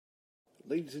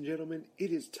Ladies and gentlemen, it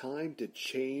is time to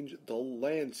change the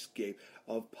landscape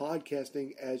of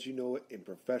podcasting as you know it in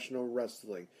professional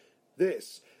wrestling.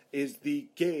 This is the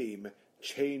Game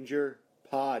Changer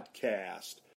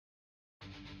Podcast.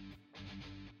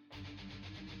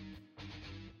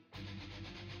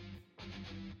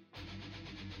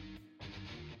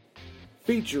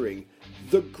 Featuring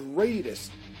the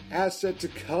greatest asset to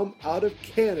come out of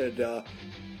Canada,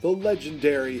 the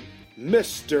legendary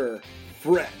Mr.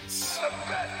 Fretz. The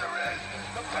best there is,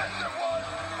 the best there was,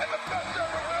 and the best there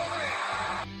ever will be.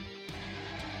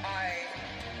 I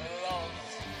love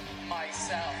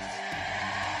myself.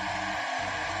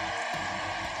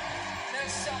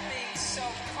 There's something so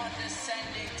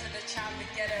condescending to the champ and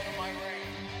get out of my ring.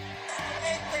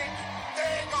 They think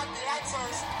they got the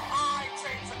answers. I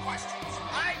change the questions.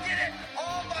 I did it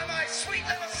all by my sweet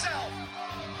little self.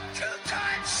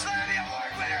 Two-time Slammy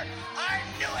Award winner. I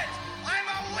knew it. I'm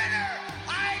a winner.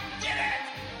 I did it.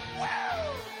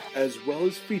 Wow. As well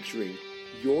as featuring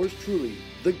yours truly,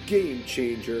 the Game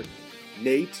Changer,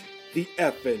 Nate the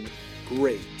Effin'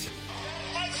 Great.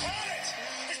 I've had it.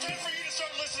 It's time for you to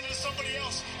start listening to somebody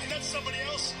else, and that somebody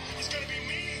else is going to be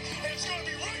me, and it's going to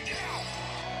be right now.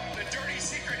 The dirty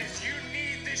secret is you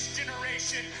need this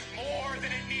generation more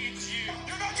than it needs you.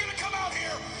 You're not going to come out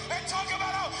here and talk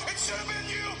about how it should have been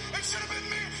you, it should have been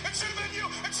me, it should have been you,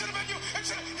 it should have been you, it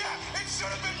should have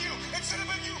been you, it should have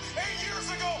been you 8 years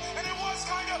ago, and it was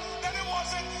kind of, then it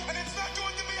wasn't, and it's not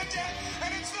going to be again,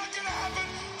 and it's not going to happen.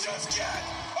 Just get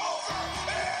over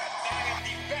it. I am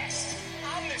the best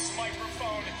on this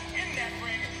microphone, in that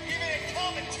ring, even in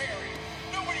commentary.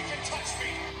 Nobody can touch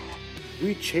me.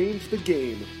 We change the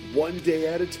game one day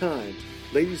at a time.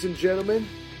 Ladies and gentlemen,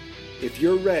 if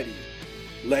you're ready,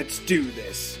 let's do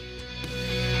this.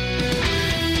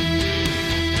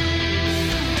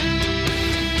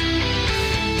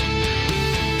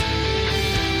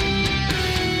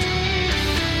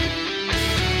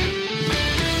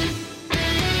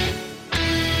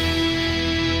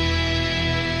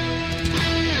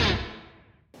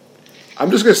 I'm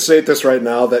just going to say this right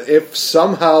now, that if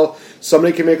somehow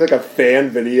somebody can make like a fan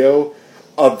video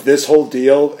of this whole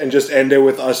deal and just end it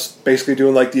with us basically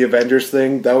doing like the Avengers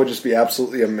thing, that would just be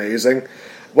absolutely amazing.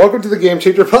 Welcome to the Game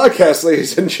Changer Podcast,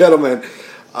 ladies and gentlemen.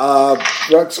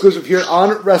 We're exclusive here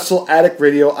on Wrestle Addict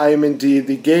Radio. I am indeed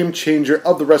the Game Changer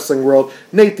of the wrestling world,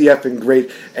 Nate the Effin'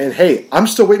 Great. And hey, I'm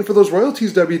still waiting for those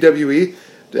royalties, WWE.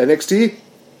 NXT,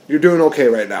 you're doing okay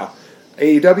right now.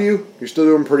 AEW, you're still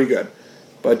doing pretty good.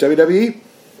 But WWE,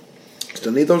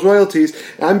 still need those royalties.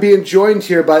 And I'm being joined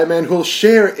here by a man who will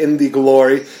share in the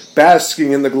glory,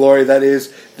 basking in the glory that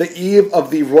is the eve of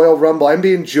the Royal Rumble. I'm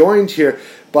being joined here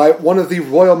by one of the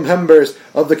royal members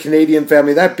of the Canadian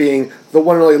family, that being the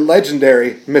one and only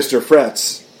legendary Mr.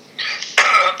 Fretz.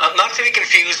 Not to be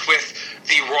confused with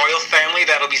the royal family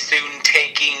that'll be soon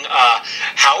taking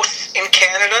house in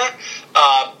Canada.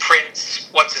 Prince,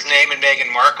 what's his name, and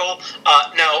Meghan Markle.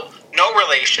 No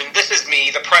relation. This is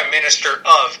me, the Prime Minister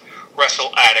of Wrestle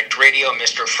Addict Radio,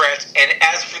 Mr. Fretz. And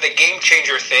as for the Game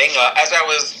Changer thing, as I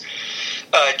was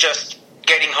just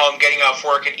getting home, getting off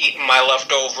work, and eating my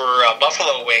leftover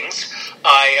buffalo wings,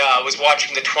 I was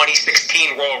watching the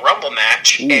 2016 Royal Rumble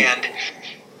match, and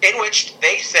in which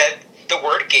they said the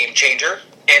word Game Changer,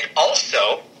 and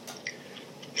also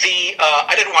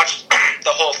I didn't watch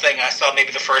the whole thing. I saw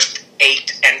maybe the first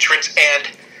 8 entrants,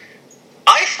 and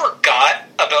I forgot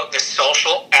about the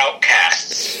Social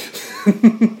Outcasts.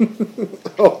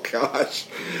 Oh gosh,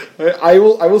 I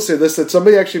will say this, that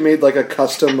somebody actually made like a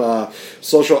custom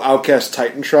Social Outcast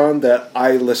Titantron that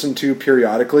I listen to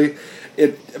periodically.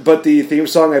 But the theme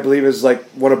song, I believe, is like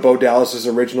one of Bo Dallas's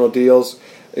original deals.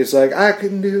 It's like, I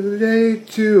can do it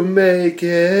to make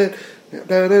it. I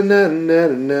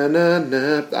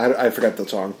forgot the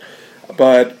song,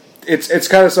 but it's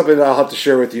kind of something that I'll have to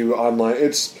share with you online.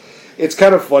 It's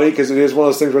kind of funny because it is one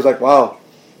of those things where it's like, wow,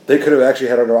 they could have actually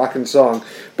had a rockin' song,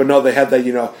 but no, they had that,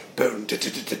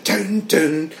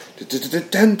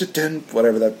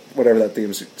 whatever that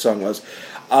theme song was.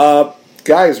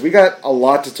 Guys, we got a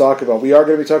lot to talk about. We are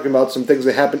going to be talking about some things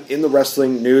that happened in the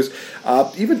wrestling news,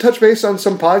 even touch base on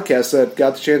some podcasts that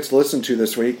got the chance to listen to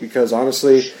this week, because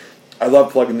honestly, I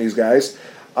love plugging these guys.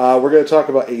 We're going to talk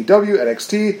about AEW,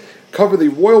 NXT, cover the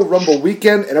Royal Rumble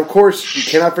weekend, and of course, you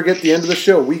cannot forget the end of the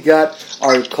show. We got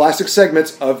our classic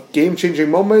segments of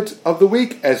Game-Changing Moment of the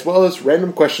Week, as well as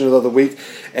Random Question of the Week,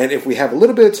 and if we have a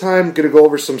little bit of time, I'm going to go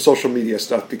over some social media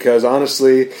stuff, because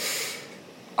honestly,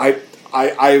 I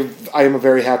am a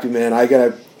very happy man. I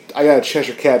got a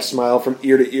Cheshire Cat smile from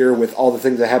ear to ear with all the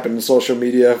things that happened in social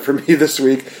media for me this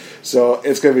week, so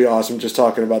it's going to be awesome just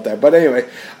talking about that. But anyway,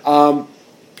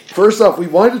 First off, we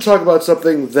wanted to talk about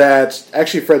something that,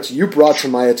 actually, Fritz, you brought to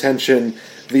my attention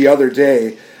the other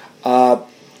day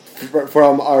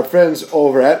from our friends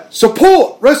over at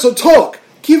Support Wrestle Talk.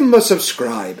 Give them a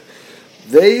subscribe.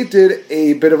 They did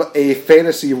a bit of a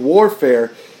fantasy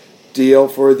warfare deal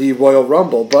for the Royal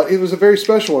Rumble, but it was a very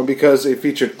special one because it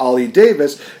featured Ollie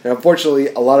Davis, and unfortunately,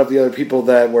 a lot of the other people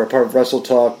that were a part of Wrestle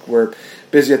Talk were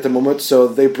busy at the moment, so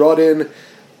they brought in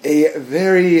a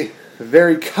very,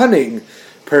 very cunning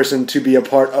person to be a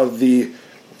part of the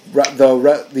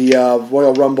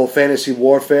Royal Rumble Fantasy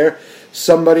Warfare.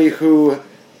 Somebody who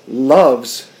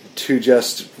loves to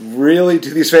just really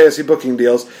do these fantasy booking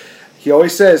deals. He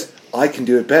always says, I can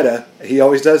do it better. He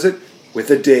always does it with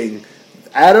a ding.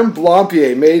 Adam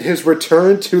Blampied made his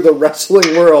return to the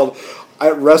wrestling world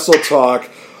at Wrestle Talk.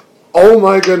 Oh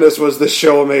my goodness, was this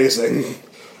show amazing.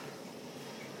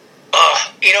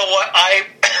 You know what?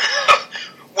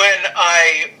 When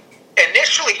I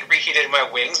initially reheated my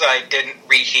wings, I didn't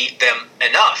reheat them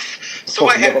enough. So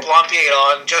I had Blampied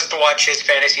on just to watch his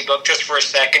fantasy book just for a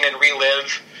second and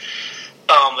relive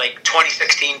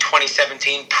 2016,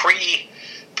 2017,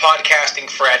 pre-podcasting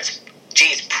Frets.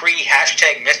 Geez,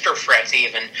 pre-hashtag Mr. Frets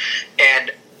even.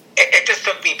 And it just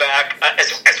took me back.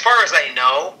 As far as I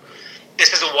know,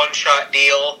 this is a one-shot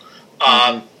deal.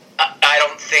 I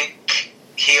don't think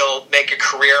he'll make a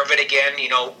career of it again. You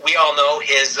know, we all know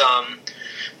his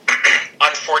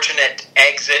unfortunate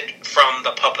exit from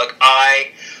the public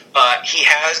eye. He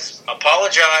has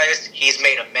apologized. He's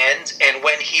made amends. And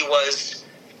when he was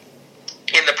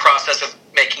in the process of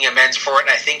making amends for it,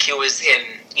 I think he was in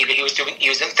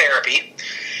therapy,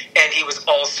 and he was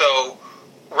also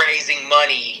raising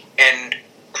money and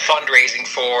fundraising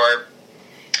for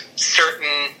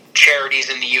certain charities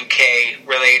in the UK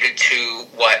related to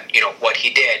what he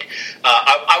did.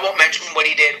 I won't mention what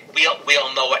he did. We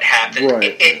all know what happened.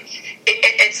 Right.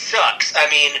 It sucks. I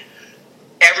mean,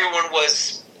 everyone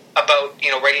was about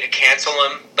ready to cancel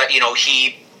him, but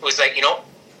he was like,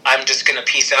 I'm just going to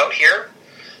peace out here.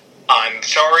 I'm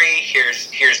sorry. Here's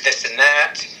this and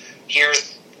that.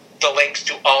 Here's the links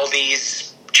to all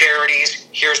these charities.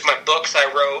 Here's my books I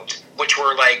wrote, which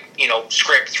were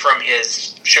scripts from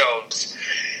his shows.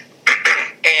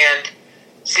 And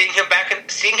seeing him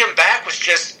back was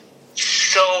just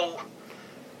so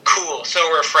cool,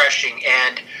 so refreshing.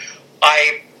 And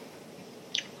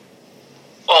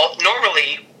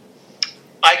normally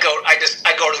I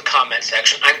go to the comment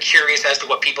section. I'm curious as to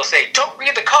what people say. Don't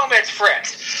read the comments, Fred.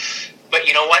 But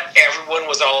you know what? Everyone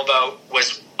was all about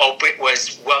was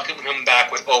welcoming him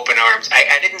back with open arms.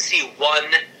 I didn't see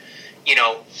one,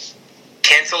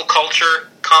 cancel culture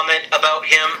comment about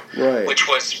him, right, which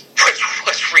was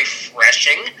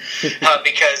refreshing.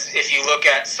 Because if you look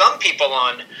at some people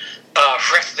on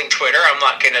wrestling Twitter, I'm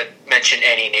not going to mention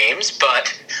any names,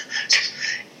 but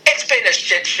it's been a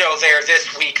shit show there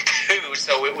this week too.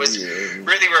 So it was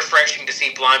really refreshing to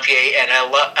see Blampied, and I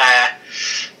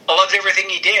loved everything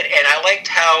he did, and I liked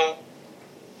how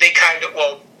they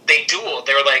they dueled.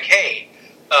 They were like, hey,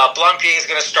 Blampied is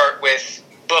going to start with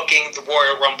booking the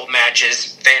Royal Rumble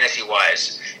matches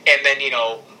fantasy-wise, and then,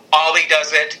 Ollie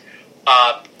does it.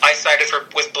 I sided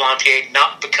with Blampied,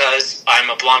 not because I'm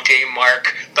a Blampied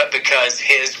mark, but because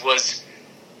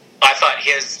I thought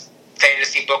his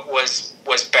fantasy book was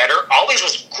better. Ollie's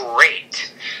was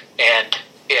great, and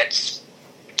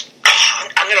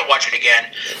I'm going to watch it again.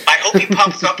 I hope he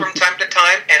pops up from time to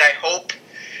time, and I hope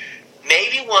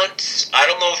maybe once, I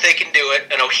don't know if they can do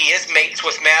it, I know he is mates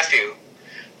with Matthew,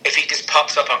 if he just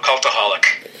pops up on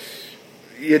Cultaholic.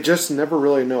 You just never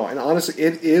really know. And honestly,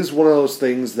 it is one of those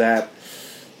things that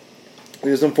it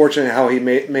was unfortunate how he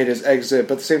made his exit,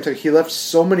 but at the same time, he left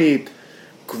so many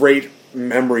great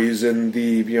memories in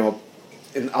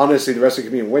and honestly, the wrestling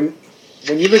community.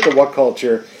 When you think of What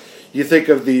Culture, you think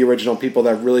of the original people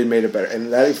that really made it better,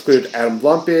 and that included Adam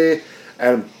Blampied,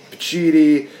 Adam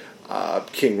Pacitti,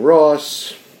 King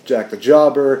Ross, Jack the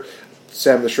Jobber,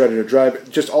 Sam the Shredder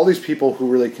Drive, just all these people who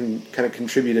really kind of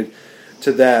contributed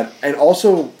to that. And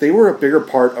also, they were a bigger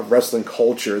part of wrestling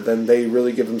culture than they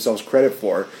really give themselves credit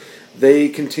for. They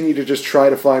continue to just try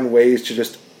to find ways to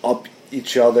just up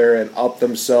each other and up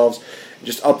themselves,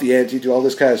 just up the ante, do all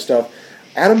this kind of stuff.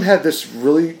 Adam had this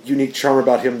really unique charm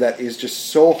about him that is just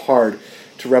so hard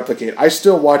to replicate. I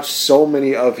still watch so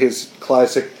many of his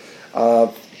classic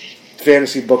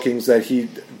fantasy bookings that he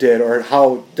did, or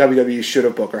how WWE should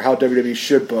have booked, or how WWE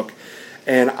should book.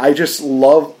 And I just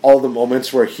love all the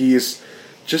moments where he's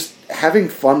just having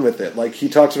fun with it. Like, he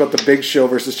talks about the Big Show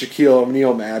versus Shaquille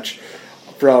O'Neal match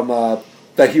from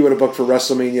that he would have booked for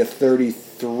WrestleMania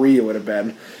 33, it would have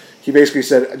been. he basically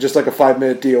said just like a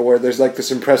 5-minute deal where there's like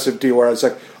this impressive deal where it's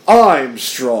like, I'm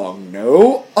strong.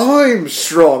 No, I'm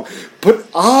strong.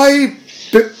 But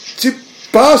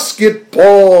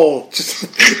basketball.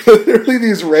 Just literally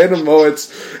these random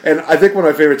moments. And I think one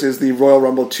of my favorites is the Royal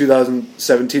Rumble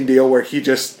 2017 deal where he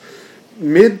just,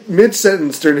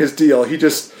 mid-sentence during his deal, he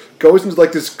just goes into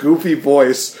like this goofy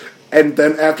voice, and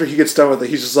then after he gets done with it,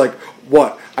 he's just like,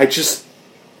 what? He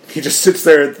just sits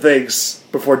there and thinks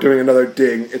before doing another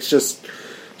ding. It's just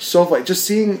so funny. Just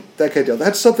seeing that kind of deal.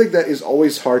 That's something that is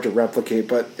always hard to replicate,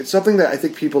 but it's something that I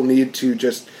think people need to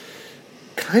just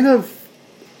kind of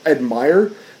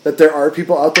admire, that there are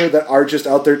people out there that are just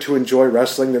out there to enjoy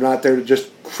wrestling. They're not there to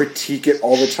just critique it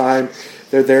all the time.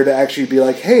 They're there to actually be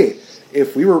like, hey,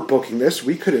 if we were booking this,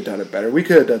 we could have done it better. We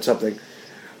could have done something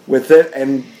with it.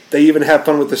 And they even have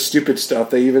fun with the stupid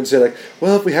stuff. They even say like,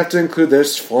 well, if we have to include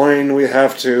this, fine, we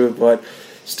have to, but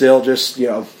still just,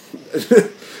 it's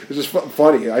just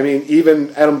funny. I mean,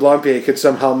 even Adam Blampied could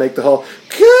somehow make the whole,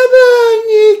 come on,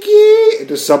 Nikki,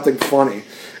 into something funny.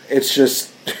 It's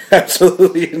just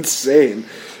absolutely insane.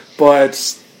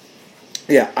 But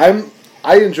yeah,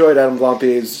 I enjoyed Adam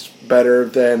Blampied's better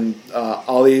than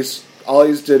Ollie's.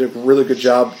 Ollie's did a really good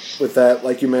job with that,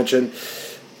 like you mentioned.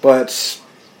 But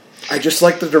I just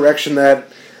like the direction that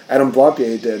Adam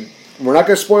Blampied did. We're not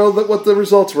going to spoil what the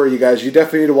results were, you guys. You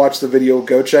definitely need to watch the video.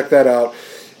 Go check that out.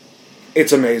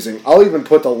 It's amazing. I'll even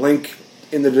put the link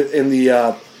in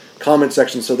the comment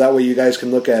section so that way you guys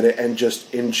can look at it and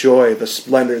just enjoy the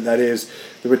splendor that is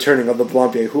the returning of the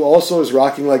Blampied, who also is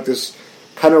rocking like this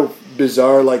kind of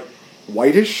bizarre, like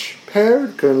whitish hair,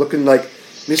 kind of looking like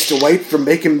Mr. White from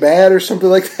Breaking Bad or something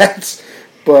like that.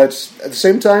 But at the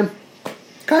same time,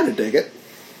 kind of dig it.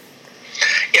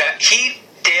 Yeah, he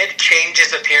did change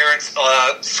his appearance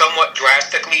somewhat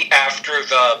drastically after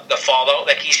the fallout.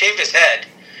 Like, he shaved his head.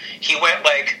 He went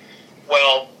like,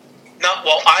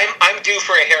 I'm due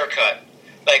for a haircut.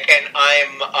 Like, and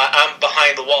I'm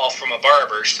behind the wall from a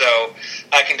barber, so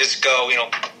I can just go,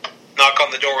 knock on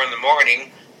the door in the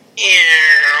morning,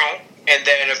 and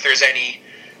then if there's any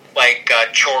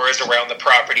chores around the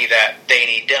property that they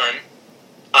need done,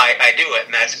 I do it,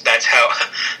 and that's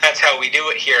how we do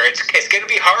it here. It's going to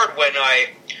be hard when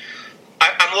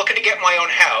I'm looking to get my own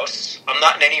house. I'm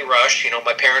not in any rush.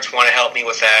 My parents want to help me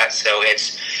with that, so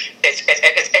it's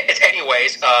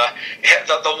anyways.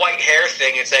 The white hair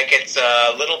thing. It's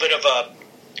a little bit of a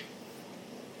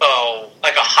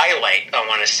highlight. I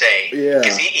want to say, yeah.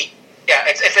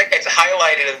 It's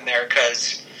highlighted in there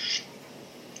because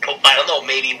I don't know.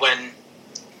 Maybe when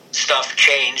stuff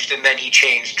changed and then he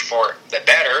changed for the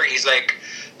better, he's like,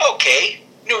 okay,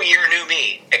 new year, new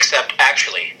me. Except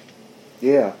actually,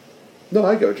 yeah. No,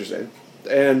 I get what you're saying.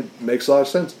 And makes a lot of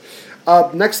sense.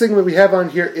 Next thing that we have on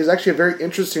here is actually a very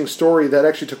interesting story that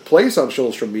actually took place on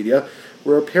social media,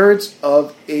 where parents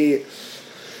of a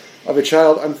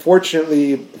child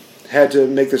unfortunately had to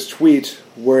make this tweet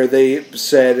where they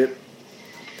said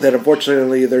that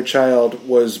unfortunately their child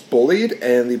was bullied,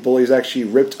 and the bullies actually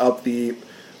ripped up the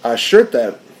shirt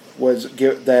that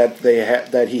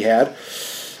he had,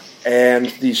 and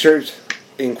the shirt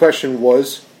in question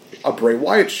was a Bray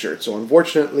Wyatt shirt. So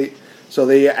unfortunately,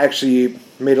 they actually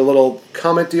made a little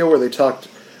comment deal where they talked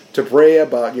to Bray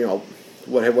about,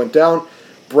 what had went down.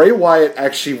 Bray Wyatt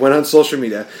actually went on social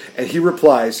media and he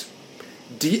replies,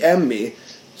 DM me,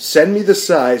 send me the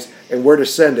size and where to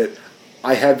send it.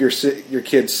 I have your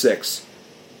kid's 6.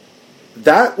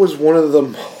 That was one of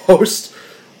the most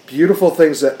beautiful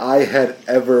things that I had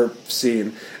ever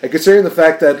seen. And considering the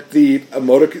fact that the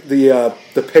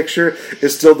picture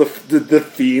is still the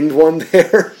Fiend one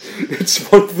there,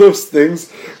 it's one of those things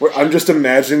where I'm just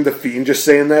imagining the Fiend just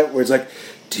saying that, where it's like,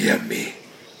 DM me,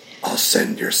 I'll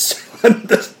send your son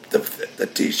the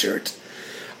t-shirt.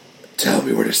 Tell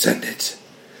me where to send it.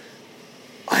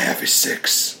 I have a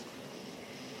 6.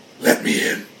 Let me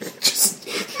in.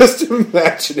 Just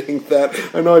imagining that.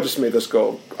 I know I just made this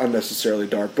go unnecessarily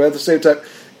dark, but at the same time,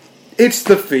 it's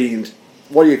the Fiend.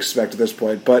 What do you expect at this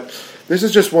point? But this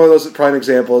is just one of those prime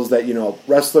examples that,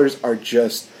 wrestlers are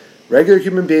just regular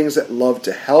human beings that love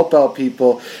to help out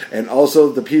people, and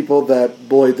also the people that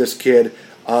bullied this kid.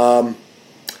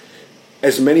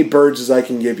 As many birds as I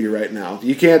can give you right now.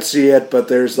 You can't see it, but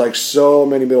there's so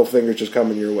many middle fingers just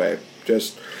coming your way.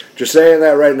 Just saying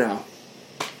that right now.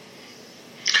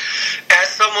 As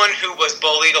someone who was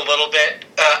bullied a little bit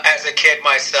as a kid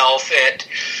myself, it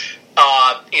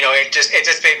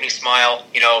just made me smile.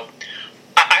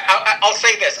 I'll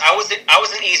say this: I was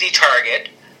an easy target.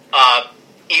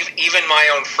 even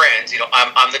my own friends,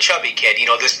 I'm the chubby kid.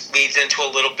 This leads into a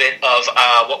little bit of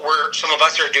what some of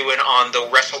us are doing on the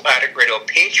Wrestle Addict Radio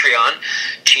Patreon.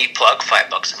 Cheap plug,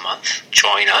 $5 a month.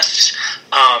 Join us.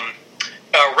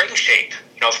 Ring Shape.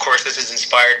 Of course, this is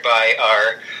inspired by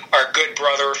our good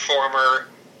brother, former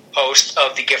host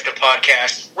of the Gift of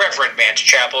Podcast, Reverend Mance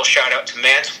Chappell. Shout out to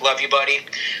Mance. Love you, buddy.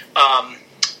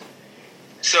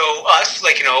 So us,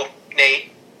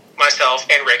 Nate, myself,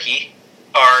 and Ricky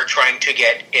are trying to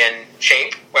get in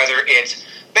shape, whether it's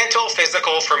mental,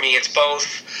 physical. For me, it's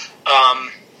both.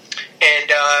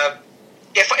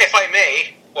 If I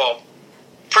may, well,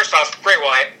 first off, Bray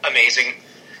Wyatt, amazing.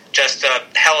 Just a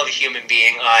hell of a human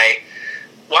being.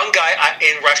 One guy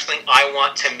in wrestling I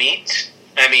want to meet.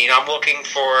 I mean, I'm looking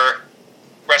for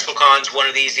WrestleCons one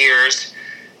of these years.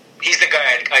 He's the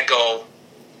guy I'd go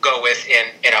with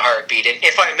in a heartbeat. And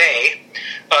if I may,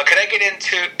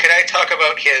 could I talk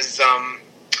about his,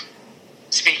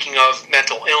 speaking of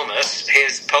mental illness,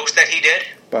 his post that he did?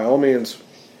 By all means.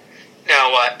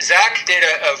 Now, Zach did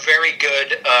a very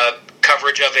good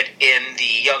coverage of it in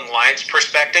the Young Lions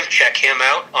perspective. Check him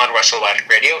out on Wrestle Addict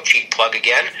Radio. Cheap plug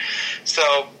again.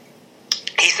 So,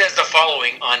 he says the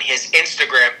following on his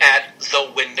Instagram at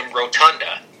The Wyndham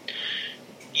Rotunda.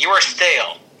 You are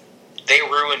stale. They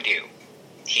ruined you.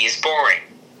 He is boring.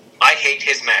 I hate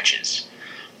his matches.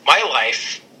 My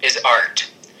life is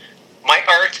art. My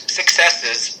art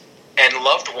successes and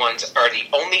loved ones are the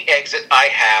only exit I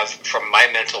have from my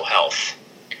mental health.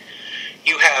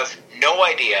 You have no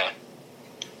idea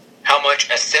how much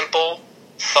a simple,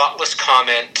 thoughtless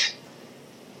comment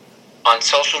on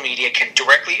social media can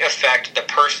directly affect the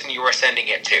person you are sending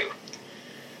it to.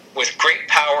 With great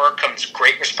power comes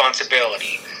great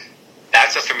responsibility.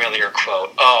 That's a familiar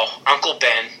quote. Oh, Uncle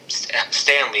Ben,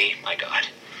 Stan Lee, my God.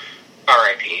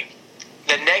 R.I.P.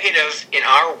 The negative in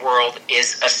our world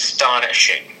is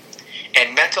astonishing,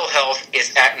 and mental health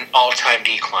is at an all-time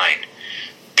decline.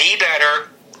 Be better.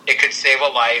 It could save a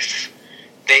life.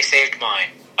 They saved mine.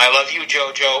 I love you,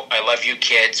 JoJo. I love you,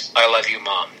 kids. I love you,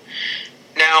 Mom.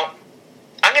 Now,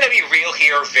 I'm going to be real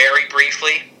here very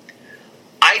briefly.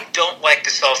 I don't like to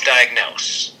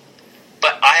self-diagnose,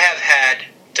 but I have had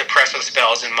depressive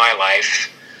spells in my life,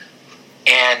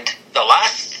 and the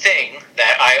last thing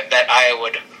that I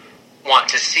would want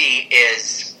to see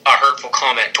is a hurtful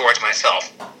comment towards myself.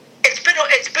 It's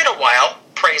been a while,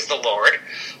 praise the Lord,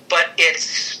 but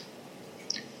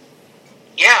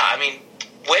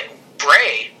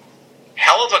Bray,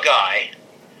 hell of a guy,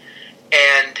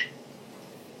 and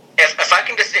if I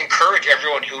can just encourage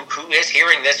everyone who is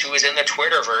hearing this, who is in the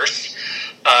Twitterverse,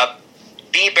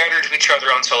 be better to each other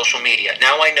on social media.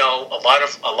 Now I know a lot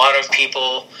of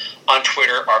people on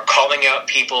Twitter are calling out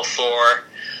people for,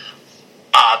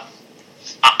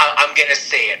 I'm going to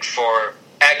say it, for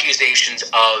accusations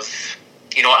of,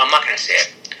 I'm not going to say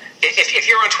it. If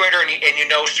you're on Twitter and you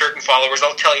know certain followers,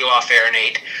 I'll tell you off air,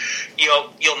 Nate,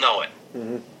 you'll know it.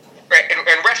 Mm-hmm.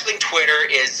 And wrestling Twitter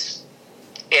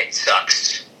it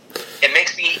sucks. It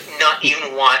makes me not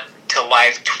even want to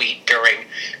live tweet during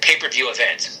pay-per-view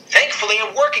events. Thankfully,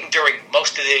 I'm working during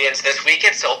most of the events this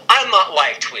weekend, so I'm not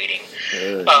live tweeting.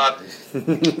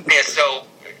 And so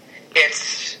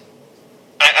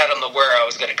I don't know where I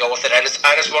was going to go with it. I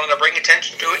just wanted to bring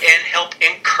attention to it and help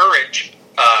encourage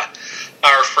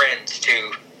our friends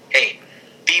to, hey,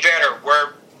 be better.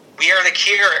 We are the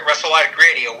cure at Wrestle Addict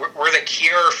Radio. We're the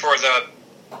cure for the.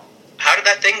 How did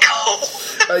that thing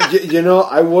go?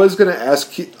 I was going to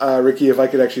ask Ricky if I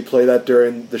could actually play that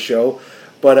during the show,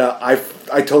 but I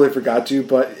totally forgot to.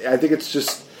 But I think it's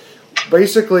just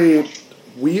basically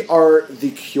we are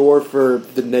the cure for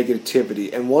the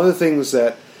negativity, and one of the things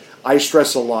that I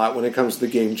stress a lot when it comes to the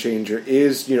Game Changer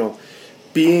is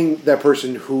being that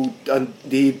person who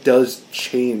indeed does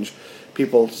change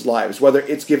people's lives, whether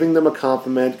it's giving them a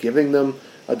compliment, giving them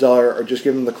 $1, or just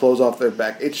giving them the clothes off their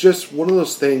back. It's just one of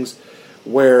those things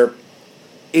where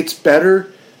it's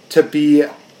better to be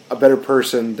a better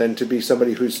person than to be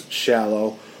somebody who's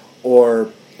shallow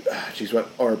or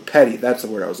petty. That's the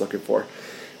word I was looking for.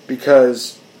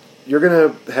 Because you're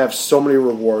going to have so many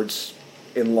rewards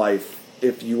in life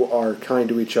if you are kind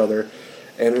to each other.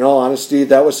 And in all honesty,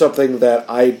 that was something that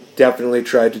I definitely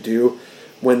tried to do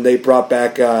when they brought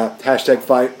back hashtag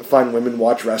Fine Women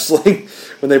Watch Wrestling.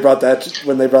 when they brought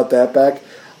that back.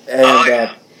 And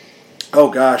oh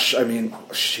gosh, I mean,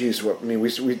 jeez,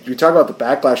 we talk about the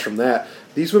backlash from that.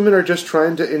 These women are just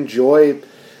trying to enjoy,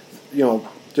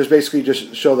 just basically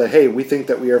just show that, hey, we think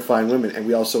that we are fine women and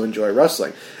we also enjoy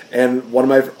wrestling. And one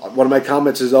of my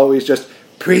comments is always just,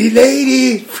 pretty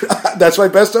lady. That's my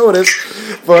best Otis.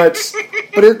 But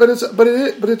but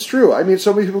it's true. I mean,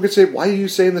 so many people could say, "Why are you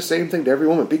saying the same thing to every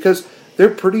woman?" Because they're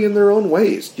pretty in their own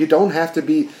ways. You don't have to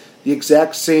be the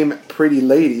exact same pretty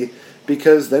lady,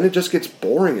 because then it just gets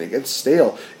boring and it gets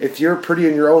stale. If you're pretty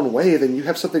in your own way, then you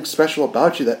have something special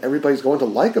about you that everybody's going to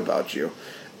like about you.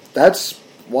 That's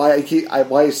why I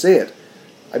say it.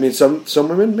 I mean, some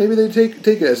women, maybe they take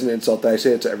it as an insult that I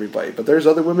say it to everybody, but there's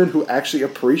other women who actually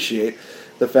appreciate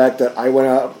the fact that I went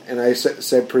out and I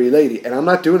said pretty lady, and I'm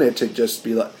not doing it to just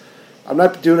be like, I'm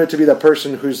not doing it to be that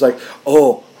person who's like,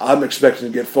 oh, I'm expecting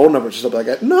to get phone numbers or something like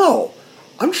that. No,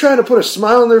 I'm trying to put a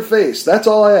smile on their face. That's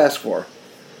all I ask for.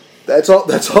 That's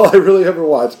all I really ever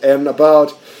want. And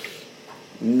about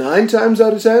 9 times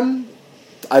out of 10,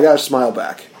 I got a smile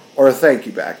back, or a thank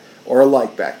you back, or a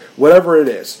like back, whatever it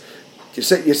is. You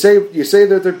say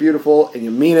that they're beautiful and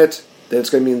you mean it, then it's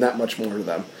going to mean that much more to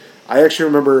them. I actually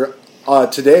remember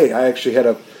today I actually had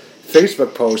a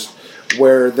Facebook post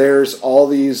where there's all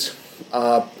these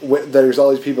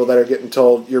people that are getting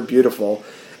told you're beautiful,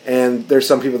 and there's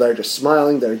some people that are just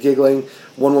smiling, that are giggling.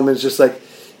 One woman's just like,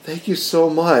 "Thank you so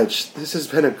much. This has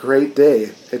been a great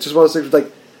day." It's just one of those things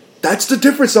like, that's the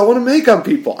difference I want to make on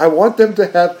people. I want them to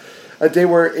have a day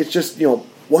where it's just,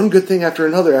 one good thing after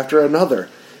another.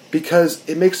 Because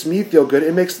it makes me feel good,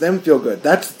 it makes them feel good.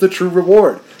 That's the true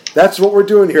reward. That's what we're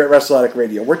doing here at WrestleAddict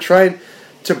Radio. We're trying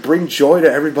to bring joy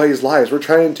to everybody's lives. We're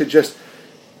trying to just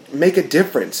make a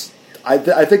difference. I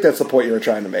think that's the point you were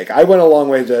trying to make. I went a long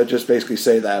way to just basically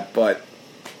say that, but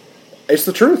it's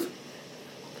the truth.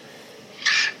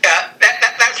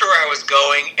 That's where I was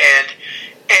going,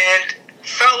 and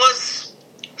fellas,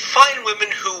 find women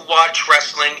who watch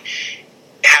wrestling,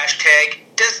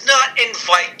 # does not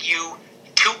invite you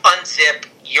to unzip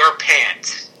your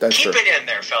pants. That's Keep true. it in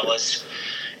there, fellas.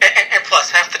 And plus,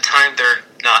 half the time, they're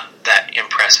not that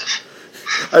impressive.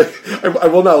 I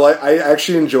will not lie. I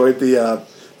actually enjoyed the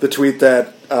tweet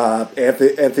that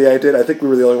Anthony I did. I think we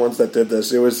were the only ones that did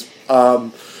this. It was,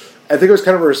 I think it was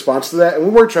kind of a response to that, and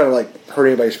we weren't trying to hurt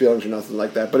anybody's feelings or nothing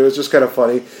like that. But it was just kind of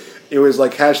funny. It was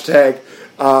like #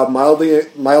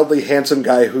 mildly handsome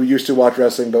guy who used to watch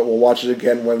wrestling but will watch it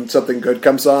again when something good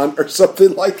comes on, or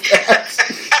something like that.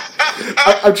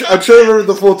 I'm trying to remember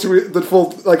the full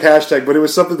hashtag, but it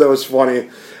was something that was funny.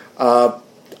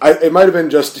 It might have been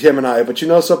just him and I, but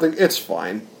something, it's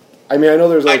fine. I mean, I know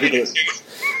there's other people.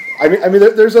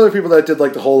 There's other people that did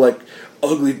the whole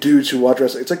ugly dudes who watch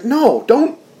wrestling. It's like, no,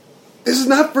 don't. This is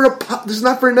not for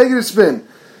a negative spin.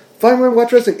 Fine women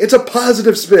watch wrestling. It's a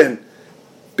positive spin.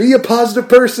 Be a positive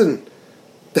person.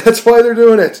 That's why they're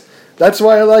doing it. That's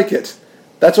why I like it.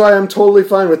 That's why I'm totally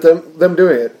fine with them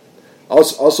doing it.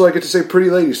 Also, I get to say pretty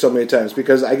ladies so many times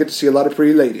because I get to see a lot of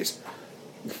pretty ladies.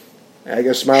 And I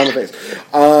get a smile on the face.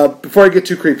 Before I get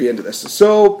too creepy into this,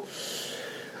 so,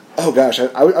 oh gosh,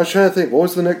 I was trying to think. What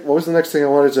was the next thing I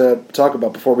wanted to talk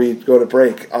about before we go to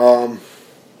break? Because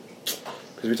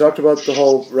we talked about the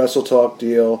whole Wrestle Talk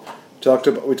deal.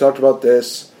 We talked about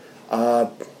this. Right.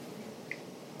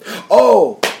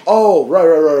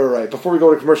 Before we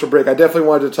go to commercial break, I definitely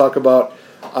wanted to talk about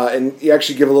and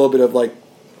actually give a little bit of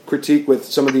critique with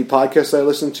some of the podcasts I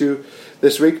listened to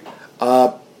this week.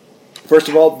 First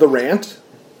of all, The Rant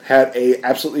had a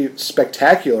absolutely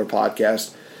spectacular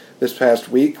podcast this past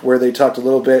week where they talked a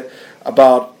little bit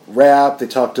about rap. They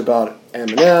talked about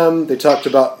Eminem.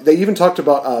 They even talked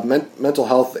about mental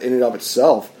health in and of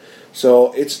itself.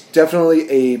 So it's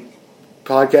definitely a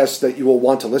podcast that you will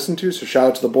want to listen to. So shout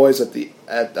out to the boys at the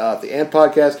Ant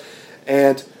Podcast,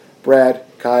 and Brad,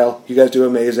 Kyle, you guys do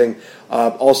amazing.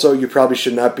 Also, you probably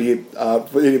should not be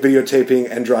videotaping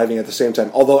and driving at the same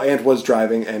time. Although Ant was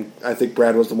driving, and I think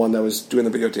Brad was the one that was doing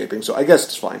the videotaping, so I guess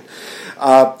it's fine.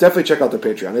 Definitely check out their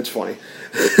Patreon; it's funny.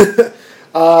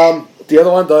 The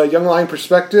other one, the Young Lion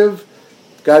Perspective,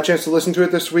 got a chance to listen to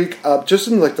it this week. Just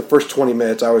in the first 20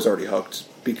 minutes, I was already hooked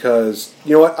because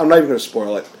you know what? I'm not even going to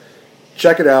spoil it.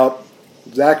 Check it out.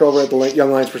 Zach over at the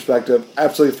Young Lions Perspective,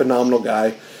 absolutely phenomenal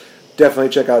guy. Definitely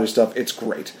check out his stuff. It's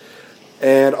great.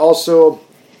 And also,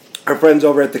 our friends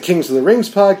over at the Kings of the Rings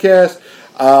podcast,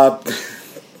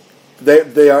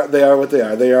 they are what they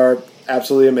are. They are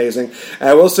absolutely amazing. And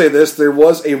I will say this, there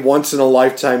was a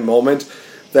once-in-a-lifetime moment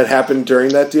that happened during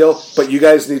that deal, but you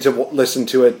guys need to listen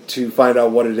to it to find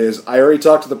out what it is. I already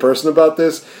talked to the person about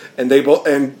this, and they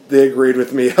agreed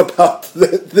with me about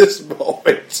this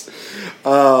moment.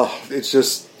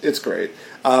 It's great.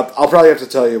 I'll probably have to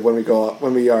tell you when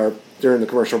we are during the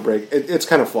commercial break. It's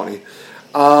kind of funny.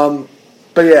 But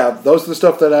yeah, those are the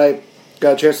stuff that I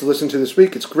got a chance to listen to this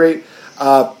week. It's great.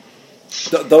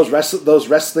 those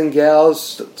wrestling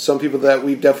gals, some people that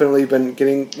we've definitely been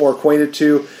getting more acquainted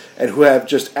to, and who have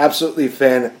just absolutely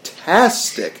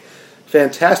fantastic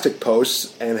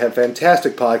posts and have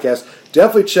fantastic podcasts.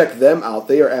 Definitely check them out.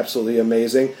 They are absolutely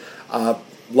amazing.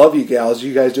 Love you gals.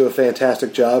 You guys do a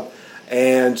fantastic job.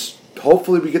 And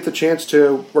hopefully we get the chance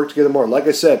to work together more. Like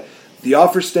I said, the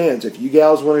offer stands. If you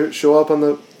gals want to show up on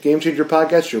the Game Changer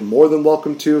podcast, you're more than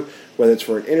welcome to, whether it's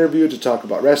for an interview to talk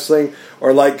about wrestling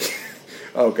or like...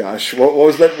 Oh gosh, what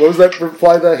was that? What was that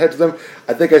reply that I had to them?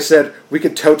 I think I said we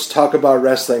could totes talk about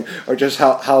wrestling or just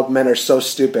how men are so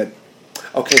stupid.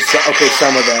 Okay,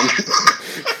 some of them.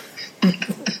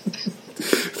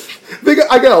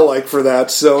 I got a like for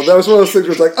that. So that was one of those things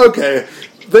where it's like, okay,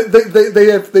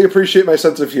 they appreciate my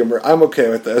sense of humor. I'm okay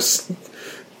with this.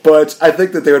 But I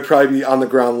think that they would probably be on the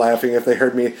ground laughing if they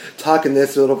heard me talk in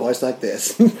this little voice like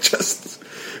this. Just.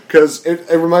 Because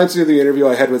it reminds me of the interview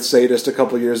I had with Sadist a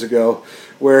couple years ago,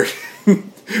 where he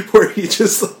and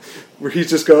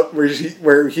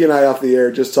I off the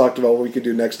air just talked about what we could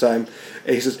do next time,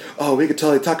 and he says, "Oh, we could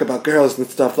totally talk about girls and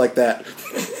stuff like that."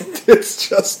 It's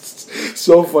just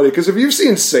so funny because if you've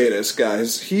seen Sadist,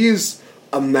 guys, he's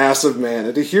a massive man,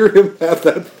 and to hear him have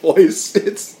that voice,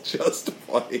 it's just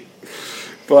funny.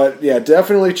 But yeah,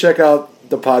 definitely check out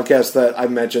the podcast that I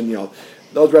mentioned. You know.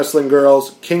 Those Wrestling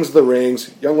Girls, Kings of the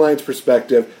Rings, Young Lions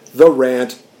Perspective, The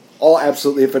Rant, all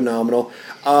absolutely phenomenal.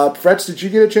 Fretz, did you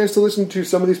get a chance to listen to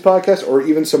some of these podcasts or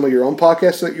even some of your own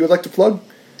podcasts that you would like to plug?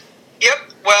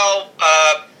 Yep. Well,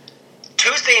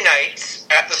 Tuesday nights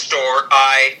at the store,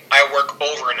 I work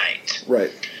overnight.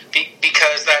 Right.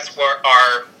 Because that's where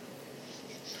our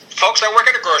folks, I work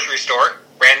at a grocery store,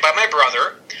 ran by my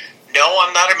brother. No,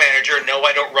 I'm not a manager. No,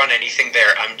 I don't run anything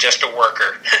there. I'm just a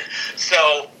worker.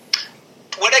 So...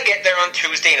 when I get there on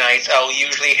Tuesday nights, I'll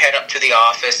usually head up to the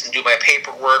office and do my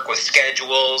paperwork with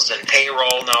schedules and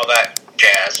payroll and all that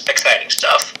jazz, exciting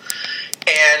stuff.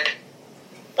 And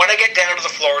when I get down to the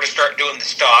floor to start doing the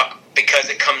stock, because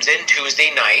it comes in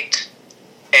Tuesday night,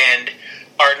 and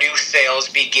our new sales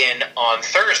begin on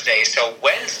Thursday, so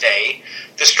Wednesday,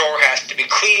 the store has to be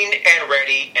clean and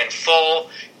ready and full,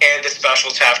 and the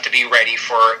specials have to be ready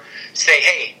for, say,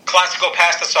 hey, Classico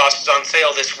pasta sauce is on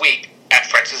sale this week. At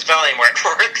Fritz's Valley Mart,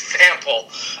 for example.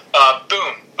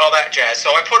 Boom, all that jazz. So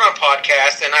I put on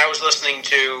podcasts, and I was listening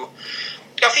to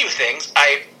a few things.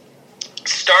 I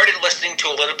started listening to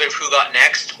a little bit of Who Got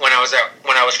Next when I was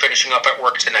finishing up at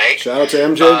work tonight. Shout out to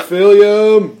MJ and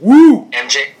Philium. Woo!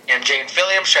 MJ and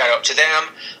Philium, shout out to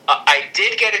them. I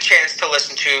did get a chance to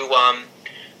listen to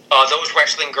those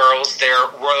Wrestling Girls, their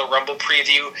Royal Rumble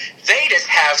preview. They just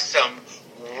have some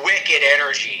wicked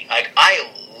energy. Like, I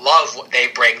love what they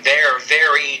bring. They're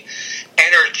very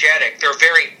energetic. They're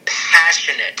very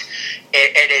passionate,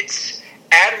 and it's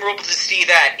admirable to see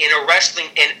that in a wrestling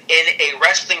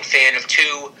fan of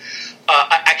two.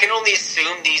 I can only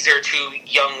assume these are two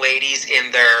young ladies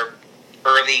in their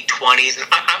early 20s, and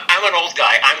I'm an old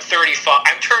guy. I'm 35.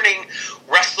 I'm turning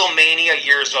WrestleMania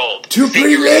years old. Two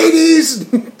pretty ladies.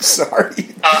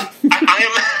 Sorry.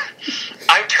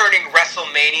 I'm turning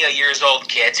WrestleMania years old,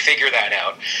 kids. Figure that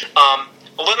out.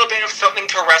 A little bit of something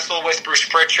to wrestle with Bruce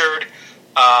Pritchard.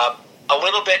 A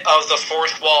little bit of the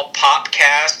Fourth Wall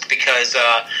Popcast, because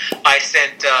I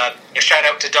sent a shout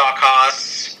out to Doc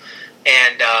Haas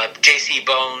and JC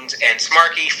Bones and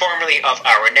Smarky, formerly of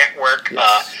our network.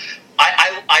 Yes.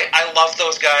 I love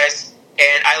those guys,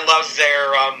 and I love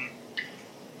their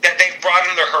that they've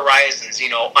broadened their horizons. You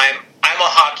know, I'm a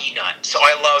hockey nut, so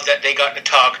I love that they got to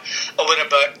talk a little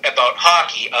bit about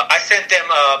hockey. I sent them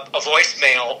a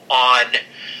voicemail on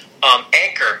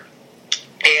Anchor,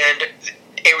 and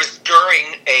it was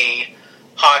during a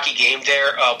hockey game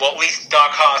there. Well, at least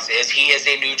Doc Haas is. He is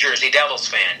a New Jersey Devils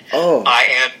fan. Oh.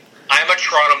 I'm a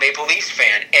Toronto Maple Leafs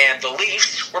fan, and the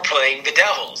Leafs were playing the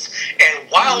Devils. And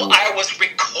while I was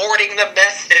recording the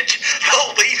message,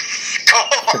 the Leafs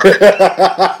scored.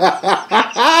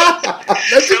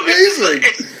 That's amazing.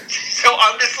 So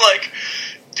I'm just like,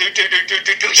 yeah!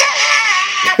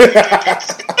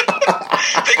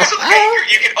 Because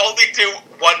you can only do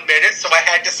 1 minute, so I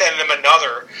had to send them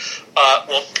another.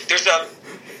 Well, there's a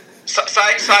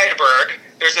Sideberg.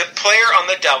 There's a player on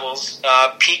the Devils,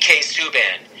 PK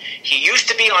Subban. He used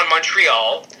to be on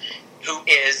Montreal, who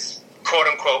is,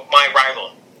 quote-unquote, my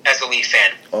rival as a Leaf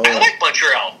fan. Oh. I like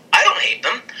Montreal. I don't hate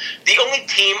them. The only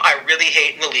team I really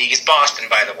hate in the league is Boston,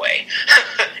 by the way,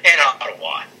 and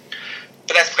Ottawa.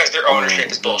 But that's because their ownership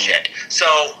is bullshit. So,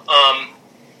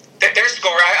 their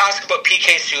score, I asked about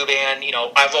PK Subban. You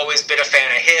know, I've always been a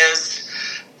fan of his,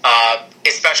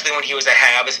 especially when he was a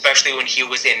Hab, especially when he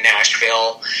was in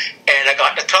Nashville, and I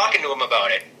got to talking to him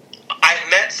about it. I've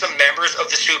met some members of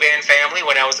the Subban family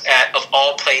when I was at, of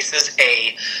all places,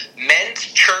 a men's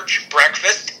church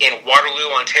breakfast in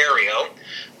Waterloo, Ontario.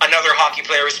 Another hockey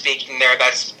player was speaking there.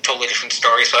 That's a totally different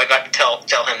story, so I got to tell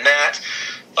him that.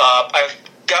 I've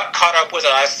got caught up with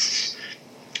us.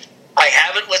 I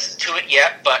haven't listened to it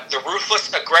yet, but the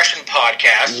Ruthless Aggression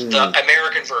podcast, the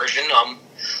American version,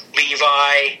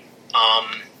 Levi,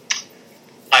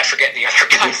 I forget the other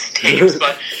guys' names,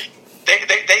 but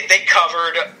they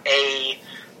covered a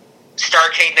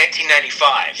Starrcade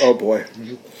 1995. Oh boy.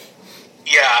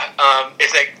 Yeah,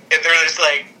 it's like, there's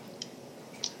like,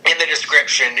 in the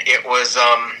description, it was,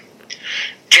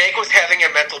 Jake was having a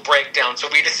mental breakdown, so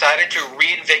we decided to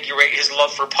reinvigorate his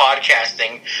love for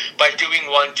podcasting by doing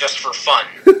one just for fun.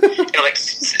 Like,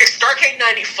 Starrcade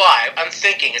 95, I'm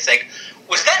thinking, it's like,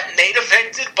 was that main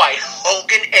evented by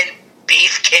Hogan and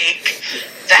Beefcake?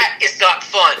 That is not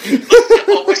fun.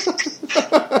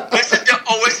 Listen to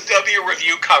OSW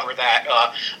Review cover that.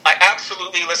 I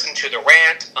absolutely listened to the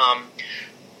rant.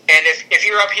 And if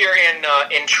you're up here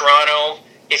in Toronto,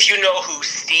 if you know who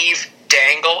Steve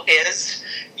Dangle is,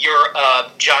 you're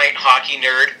a giant hockey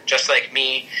nerd, just like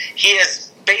me.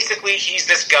 He's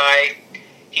this guy.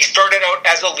 He started out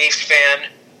as a Leafs fan,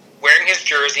 wearing his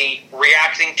jersey,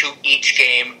 reacting to each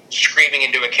game, screaming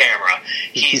into a camera.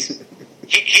 He's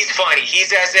funny.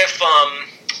 He's as if,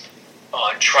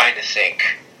 I'm trying to think.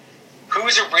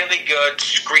 Who's a really good,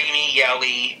 screamy,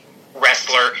 yelly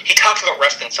wrestler? He talks about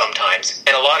wrestling sometimes,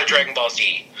 and a lot of Dragon Ball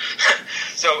Z.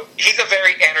 So he's a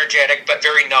very energetic, but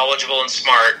very knowledgeable and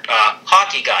smart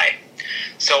hockey guy.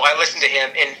 So I listen to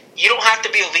him, and you don't have to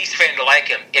be a Leafs fan to like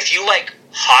him. If you like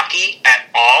hockey at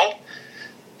all,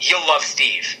 you'll love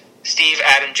Steve. Steve,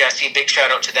 Adam, Jesse, big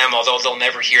shout out to them, although they'll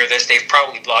never hear this. They've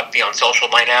probably blocked me on social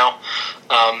by now.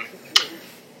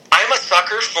 I'm a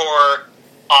sucker for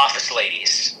office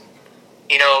ladies.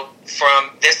 You know,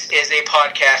 this is a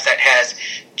podcast that has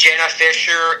Jenna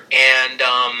Fisher and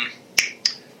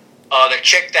the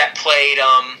chick that played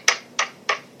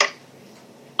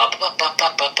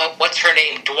what's her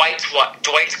name?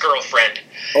 Dwight's girlfriend.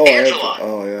 Angela.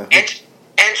 Oh yeah.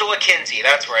 Angela Kinsey,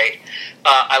 that's right.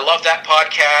 I love that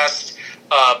podcast.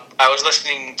 I was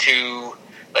listening to,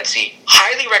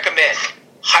 highly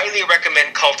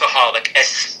recommend Cultaholic,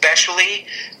 especially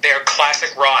their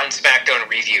classic Raw and SmackDown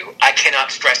review. I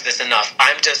cannot stress this enough.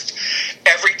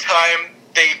 Every time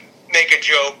they make a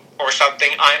joke or something,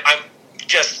 I'm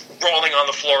just rolling on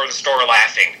the floor of the store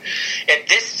laughing. And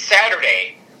this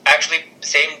Saturday, actually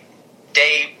same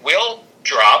day will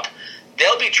drop,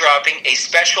 they'll be dropping a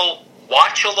special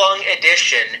watch-along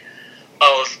edition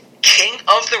of King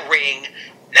of the Ring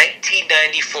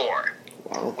 1994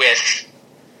 with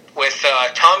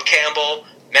Tom Campbell,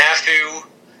 Matthew,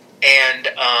 and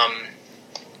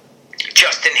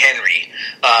Justin Henry.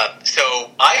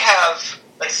 So I have,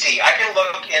 I can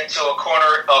look into a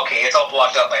corner. Okay, it's all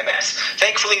blocked out by mess.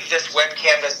 Thankfully, this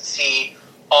webcam doesn't see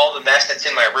all the mess that's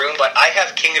in my room, but I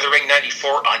have King of the Ring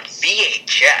 94 on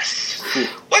VHS.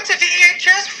 What's a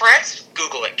VHS, friends?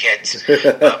 Google it, kids.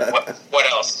 What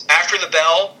else? After the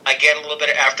Bell, I get a little bit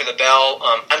of After the Bell.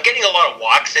 I'm getting a lot of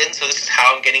walks in, so this is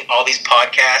how I'm getting all these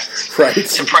podcasts. Right.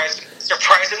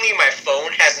 Surprisingly, my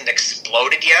phone hasn't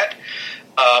exploded yet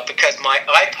because my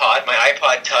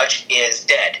iPod Touch is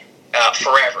dead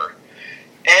forever.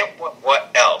 And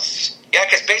what else? Yeah,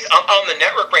 because on the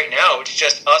network right now, it's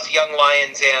just us Young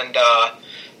Lions and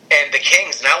the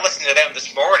Kings, and I listened to them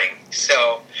this morning.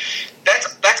 So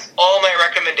that's all my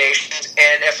recommendations.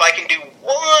 And if I can do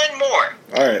one more,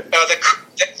 all right,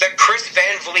 the Chris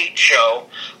Van Vliet show.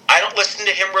 I don't listen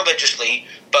to him religiously,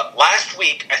 but last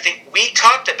week I think we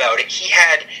talked about it. He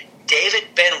had David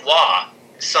Benoit,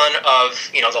 son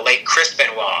of the late Chris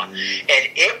Benoit, and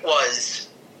it was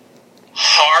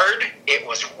hard, it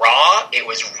was raw, it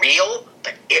was real,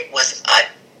 but it was a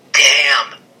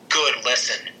damn good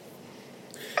listen.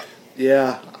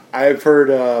 Yeah, I've heard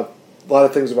a lot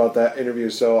of things about that interview,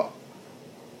 so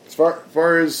as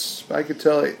far as I could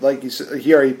tell, like you said,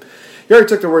 he already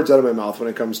took the words out of my mouth when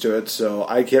it comes to it, so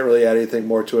I can't really add anything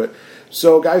more to it.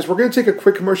 So guys, we're going to take a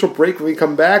quick commercial break. When we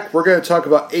come back, we're going to talk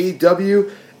about AEW,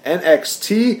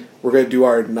 NXT. We're going to do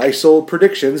our nice old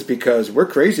predictions because we're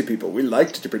crazy people. We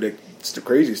like to predict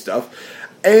crazy stuff.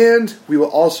 And we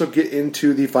will also get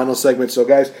into the final segment. So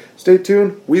guys, stay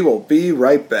tuned. We will be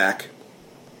right back.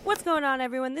 What's going on,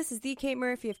 everyone? This is the Kate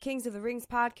Murphy of Kings of the Rings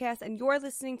podcast, and you're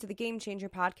listening to the Game Changer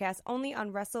podcast only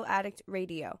on Wrestle Addict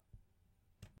Radio.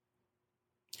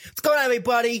 What's going on,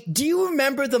 everybody? Do you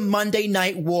remember the Monday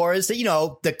Night Wars?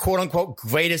 The quote-unquote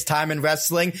greatest time in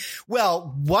wrestling?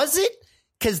 Well, was it?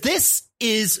 Because this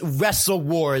is Wrestle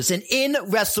Wars. And in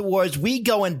Wrestle Wars,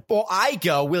 I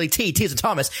go, Willie T, T's and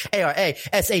Thomas,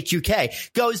 A-R-A-S-H-U-K,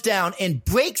 goes down and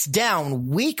breaks down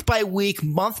week by week,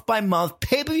 month by month,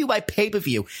 pay-per-view by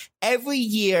pay-per-view, every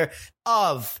year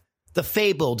of the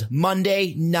fabled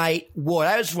Monday Night War.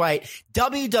 I was right.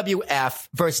 WWF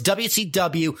versus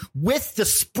WCW with the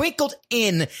sprinkled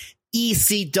in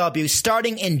ECW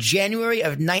starting in January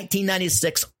of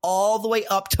 1996 all the way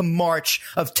up to March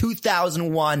of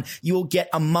 2001. You will get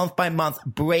a month by month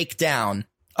breakdown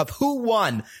of who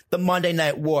won the Monday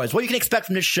Night Wars. What you can expect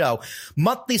from this show.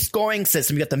 Monthly scoring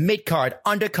system. You got the mid-card,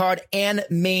 undercard, and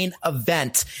main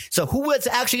event. So who is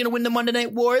actually going to win the Monday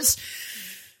Night Wars?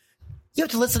 You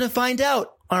have to listen and find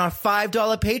out on our $5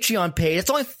 Patreon page. It's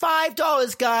only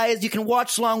 $5, guys. You can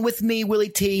watch along with me, Willie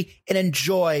T, and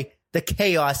enjoy the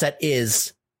chaos that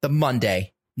is the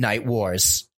Monday Night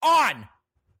Wars on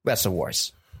Wrestle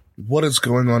Wars. What is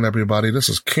going on, everybody? This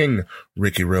is King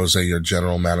Ricky Rose, your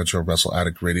general manager of Wrestle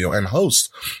Addict Radio and host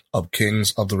of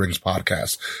Kings of the Rings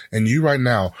podcast. And you right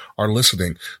now are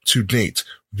listening to Nate,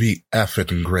 the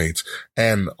effing great,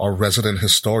 and our resident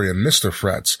historian, Mr.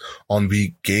 Frets, on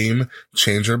the Game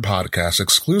Changer podcast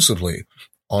exclusively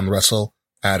on Wrestle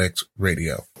Addict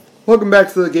Radio. Welcome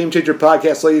back to the Game Changer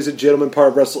podcast, ladies and gentlemen, part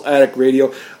of Wrestle Addict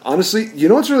Radio. Honestly, you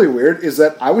know what's really weird is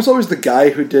that I was always the guy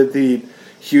who did the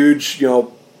huge,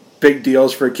 big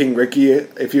deals for King Ricky.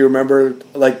 If you remember,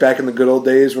 like back in the good old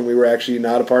days when we were actually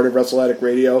not a part of Wrestle Addict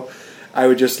Radio, I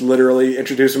would just literally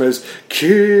introduce him as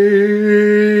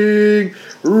King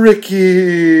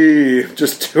Ricky,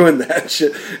 just doing that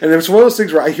shit. And it was one of those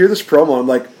things where I hear this promo, I'm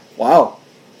like, wow,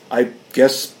 I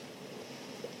guess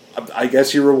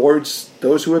he rewards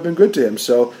those who have been good to him.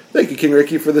 So thank you, King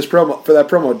Ricky, for that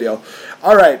promo deal.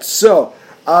 All right, so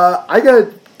I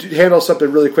gotta handle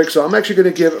something really quick, so I'm actually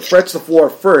going to give Frets the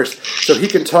floor first so he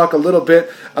can talk a little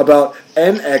bit about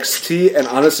NXT. And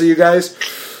honestly, you guys,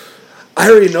 I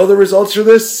already know the results for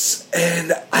this,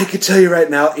 and I can tell you right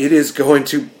now, it is going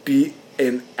to be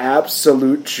an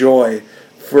absolute joy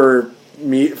for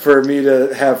me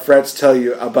to have Frets tell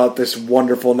you about this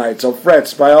wonderful night. So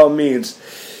Frets, by all means,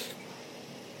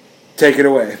 take it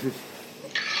away.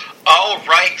 All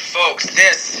right, folks,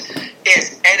 this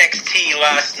is NXT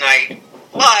last night,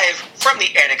 live from the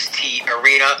NXT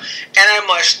arena, and I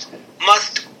must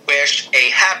wish a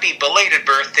happy belated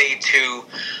birthday to,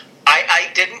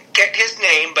 I didn't get his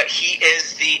name, but he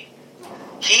is the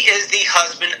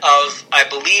husband of, I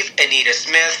believe, Anita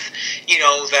Smith,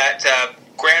 that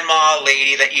grandma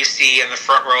lady that you see in the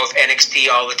front row of NXT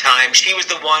all the time. She was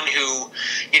the one who,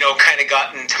 kind of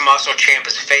got in Tommaso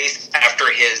Ciampa's face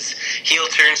after his heel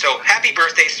turn. So happy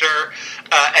birthday, sir,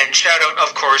 and shout out,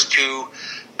 of course, to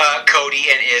Cody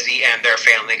and Izzy and their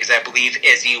family, because I believe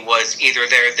Izzy was either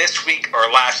there this week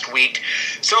or last week.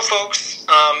 So, folks,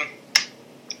 I'm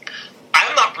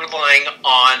not relying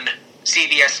on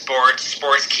CBS Sports,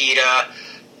 Sportskeeda,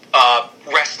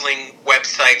 wrestling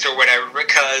websites or whatever,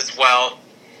 because, well,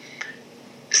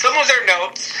 some of their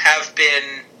notes have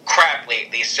been crap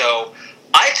lately, so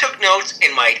I took notes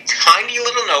in my tiny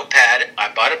little notepad. I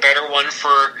bought a better one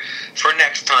for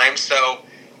next time, so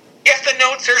if the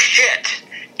notes are shit,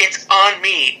 it's on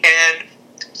me, and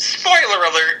spoiler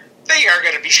alert, they are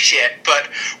going to be shit, but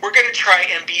we're going to try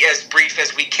and be as brief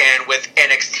as we can with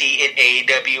NXT and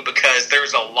AEW, because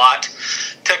there's a lot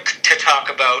to talk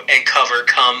about and cover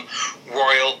come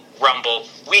Royal Rumble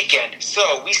weekend.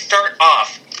 So we start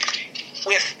off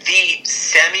with the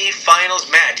semi-finals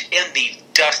match in the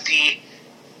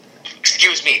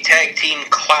Tag Team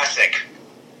Classic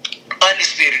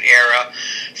Undisputed Era.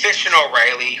 Fish and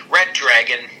O'Reilly, Red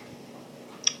Dragon,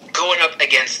 going up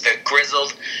against the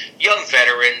grizzled young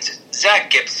veterans, Zach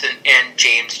Gibson and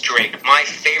James Drake, my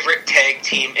favorite tag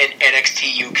team in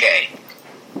NXT UK.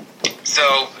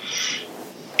 So,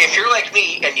 if you're like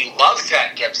me and you love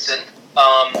Zach Gibson,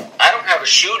 I don't have a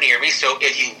shoe near me, so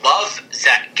if you love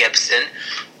Zach Gibson,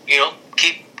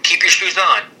 keep your shoes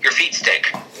on, your feet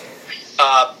stink.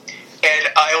 And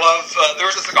I love, there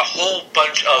was just like a whole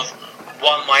bunch of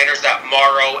one-liners that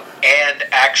Morrow and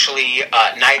actually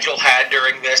Nigel had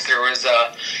during this. There was,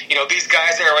 these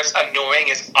guys that are as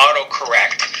annoying as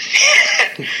autocorrect.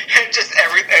 and just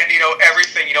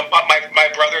everything. My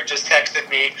brother just texted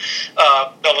me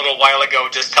a little while ago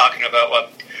just talking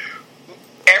about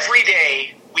every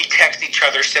day we text each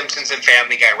other Simpsons and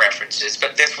Family Guy references,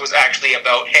 but this was actually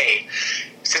about, hey,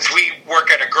 since we work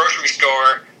at a grocery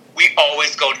store, we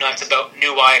always go nuts about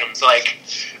new items. Like,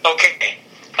 okay,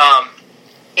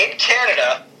 in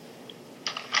Canada,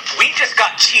 we just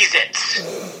got Cheez-Its.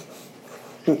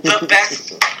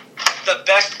 The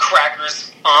best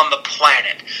crackers on the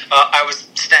planet. I was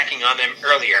snacking on them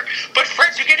earlier. But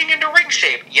friends are getting into ring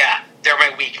shape. Yeah, they're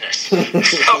my weakness.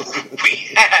 So we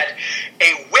had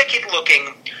a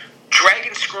wicked-looking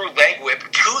dragon screw leg whip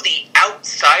to the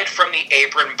outside from the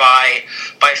apron by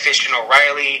Fish and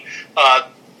O'Reilly.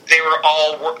 They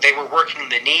were working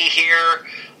the knee here.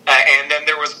 And then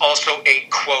there was also a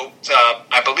quote.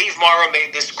 I believe Morrow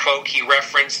made this quote. He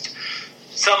referenced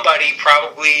somebody,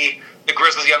 probably the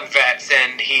Grizzled Young Vets,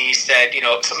 and he said,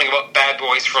 something about Bad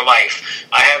Boys for Life.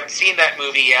 I haven't seen that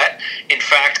movie yet. In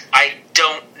fact, I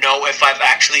don't know if I've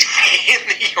actually seen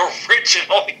the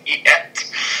original yet.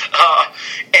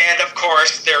 And of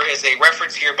course, there is a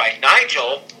reference here by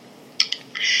Nigel,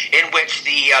 in which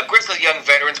the Grizzled Young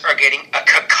Veterans are getting a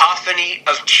cacophony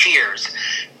of cheers.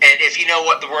 And if you know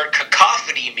what the word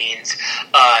cacophony means,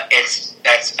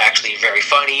 that's actually very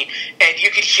funny. And you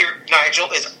could hear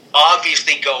Nigel is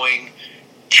obviously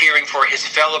cheering for his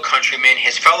fellow countrymen,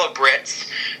 his fellow Brits.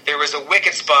 There was a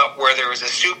wicked spot where there was a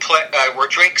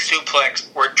suplex,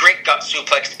 where Drake got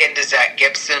suplexed into Zach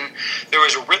Gibson. There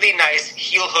was a really nice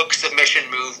heel hook submission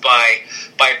move by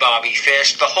Bobby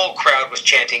Fish. The whole crowd was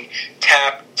chanting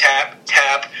tap, tap,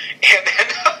 tap, and then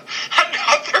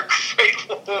another great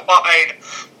line.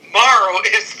 Morrow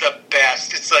is the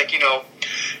best. It's like, no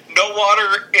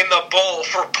water in the bowl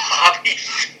for Bobby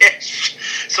Fish.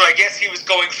 So I guess he was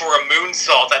going for a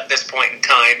moonsault at this point in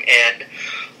time, and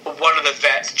one of the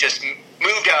vets just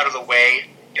moved out of the way.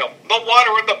 No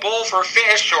water in the bowl for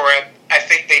Fish, or I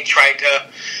think they tried to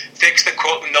fix the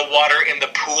quote, no water in the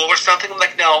pool or something. I'm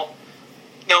like, no,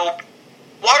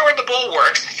 water in the bowl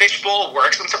works. Fish bowl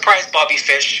works. I'm surprised Bobby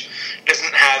Fish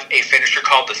doesn't have a finisher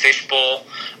called the Fish Bowl.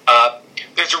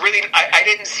 There's a really, I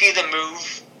didn't see the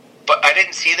move, but I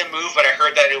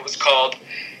heard that it was called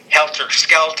Helter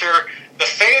Skelter. The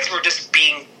fans were just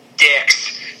being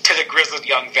dicks to the Grizzled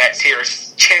Young Vets here,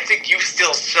 chanting "You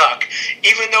still suck,"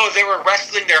 even though they were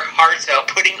wrestling their hearts out,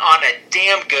 putting on a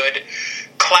damn good,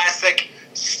 classic,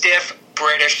 stiff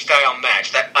British style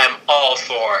match that I'm all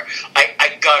for.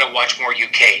 I gotta watch more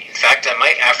UK. In fact, I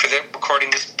might after recording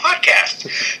this podcast.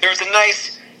 There was a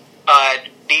nice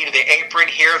knee to the apron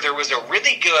here. There was a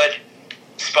really good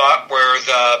spot where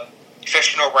the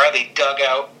Fish and O'Reilly dug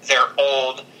out their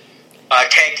old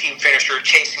tag team finisher,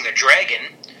 Chasing the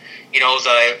Dragon. It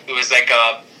was like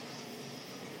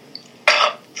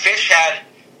Fish had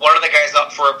one of the guys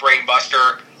up for a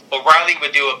brainbuster. O'Reilly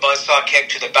would do a buzzsaw kick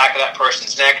to the back of that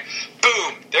person's neck.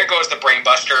 Boom! There goes the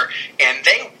brainbuster. And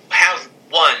they have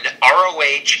won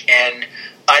ROH and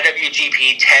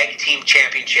IWGP Tag Team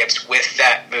Championships with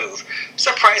that move.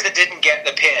 Surprised it didn't get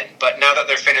the pin, but now that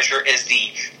their finisher is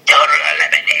the total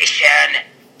elimination,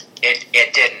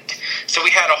 it didn't. So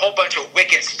we had a whole bunch of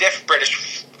wicked stiff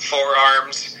British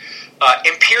forearms.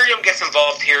 Imperium gets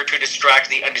involved here to distract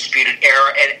the Undisputed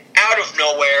Era, and out of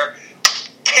nowhere,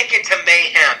 Ticket to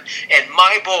Mayhem. And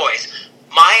my boys,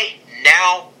 my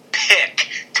now pick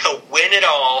to win it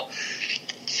all,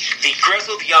 the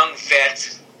Grizzled Young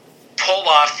Vets pull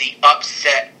off the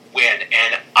upset win.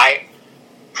 And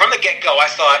from the get-go, I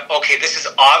thought, okay, this is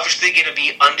obviously going to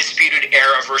be Undisputed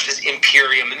Era versus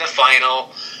Imperium in the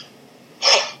final.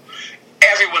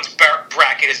 Everyone's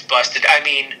bracket is busted. I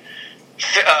mean,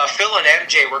 Phil and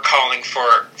MJ were calling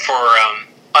for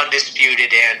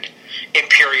Undisputed and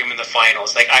Imperium in the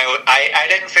finals. Like I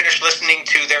didn't finish listening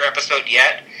to their episode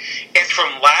yet. It's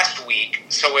from last week,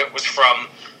 so it was from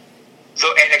the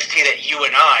NXT that you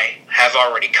and I have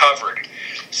already covered.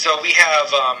 So we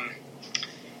have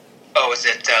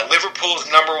Liverpool's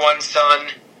number one son.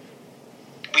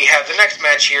 We have the next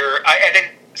match here.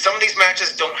 Some of these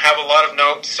matches don't have a lot of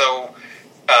notes, so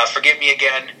forgive me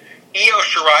again. Io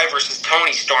Shirai versus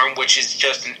Toni Storm, which is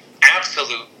just an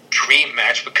absolute dream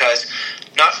match because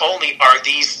not only are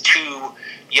these two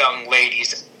young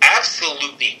ladies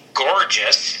absolutely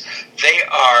gorgeous, they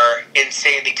are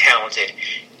insanely talented.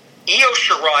 Io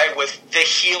Shirai with the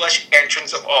heelish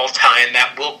entrance of all time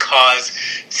that will cause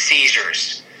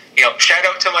seizures. Shout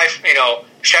out to my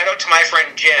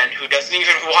friend Jen, who doesn't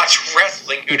even watch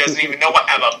wrestling, who doesn't even know I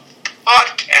have a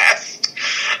podcast.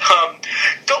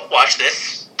 Don't watch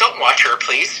this. Don't watch her,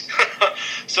 please.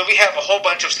 So we have a whole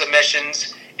bunch of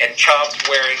submissions and chops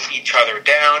wearing each other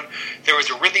down. There was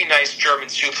a really nice German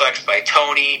suplex by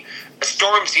Toni. A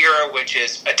Storm Zero, which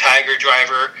is a Tiger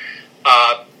Driver.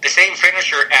 The same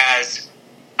finisher as,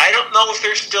 I don't know if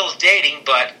they're still dating,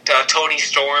 but Toni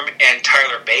Storm and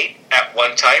Tyler Bate at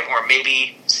one time, or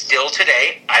maybe still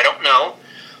today, I don't know,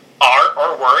 are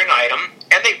or were an item.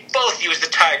 And they both use the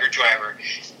Tiger Driver.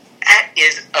 That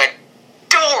is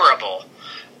adorable.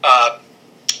 I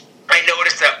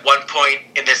noticed at one point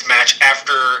in this match,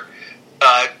 after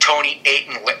Tony ate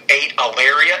a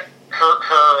lariat, her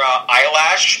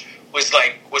eyelash was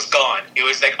gone. It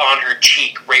was like on her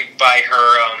cheek, right by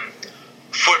her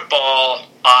football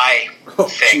eye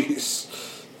thing. Jeez.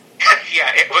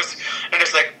 Yeah, it was. And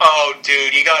it's like, oh,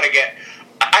 dude, you gotta get.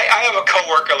 I have a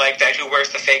coworker like that who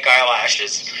wears the fake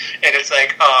eyelashes, and it's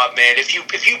like, oh man, if you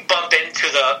bump into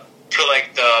the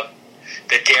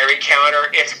dairy counter,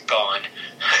 it's gone.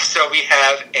 So we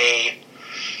have a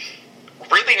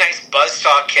really nice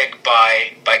buzzsaw kick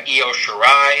by Io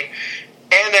Shirai,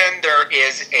 and then there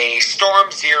is a Storm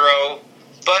Zero,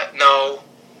 but no.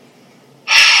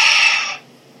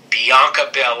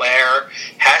 Bianca Belair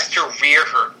has to rear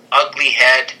her ugly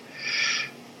head.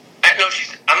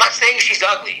 I'm not saying she's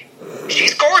ugly.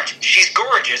 She's gorgeous. She's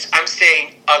gorgeous. I'm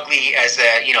saying ugly as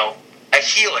a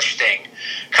heelish thing.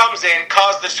 Comes in,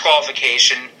 causes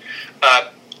disqualification,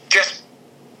 just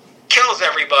kills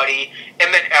everybody,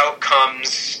 and then out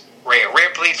comes Rhea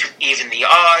Ripley to even the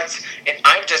odds. And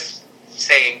I'm just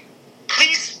saying,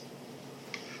 please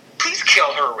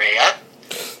kill her, Rhea.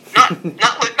 Not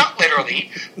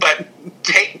literally, but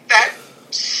take that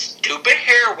stupid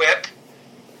hair whip,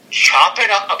 chop it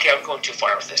up. Okay, I'm going too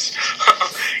far with this.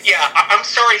 Yeah, I'm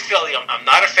sorry, Philly. I'm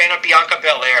not a fan of Bianca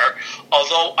Belair,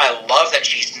 although I love that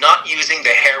she's not using the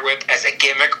hair whip as a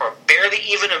gimmick or barely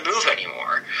even a move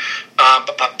anymore.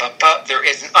 But there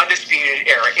is an Undisputed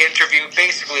Era interview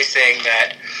basically saying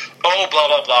that, oh, blah,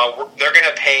 blah, blah, they're going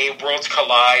to pay Worlds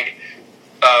Collide.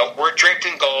 We're draped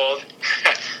in gold.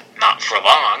 Not for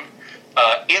long.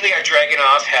 Ilya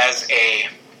Dragunov has a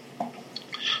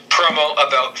promo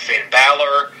about Finn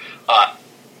Balor.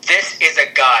 This is a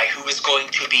guy who is going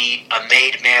to be a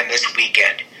made man this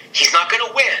weekend. He's not going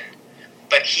to win,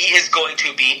 but he is going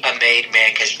to be a made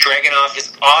man because Dragunov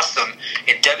is awesome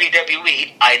in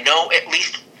WWE. I know at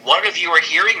least one of you are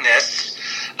hearing this.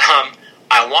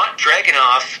 I want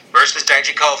Dragunov versus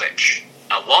Dijakovic.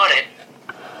 I want it.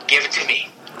 Give it to me.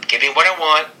 Give me what I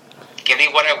want. Give me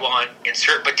what I want.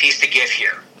 Insert Batista GIF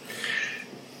here.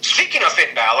 Speaking of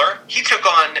Finn Balor, he took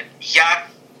on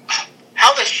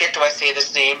how the shit do I say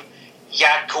this name?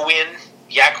 Yaquin?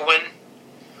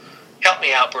 Help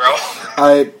me out, bro.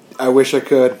 I wish I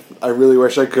could. I really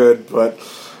wish I could, but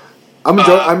I'm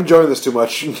enjoying this too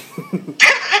much. Oh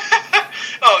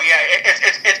yeah,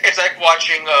 it's like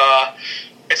watching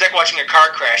a car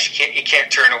crash. You can't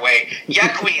turn away.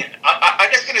 Yaquin. I'm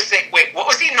just gonna say, wait, what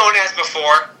was he known as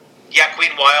before?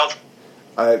 Yaquin Wild.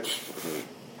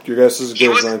 Your guess is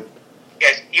good as mine.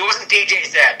 Yes, he wasn't DJ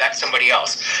Zed. That's somebody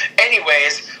else.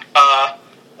 Anyways,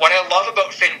 what I love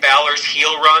about Finn Balor's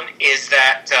heel run is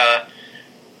that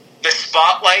the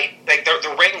spotlight, like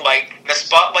the ring light, the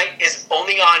spotlight is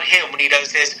only on him when he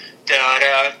does his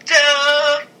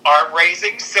da-da-da arm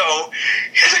raising, so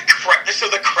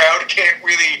the crowd can't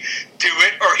really do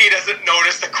it, or he doesn't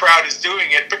notice the crowd is doing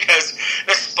it because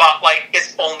the spotlight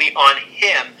is only on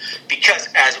him, because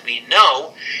as we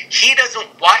know, he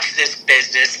doesn't watch this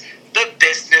business, the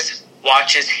business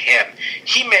watches him.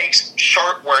 He makes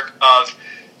short work of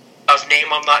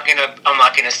name I'm not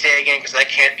gonna say again because I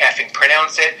can't effing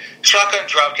pronounce it. Shotgun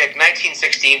dropkick,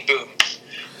 1916, boom.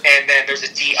 And then there's a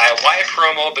DIY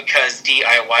promo because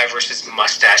DIY versus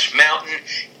Mustache Mountain.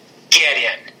 Get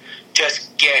in.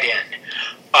 Just get in.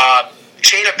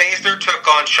 Shayna Baszler took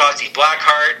on Shotzi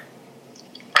Blackheart.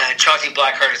 And Shotzi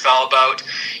Blackheart is all about,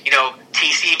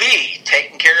 TCB,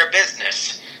 taking care of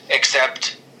business.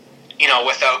 Except,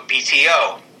 without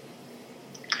BTO.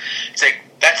 It's like,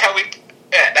 that's how we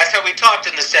talked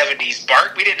in the 70s,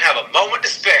 Bart. We didn't have a moment to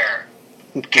spare.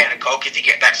 Can of Coke, if you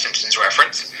get that Simpsons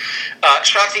reference.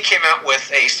 Shotzi came out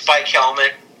with a spike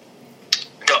helmet.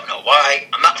 Don't know why.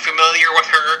 I'm not familiar with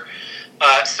her.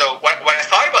 So what I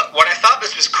thought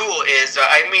this was cool is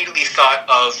I immediately thought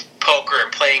of poker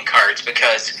and playing cards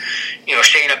because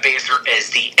Shayna Baszler is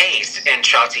the ace and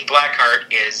Shotzi Blackheart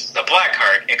is the black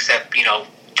card. Except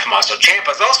Tommaso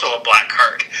Ciampa is also a black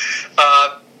card.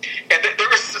 And there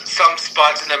was some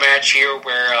spots in the match here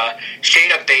where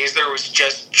Shayna Baszler was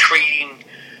just treating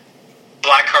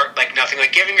Blackheart like nothing,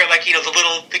 like giving her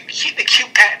the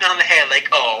cute patting on the head, like,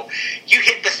 oh, you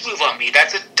hit this move on me,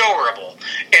 that's adorable.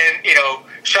 And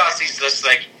Shotzi's just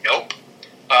like, nope.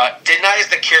 Denies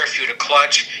the Kirifuda to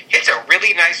clutch, hits a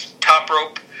really nice top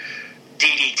rope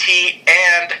DDT,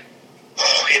 and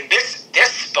this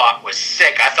spot was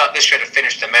sick. I thought this should have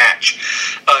finished the match.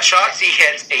 Shotzi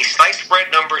hits a slice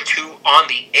bread number 2 on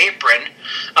the apron.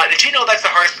 Did you know that's the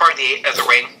hardest part of the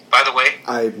ring, by the way?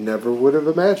 I never would have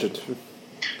imagined.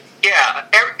 Yeah,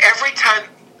 every time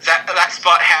that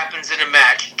spot happens in a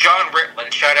match, John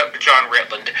Ritland, shout out to John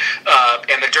Ritland,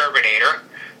 and the Derbinator,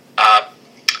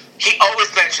 he always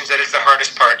mentions that it's the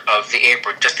hardest part of the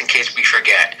apron, just in case we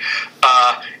forget.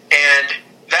 And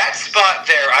that spot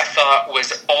there, I thought,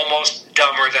 was almost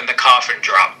dumber than the coffin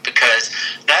drop, because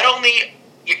not only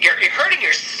you're hurting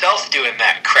yourself doing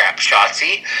that crap,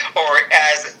 Shotzi, or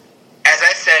as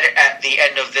I said at the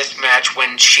end of this match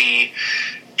when she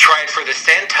tried for the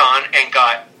senton and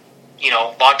got,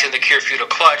 locked in the Kirifuda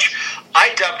clutch,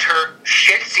 I dubbed her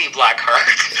Shitsy Blackheart.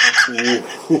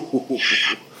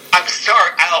 I'm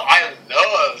sorry, I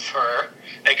love her.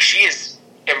 Like, she is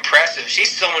impressive. She's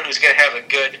someone who's going to have a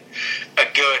good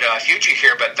future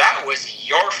here, but that was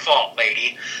your fault,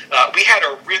 lady. We had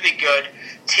a really good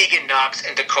Tegan Knox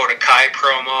and Dakota Kai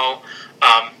promo,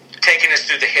 taking us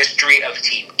through the history of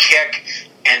Team Kick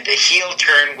and the heel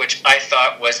turn, which I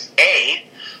thought was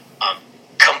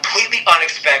completely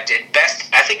unexpected.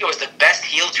 I think it was the best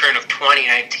heel turn of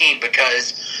 2019,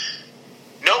 because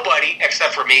nobody,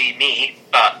 except for maybe me,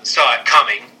 saw it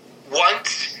coming.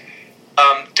 Once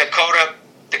Dakota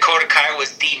Kai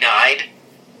was denied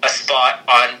a spot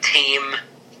on Team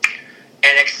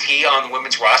NXT on the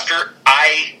women's roster,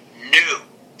 I knew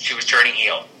she was turning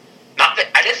heel. Not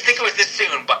that I didn't think it was this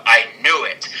soon, but I knew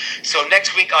it. So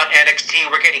next week on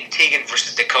NXT, we're getting Tegan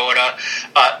versus Dakota.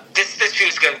 This feud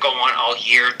is going to go on all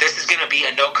year. This is going to be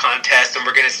a no contest, and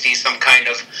we're going to see some kind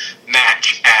of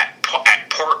match at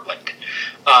Portland.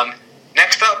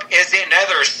 Next up is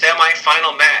another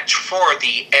semi-final match for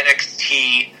the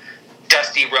NXT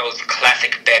Dusty Rhodes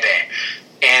Classic, baby.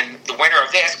 And the winner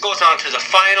of this goes on to the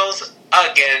finals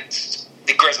against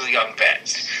the Grizzly Young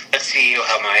Vets. Let's see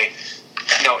how my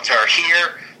notes are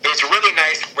here. There's a really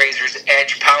nice Razor's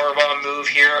Edge powerbomb move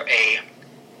here. A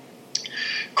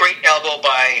great elbow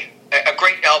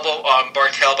on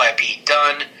Bartel by Pete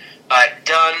Dunne.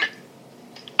 Dunne,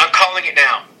 I'm calling it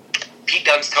now. Pete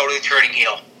Dunne's totally turning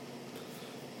heel.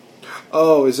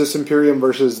 Oh, is this Imperium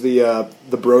versus the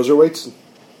Broserweights?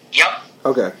 Yep.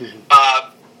 Okay.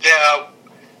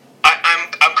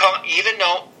 I'm calling, even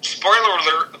though, spoiler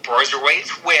alert, the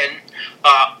Broserweights win,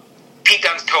 Pete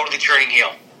Dunne's totally turning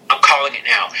heel. I'm calling it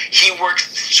now. He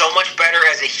works so much better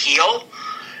as a heel,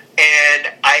 and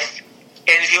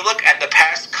if you look at the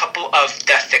past couple of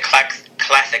Dusty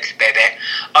Classics, baby,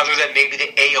 other than maybe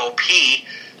the AOP,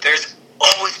 there's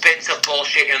always been some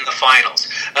bullshit in the finals.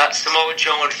 Samoa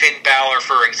Joe and Finn Balor,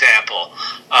 for example.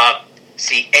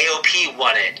 AOP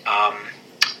won it.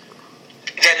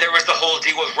 Then there was the whole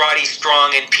deal with Roddy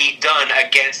Strong and Pete Dunne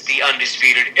against the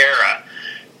Undisputed Era.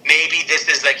 Maybe this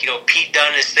is like, Pete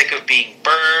Dunne is sick of being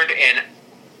burned,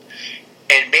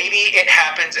 and maybe it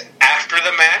happens after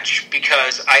the match,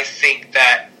 because I think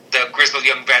that the Grizzled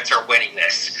Young Vets are winning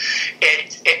this.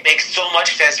 It makes so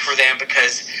much sense for them,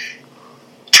 because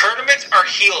tournaments are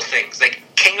heel things, like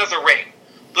King of the Ring.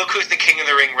 Look who's the King of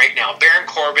the Ring right now. Baron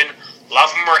Corbin,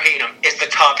 love him or hate him, is the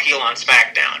top heel on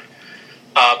SmackDown.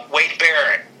 Wade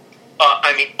Barrett,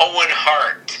 Owen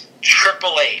Hart,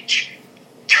 Triple H.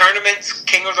 Tournaments,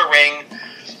 King of the Ring,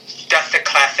 Dusty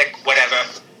Classic, whatever,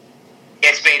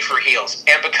 it's made for heels.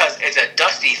 And because it's a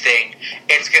Dusty thing,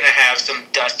 it's going to have some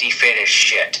Dusty finish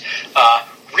shit.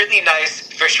 Really nice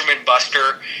Fisherman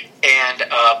Buster, and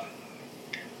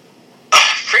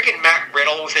friggin' Matt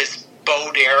Riddle with his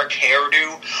Bo Derek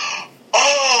hairdo.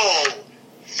 Oh!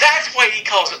 That's why he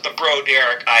calls it the Bro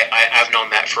Derek. I've known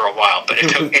that for a while, but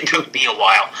it took me a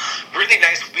while. Really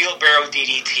nice wheelbarrow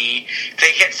DDT.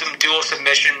 They hit some dual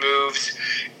submission moves.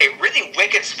 A really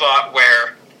wicked spot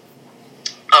where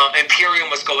Imperium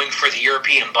was going for the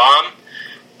European bomb.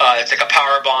 It's like a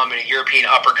power bomb and a European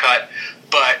uppercut,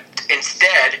 but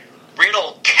instead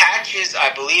Riddle catches, I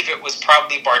believe it was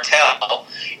probably Bartel,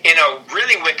 in a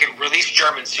really wicked release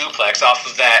German suplex off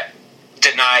of that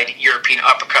denied European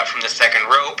uppercut from the second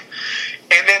rope.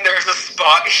 And then there's a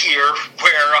spot here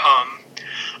where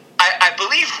I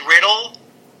believe Riddle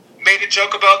made a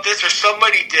joke about this, or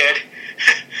somebody did,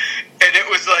 and it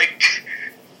was like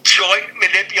joint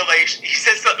manipulation. He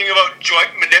said something about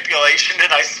joint manipulation,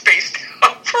 and I spaced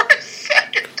out for a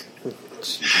second.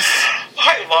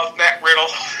 I love Matt Riddle.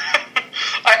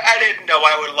 I didn't know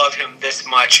I would love him this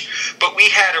much, but we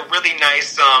had a really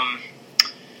nice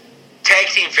tag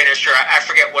team finisher. I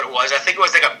forget what it was. I think it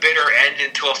was like a bitter end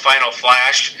into a final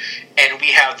flash, and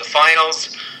we have the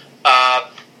finals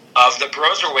of the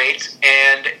Broserweights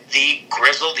and the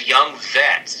Grizzled Young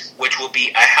Vets, which will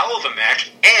be a hell of a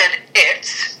match, and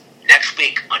it's next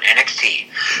week on NXT.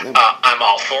 I'm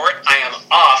all for it. I am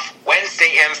off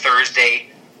Wednesday and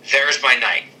Thursday. There's my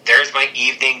night. There's my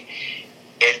evening.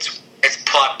 It's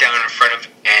plopped down in front of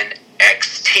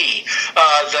NXT.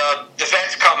 The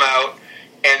Vets come out,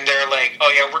 and they're like,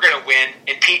 oh yeah, we're going to win.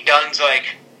 And Pete Dunne's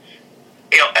like,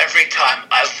 every time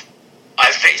I've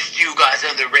I faced you guys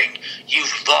in the ring.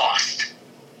 You've lost.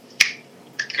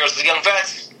 Here's the Young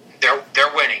Vets.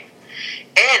 They're winning.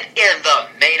 And in the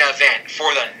main event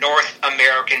for the North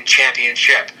American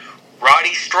Championship,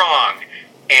 Roddy Strong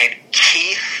and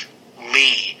Keith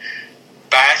Lee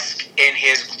bask in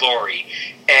his glory.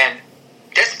 And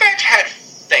this match had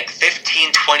like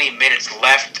 15-20 minutes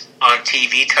left on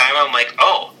TV time. I'm like,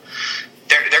 oh,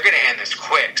 they're going to end this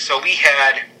quick. So we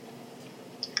had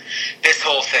this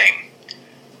whole thing.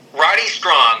 Roddy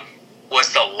Strong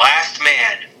was the last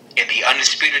man in the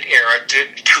Undisputed Era to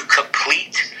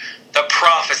complete the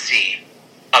prophecy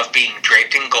of being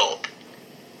draped in gold.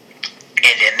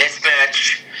 And in this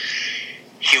match,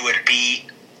 he would be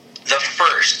the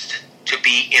first to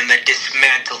be in the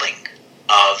dismantling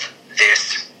of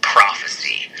this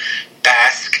prophecy.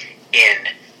 Bask in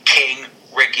King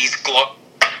Ricky's glory.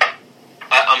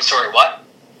 I'm sorry, what?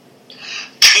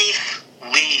 Keith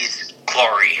Lee's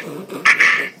glory.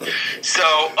 So,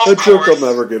 of that course, joke will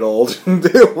never get old.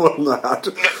 It will not.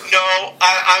 No,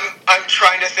 I'm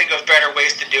trying to think of better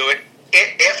ways to do it.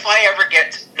 If I ever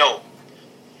get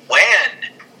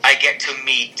when I get to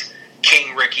meet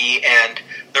King Ricky and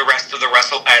the rest of the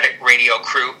Wrestle Addict Radio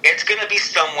crew, it's going to be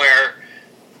somewhere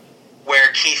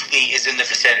where Keith Lee is in the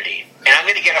vicinity. And I'm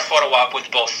going to get a photo op with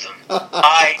both of them.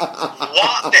 I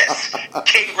want this.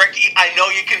 King Ricky, I know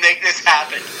you can make this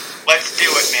happen. Let's do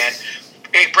it, man.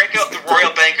 Hey, break out the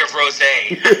Royal Bank of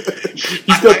Rosé.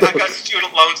 I've got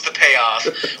student loans to pay off,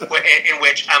 in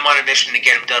which I'm on a mission to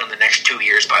get them done in the next 2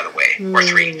 years, by the way, or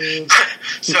 3.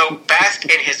 So, bask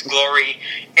in his glory,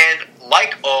 and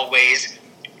like always,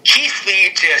 Keith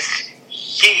Lee just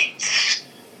yeets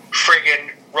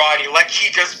friggin' Roddy like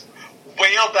he just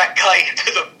whaled that guy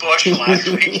into the bush last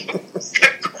week. It was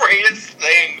the greatest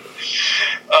thing.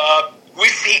 We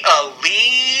see a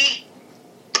Lee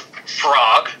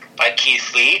Frog by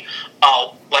Keith Lee.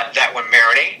 I'll let that one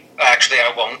marinate. Actually,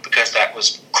 I won't, because that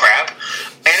was crap.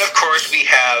 And of course, we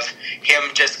have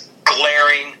him just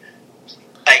glaring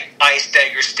like ice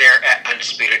dagger stare at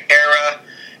Undisputed Era.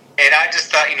 And I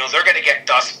just thought, they're going to get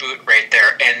Dust Boot right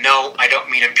there. And no, I don't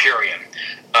mean Imperium.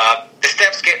 The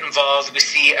Steps get involved. We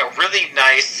see a really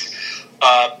nice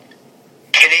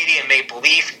Canadian Maple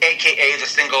Leaf, a.k.a. the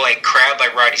single-leg crab by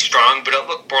Roddy Strong, but it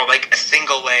looked more like a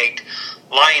single-legged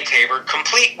lion tamer,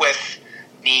 complete with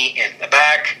knee in the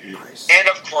back. Nice. And,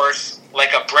 of course,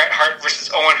 like a Bret Hart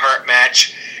versus Owen Hart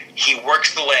match, he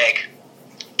works the leg,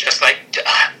 just like,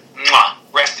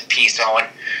 rest in peace, Owen.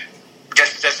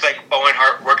 Just like Owen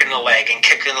Hart working the leg and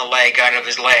kicking the leg out of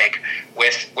his leg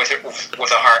with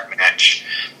a Hart match.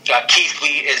 Keith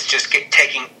Lee is just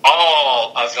taking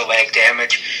all of the leg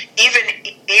damage, even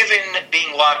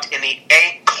being locked in the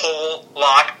ankle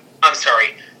lock. I'm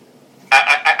sorry,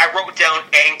 I wrote down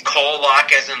ankle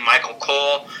lock as in Michael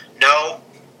Cole. No.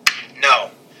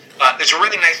 There's a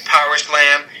really nice power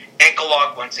slam, ankle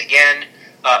lock once again.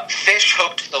 Fish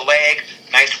hooked the leg.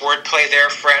 Nice wordplay there,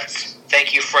 Fretz.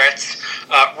 Thank you, Fretz.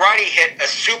 Roddy hit a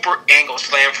super angle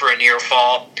slam for a near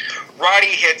fall. Roddy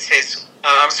hits his...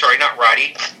 not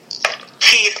Roddy.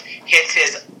 Keith hits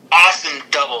his awesome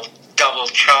double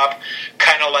chop,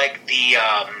 kind of like the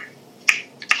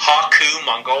Haku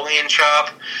Mongolian chop.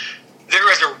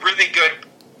 There is a really good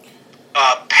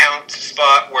pounce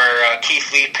spot where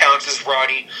Keith Lee pounces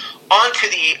Roddy onto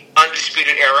the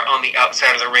Undisputed Era on the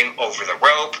outside of the ring over the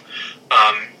rope.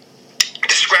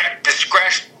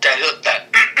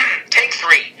 Take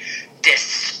 3.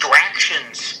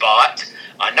 Distraction spot.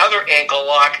 Another ankle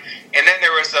lock. And then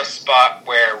there was a spot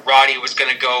where Roddy was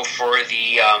going to go for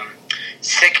the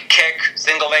sick kick,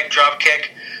 single leg drop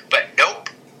kick. But nope.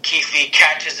 Keith Lee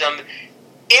catches him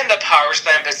in the power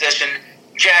slam position.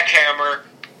 Jackhammer.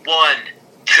 1,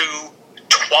 2,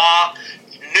 3.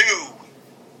 New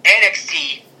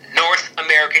NXT North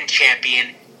American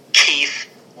Champion Keith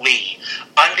Lee.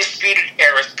 Undisputed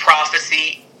Era's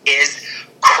prophecy is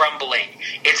crumbling.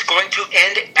 It's going to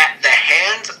end at the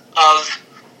hands of,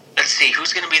 let's see,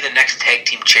 who's going to be the next tag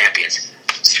team champions?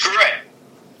 Screw it.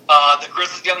 The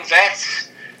Grizzled Young Vets.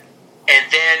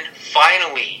 And then,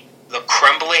 finally, the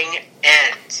crumbling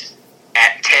ends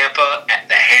at Tampa at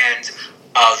the hands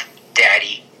of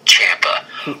Daddy Ciampa.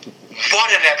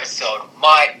 What an episode.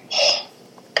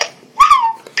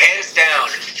 Pen is down.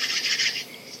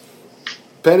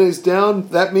 Pen is down.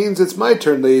 That means it's my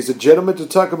turn, ladies and gentlemen, to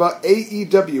talk about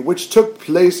AEW, which took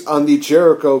place on the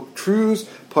Jericho Cruise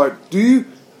Part 2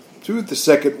 through the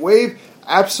second wave.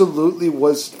 Absolutely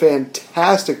was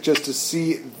fantastic just to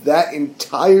see that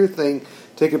entire thing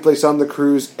taking place on the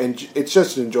cruise, and it's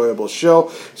just an enjoyable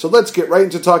show. So let's get right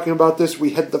into talking about this. We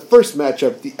had the first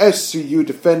matchup, the SCU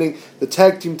defending the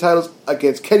tag team titles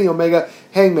against Kenny Omega,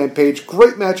 Hangman Page.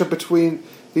 Great matchup between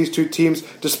these two teams.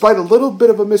 Despite a little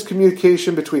bit of a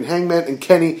miscommunication between Hangman and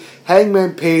Kenny,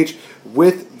 Hangman Page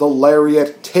with the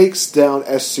lariat takes down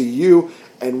SCU,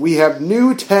 and we have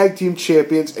new tag team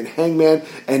champions in Hangman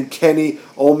and Kenny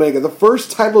Omega. The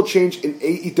first title change in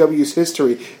AEW's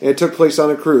history, and it took place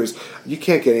on a cruise. You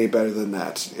can't get any better than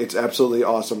that. It's absolutely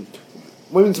awesome.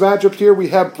 Women's matchup here, we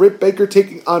have Britt Baker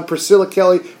taking on Priscilla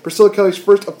Kelly. Priscilla Kelly's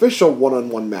first official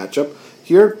one-on-one matchup.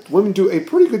 Here, women do a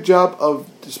pretty good job of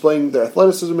displaying their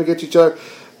athleticism against each other,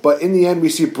 but in the end, we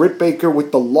see Britt Baker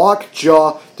with the lock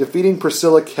jaw defeating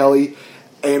Priscilla Kelly,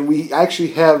 and we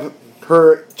actually have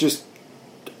her just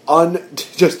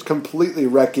completely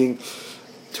wrecking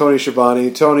Tony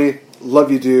Schiavone. Tony, love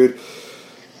you, dude,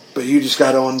 but you just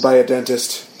got owned by a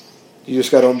dentist.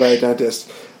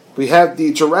 We have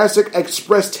the Jurassic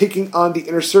Express taking on the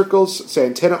Inner Circles,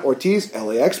 Santana Ortiz,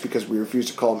 LAX, because we refuse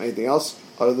to call him anything else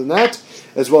other than that,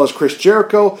 as well as Chris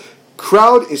Jericho.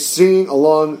 Crowd is singing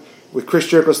along with Chris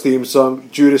Jericho's theme song,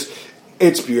 Judas.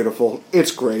 It's beautiful.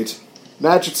 It's great.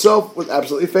 Match itself was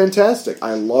absolutely fantastic.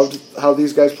 I loved how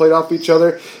these guys played off each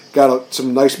other. Got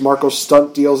some nice Marco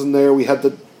stunt deals in there. We had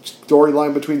the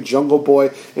storyline between Jungle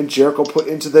Boy and Jericho put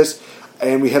into this.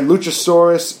 And we had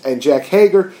Luchasaurus and Jack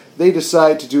Hager. They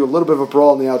decide to do a little bit of a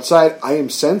brawl on the outside. I am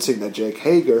sensing that Jack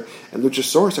Hager and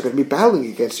Luchasaurus are going to be battling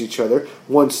against each other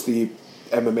once the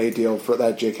MMA deal for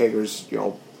that Jake Hager's,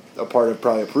 a part of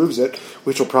probably approves it,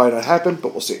 which will probably not happen,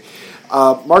 but we'll see.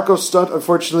 Marco's stunt,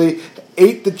 unfortunately,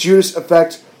 ate the Judas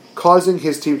effect, causing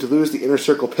his team to lose. The Inner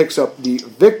Circle picks up the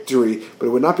victory, but it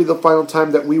would not be the final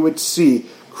time that we would see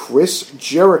Chris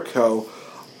Jericho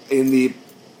in the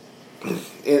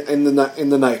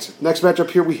night. Next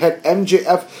matchup here, we had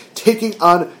MJF taking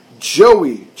on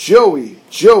Joey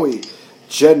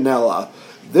Janela.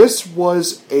 This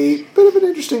was a bit of an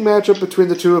interesting matchup between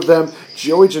the two of them.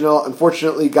 Joey Janela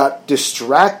unfortunately got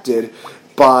distracted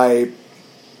by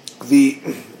the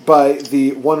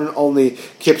one and only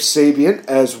Kip Sabian,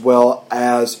 as well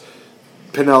as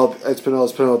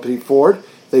Penelope Ford.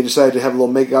 They decided to have a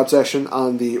little make-out session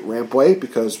on the rampway,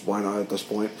 because why not at this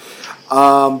point?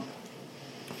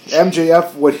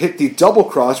 MJF would hit the double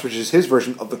cross, which is his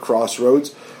version of the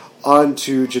Crossroads,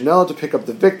 onto Janela to pick up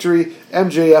the victory.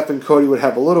 MJF and Cody would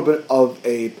have a little bit of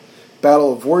a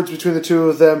battle of words between the two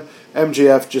of them.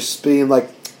 MJF just being like,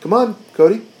 come on,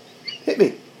 Cody, hit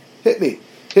me.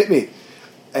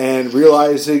 And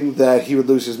realizing that he would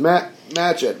lose his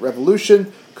match at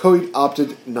Revolution, Cody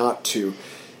opted not to.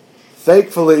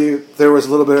 Thankfully, there was a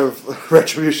little bit of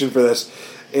retribution for this,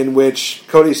 in which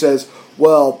Cody says,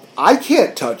 well, I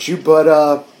can't touch you,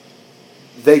 but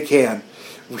they can.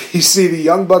 We see the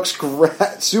Young Bucks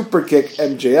super kick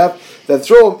MJF, then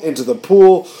throw him into the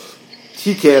pool.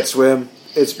 He can't swim.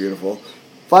 It's beautiful.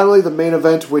 Finally, the main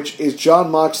event, which is Jon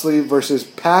Moxley versus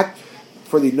Pac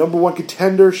for the number one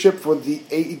contendership for the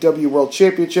AEW World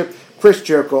Championship. Chris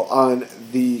Jericho on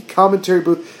the commentary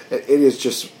booth. It is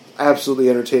just absolutely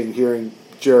entertaining hearing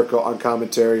Jericho on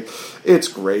commentary. It's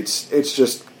great. It's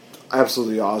just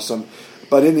absolutely awesome.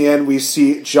 But in the end, we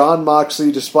see Jon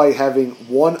Moxley, despite having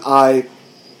one eye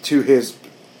to his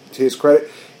credit,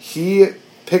 he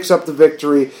picks up the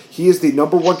victory. He is the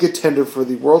number one contender for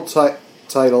the world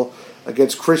title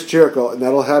against Chris Jericho, and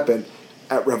that'll happen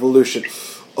at Revolution.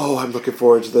 Oh, I'm looking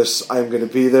forward to this. I'm going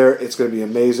to be there. It's going to be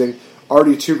amazing.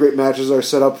 Already 2 great matches are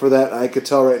set up for that, and I could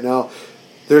tell right now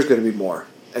there's going to be more.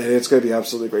 And it's going to be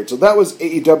absolutely great. So that was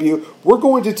AEW. We're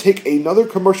going to take another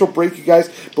commercial break, you guys.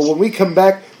 But when we come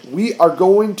back, we are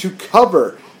going to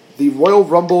cover the Royal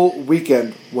Rumble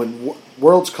weekend when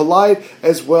worlds collide,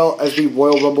 as well as the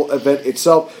Royal Rumble event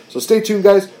itself. So stay tuned,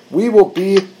 guys. We will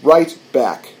be right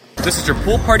back. This is your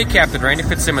pool party captain, Randy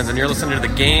Fitzsimmons, and you're listening to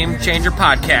the Game Changer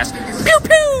Podcast. Pew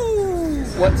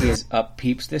pew! What is up,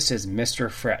 peeps? This is Mr.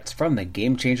 Fretz from the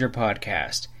Game Changer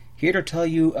Podcast, here to tell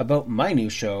you about my new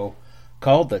show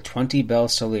called the 20 Bell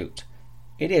Salute.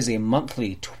 It is a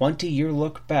monthly 20-year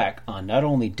look back on not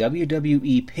only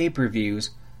WWE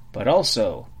pay-per-views, but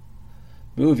also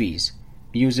movies,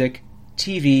 music,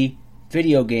 TV,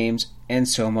 video games, and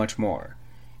so much more.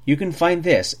 You can find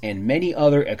this and many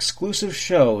other exclusive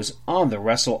shows on the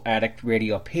Wrestle Addict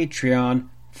Radio Patreon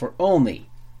for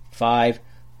only $5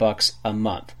 a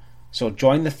month. So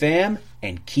join the fam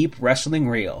and keep wrestling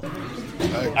real.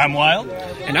 I'm Wild.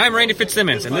 And I'm Randy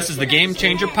Fitzsimmons, and this is the Game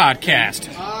Changer Podcast.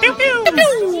 Pew pew! Pew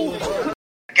pew!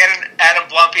 Get an Adam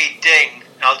Blumpy ding,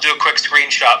 and I'll do a quick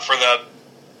screenshot for the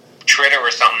Twitter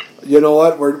or something. You know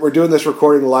what? We're doing this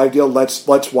recording live deal. Let's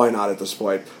why not at this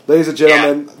point, ladies and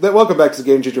gentlemen. Welcome back to the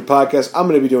Game Changer Podcast. I'm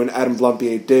going to be doing Adam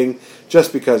Blumpy a ding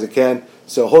just because I can.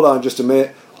 So hold on just a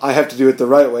minute. I have to do it the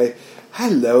right way.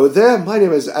 Hello there, my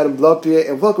name is Adam Blumpy,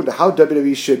 and welcome to How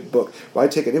WWE Should Book, where I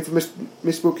take an infamous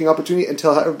misbooking opportunity and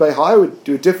tell everybody how I would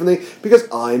do it differently because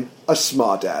I'm a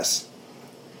smartass.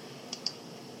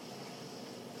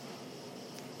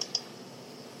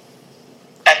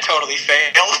 That totally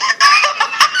failed.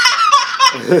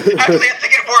 Actually, I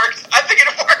think it worked.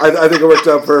 I think it worked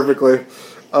out perfectly.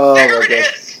 Oh, there it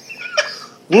is.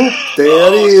 Whoop,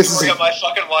 there it is. Story of my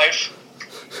fucking life.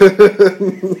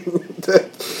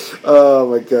 Oh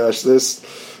my gosh,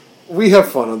 we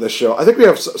have fun on this show.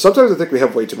 Sometimes I think we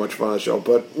have way too much fun on the show,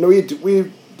 but no,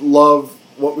 we love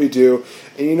what we do,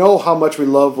 and you know how much we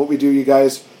love what we do, you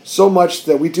guys, so much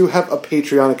that we do have a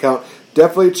Patreon account.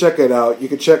 Definitely check it out. You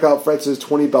can check out Fred's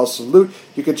 20 Bell Salute.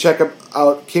 You can check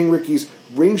out King Ricky's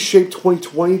Ring Shape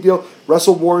 2020 deal,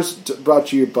 Wrestle Wars, brought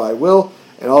to you by Will,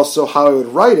 and also How I Would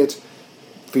Write It,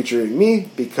 featuring me,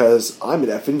 because I'm an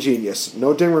effing genius.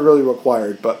 No ding really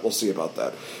required, but we'll see about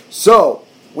that. So,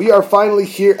 we are finally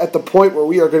here at the point where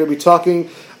we are going to be talking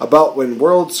about when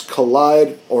worlds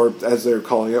collide, or as they're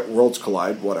calling it, worlds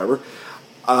collide, whatever.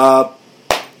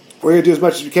 We're going to do as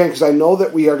much as we can, because I know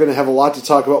that we are going to have a lot to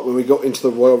talk about when we go into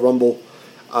the Royal Rumble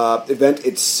event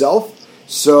itself.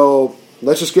 So,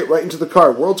 let's just get right into the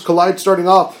card. Worlds collide starting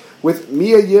off with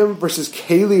Mia Yim versus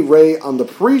Kaylee Ray on the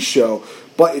pre-show,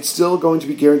 but it's still going to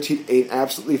be guaranteed an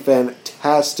absolutely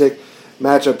fantastic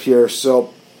matchup here.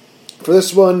 So, for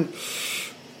this one,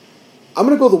 I'm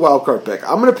going to go the wild card pick.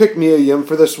 I'm going to pick Mia Yim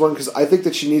for this one because I think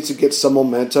that she needs to get some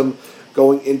momentum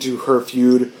going into her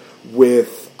feud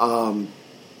with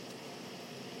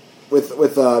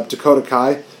Dakota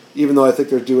Kai. Even though I think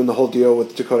they're doing the whole deal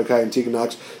with Dakota Kai and Tegan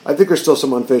Nox, I think there's still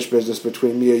some unfinished business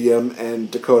between Mia Yim and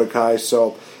Dakota Kai.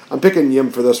 So I'm picking Yim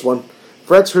for this one.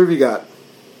 Fretz, who have you got?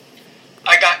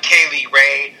 I got Kaylee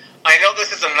Ray. I know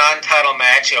this is a non-title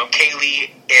match. You know,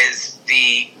 Kaylee is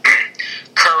the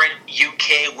current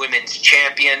UK Women's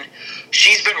Champion.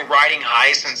 She's been riding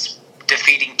high since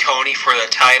defeating Toni for the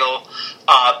title.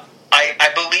 I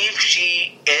believe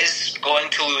she is going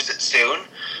to lose it soon.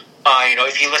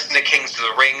 If you listen to Kings of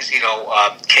the Rings,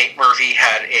 Kate Murphy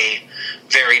had a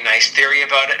very nice theory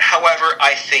about it. However,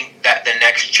 I think that the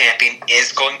next champion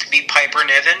is going to be Piper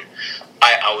Niven.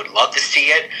 I would love to see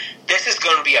it. This is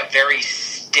going to be a very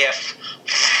stiff,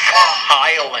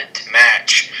 violent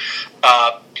match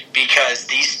because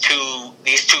these two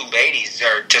ladies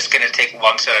are just going to take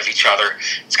lumps out of each other.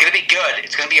 It's going to be good.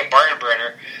 It's going to be a barn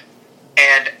burner,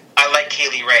 and I like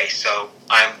Kaylee Ray, so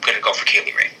I'm going to go for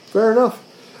Kaylee Ray. Fair enough.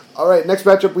 All right, next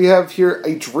matchup we have here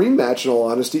a dream match. In all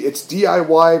honesty, it's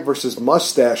DIY versus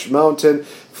Mustache Mountain.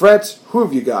 Fretz, who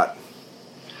have you got?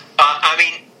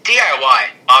 DIY,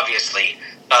 obviously.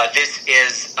 This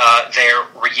is their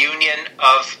reunion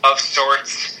of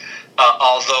sorts,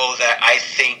 although that I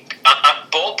think,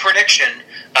 bold prediction,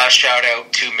 shout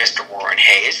out to Mr. Warren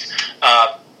Hayes.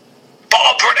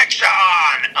 Bold prediction!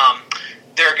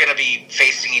 They're going to be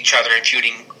facing each other and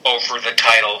feuding over the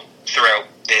title throughout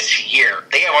this year.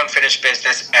 They have unfinished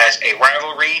business as a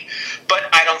rivalry, but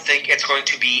I don't think it's going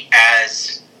to be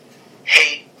as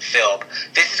hate-filled.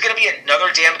 This is going to be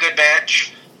another damn good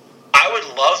match. I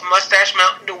would love Mustache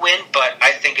Mountain to win, but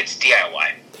I think it's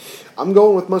DIY. I'm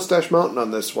going with Mustache Mountain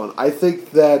on this one. I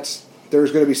think that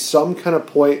there's going to be some kind of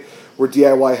point where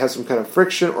DIY has some kind of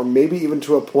friction, or maybe even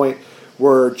to a point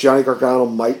where Johnny Gargano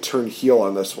might turn heel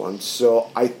on this one. So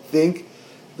I think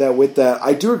that with that,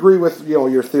 I do agree with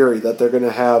your theory that they're going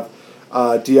to have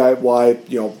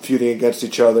DIY feuding against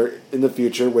each other in the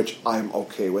future, which I'm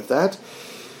okay with that.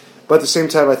 But at the same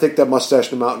time, I think that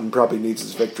Mustache Mountain probably needs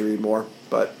his victory more.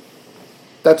 But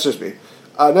that's just me.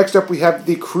 Next up, we have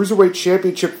the Cruiserweight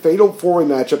Championship Fatal 4-Way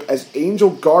matchup as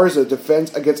Angel Garza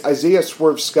defends against Isaiah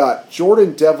Swerve Scott,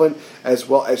 Jordan Devlin, as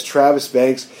well as Travis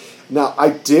Banks. Now, I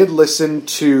did listen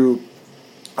to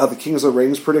the Kings of the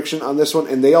Rings prediction on this one,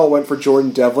 and they all went for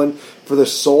Jordan Devlin for the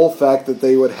sole fact that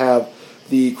they would have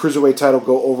the Cruiserweight title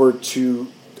go over to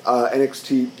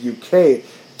NXT UK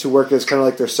to work as kind of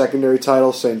like their secondary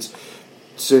title since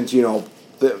the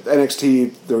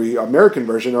NXT, the American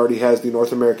version, already has the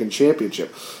North American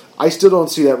Championship. I still don't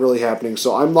see that really happening,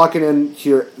 so I'm locking in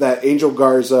here that Angel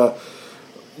Garza,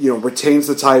 retains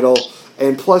the title,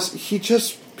 and plus he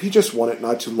just won it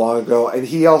not too long ago, and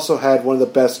he also had one of the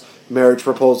best marriage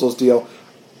proposals deal.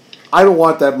 I don't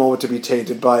want that moment to be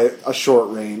tainted by a short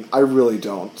reign. I really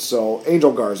don't. So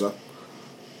Angel Garza.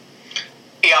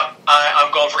 Yeah,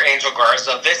 I'm going for Angel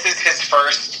Garza. This is his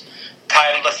first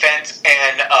title defense, and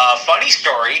And funny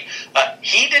story,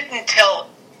 he didn't tell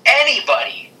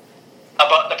anybody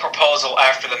about the proposal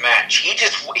after the match. He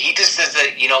just says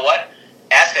that, you know what,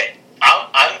 F it,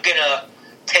 I'm gonna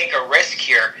take a risk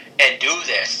here and do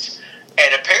this.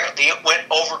 And apparently it went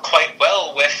over quite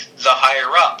well with the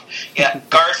higher up. Yeah,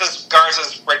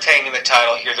 Garza's retaining the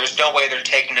title here. There's no way they're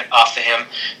taking it off of him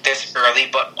this early,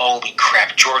 but holy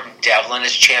crap, Jordan Devlin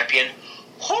is champion.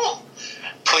 Whew.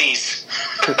 Please.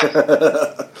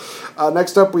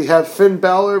 Next up, we have Finn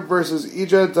Balor versus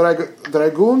Ilja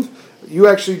Dragunov. You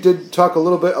actually did talk a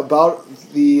little bit about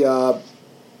the.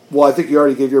 Well, I think you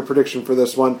already gave your prediction for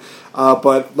this one,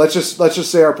 but let's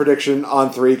just say our prediction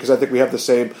on 3 because I think we have the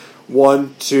same.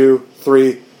 1, 2,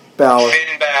 3, Balor.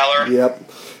 Finn Balor.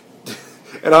 Yep.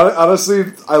 And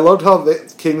honestly, I loved how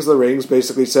the Kings of the Rings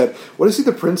basically said, "What is he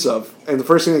the prince of?" And the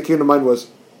first thing that came to mind was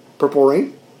Purple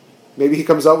Rain. Maybe he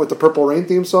comes out with the Purple Rain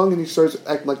theme song and he starts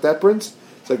acting like that prince.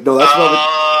 It's like, no, that's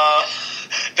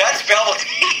that's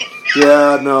Velveteen.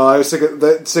 Yeah, no, I was thinking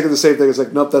the same thing. It's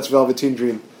like, nope, that's Velveteen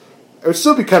Dream. It would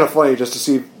still be kind of funny just to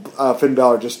see Finn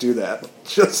Balor just do that.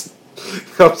 Just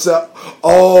comes out.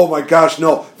 Oh my gosh,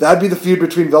 no. That'd be the feud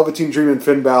between Velveteen Dream and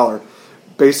Finn Balor.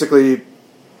 Basically,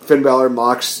 Finn Balor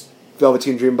mocks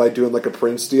Velveteen Dream by doing like a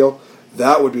Prince deal.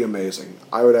 That would be amazing.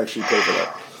 I would actually pay for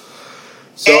that.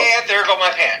 So, and there go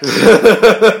my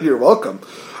pants. You're welcome.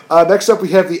 Next up, we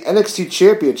have the NXT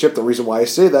Championship. The reason why I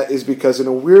say that is because in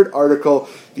a weird article,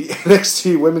 the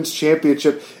NXT Women's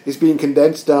Championship is being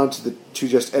condensed down to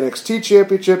just NXT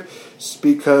Championship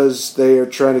because they are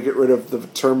trying to get rid of the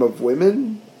term of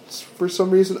women for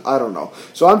some reason. I don't know.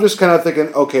 So I'm just kind of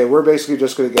thinking, okay, we're basically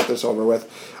just going to get this over with.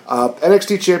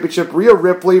 NXT Championship, Rhea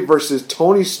Ripley versus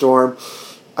Toni Storm.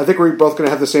 I think we're both going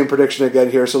to have the same prediction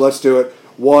again here, so let's do it.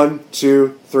 1,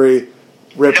 2, 3,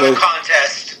 Ripley. No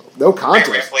contest. No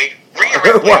contest. Rhea Ripley.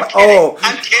 Rhea Ripley.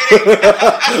 I'm kidding.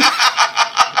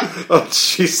 Oh,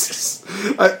 Jesus.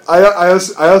 I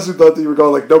honestly thought that you were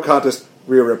going like, no contest,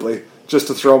 Rhea Ripley, just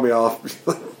to throw me off.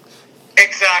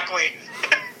 Exactly.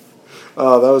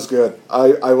 Oh, that was good.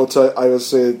 I will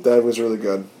say that was really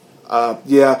good.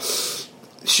 Yeah,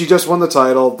 she just won the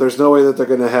title. There's no way that they're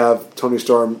going to have Toni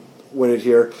Storm win it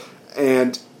here.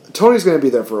 And Tony's going to be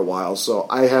there for a while, so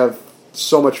I have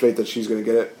so much faith that she's going to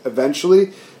get it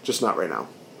eventually, just not right now.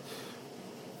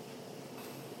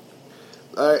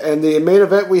 And the main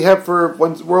event we have for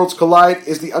when Worlds Collide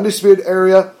is the Undisputed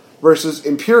Era versus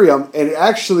Imperium, and it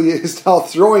actually is now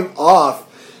throwing off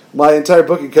my entire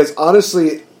booking, because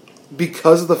honestly,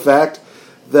 because of the fact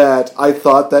that I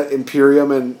thought that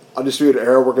Imperium and Undisputed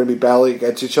Era were going to be battling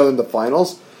against each other in the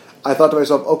finals, I thought to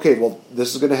myself, okay, well,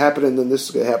 this is going to happen, and then this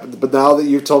is going to happen. But now that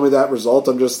you've told me that result,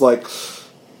 I'm just like,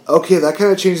 okay, that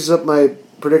kind of changes up my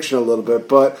prediction a little bit.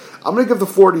 But I'm going to give the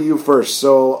floor to you first.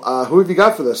 So, who have you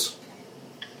got for this?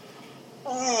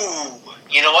 Ooh,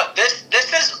 you know what? This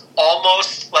is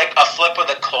almost like a flip of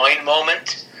the coin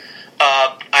moment.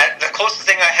 The closest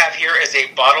thing I have here is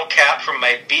a bottle cap from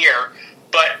my beer,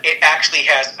 but it actually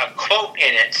has a quote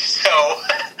in it. So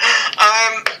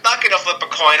I'm not going to flip a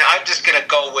coin. I'm just going to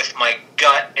go with my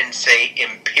gut and say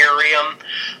Imperium.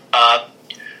 I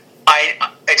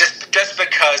just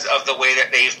because of the way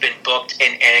that they've been booked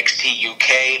in NXT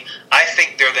UK, I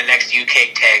think they're the next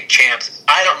UK Tag Champs.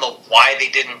 I don't know why they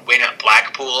didn't win at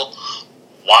Blackpool.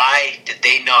 Why did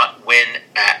they not win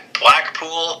at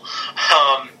Blackpool?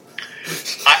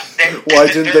 Why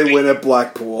didn't they win at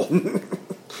Blackpool?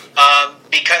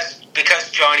 Because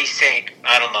Johnny Saint.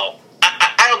 I don't know.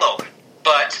 I don't know.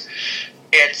 But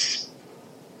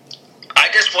I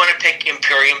just want to pick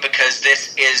Imperium because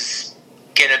this is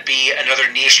going to be another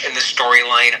niche in the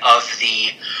storyline of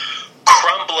the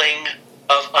crumbling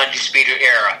of Undisputed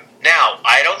Era. Now,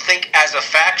 I don't think as a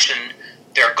faction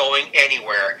they're going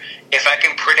anywhere. If I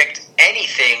can predict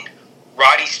anything,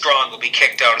 Roddy Strong will be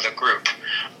kicked out of the group.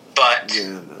 But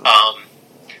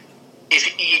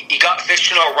if you got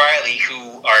Fish and O'Reilly,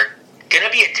 who are going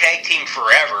to be a tag team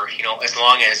forever, as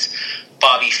long as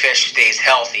Bobby Fish stays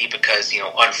healthy, because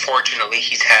unfortunately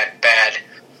he's had bad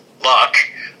luck.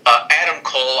 Adam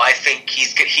Cole, I think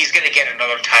he's going to get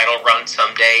another title run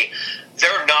someday.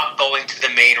 They're not going to the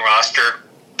main roster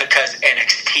because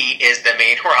NXT is the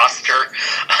main roster.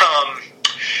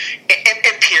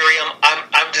 Imperium,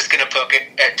 I'm just going to poke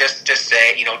it, just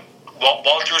say,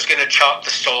 Walter's going to chop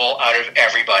the soul out of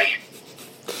everybody.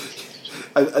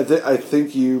 I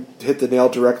think you hit the nail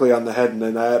directly on the head, and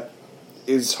that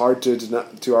is hard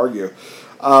to argue.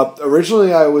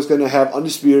 Originally, I was going to have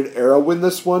Undisputed Era win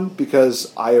this one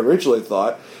because I originally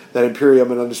thought that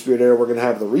Imperium and Undisputed Era were going to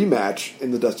have the rematch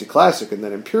in the Dusty Classic, and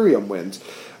then Imperium wins.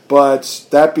 But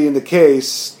that being the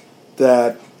case,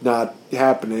 that not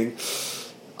happening.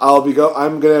 I'm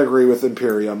going to agree with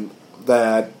Imperium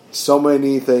that so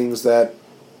many things that,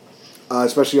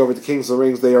 especially over the Kings of the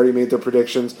Rings, they already made their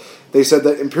predictions. They said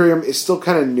that Imperium is still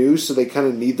kind of new, so they kind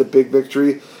of need the big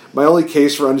victory. My only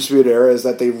case for Undisputed Era is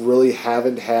that they really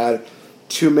haven't had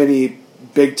too many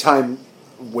big-time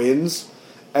wins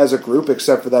as a group,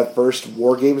 except for that first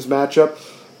War Games matchup.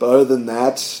 But other than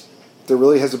that, there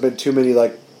really hasn't been too many,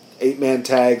 like, 8-man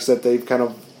tags that they've kind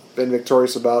of been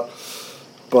victorious about.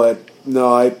 But,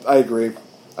 no, I agree.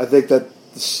 I think that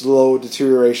the slow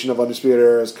deterioration of Undisputed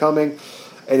Era is coming,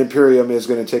 and Imperium is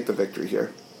going to take the victory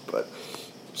here.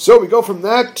 So we go from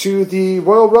that to the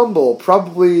Royal Rumble,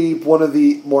 probably one of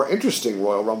the more interesting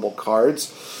Royal Rumble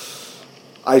cards.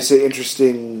 I say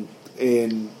interesting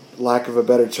in lack of a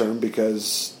better term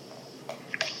because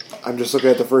I'm just looking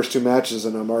at the first two matches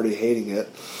and I'm already hating it.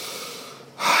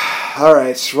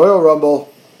 Alright, Royal Rumble.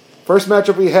 First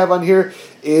matchup we have on here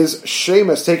is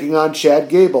Sheamus taking on Chad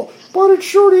Gable. But it's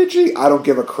short itchy. I don't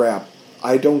give a crap.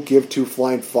 I don't give two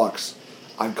flying fucks.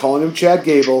 I'm calling him Chad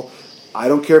Gable. I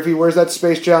don't care if he wears that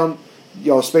Space Jam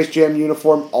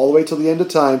uniform all the way till the end of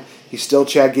time. He's still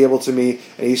Chad Gable to me,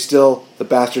 and he's still the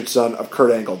bastard son of Kurt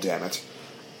Angle, damn it.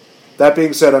 That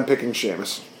being said, I'm picking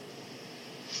Sheamus.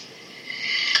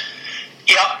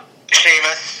 Yep,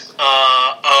 Sheamus.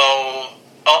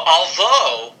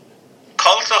 Although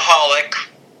Cultaholic,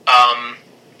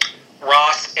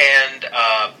 Ross, and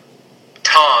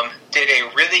Tom did a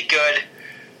really good,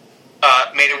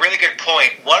 made a really good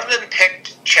point. One of them picked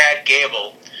Chad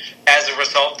Gable as a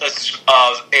result of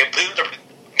a blue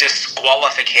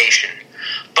disqualification.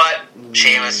 But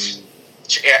Sheamus,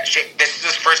 this is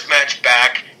his first match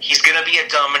back. He's going to be a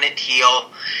dominant heel.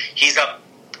 He's a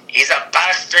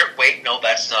bastard. Wait, no,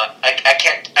 that's not. I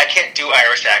can't do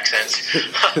Irish accents.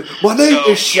 My name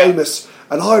is Sheamus,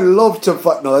 and I love to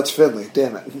fight. No, that's Finley.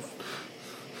 Damn it.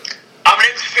 My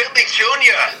name's Finley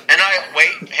Jr. And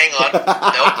hang on.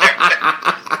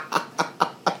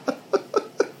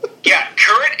 Yeah,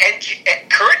 current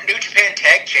New Japan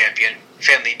Tag Champion,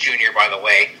 Finley Jr., by the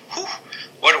way. Whew,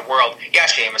 what a world. Yeah,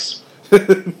 Sheamus.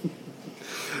 Next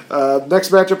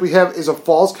matchup we have is a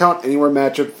Falls Count Anywhere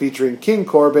matchup featuring King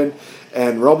Corbin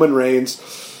and Roman Reigns.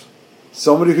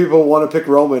 So many people want to pick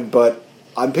Roman, but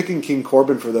I'm picking King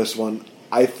Corbin for this one.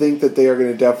 I think that they are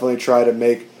going to definitely try to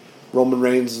make Roman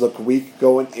Reigns look weak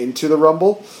going into the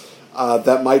Rumble.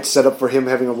 That might set up for him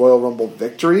having a Royal Rumble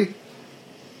victory,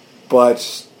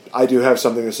 but I do have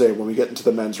something to say when we get into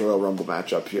the men's Royal Rumble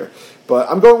matchup here. But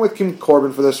I'm going with King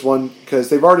Corbin for this one because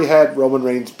they've already had Roman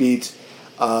Reigns beat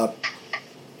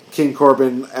King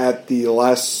Corbin at the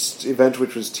last event,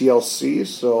 which was TLC,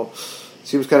 so it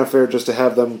seems kind of fair just to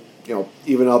have them,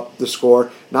 even up the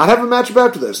score. Not have a matchup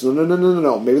after this.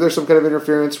 No. Maybe there's some kind of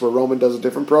interference where Roman does a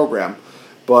different program.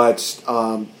 But,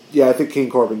 I think King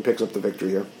Corbin picks up the victory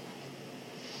here.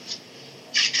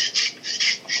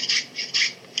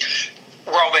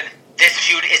 Roman, this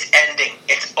feud is ending.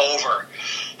 It's over.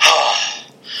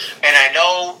 And I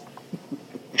know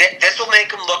this will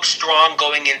make him look strong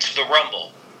going into the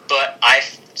Rumble. But I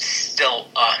still,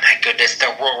 oh my goodness,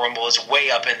 the Royal Rumble is way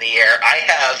up in the air. I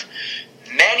have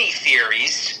many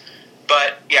theories,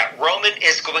 but yeah, Roman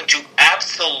is going to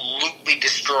absolutely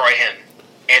destroy him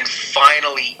and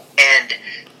finally end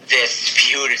this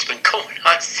feud. It's been going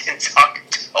on since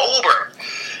October.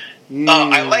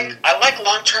 I like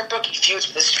long-term booking feuds,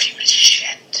 but this feud is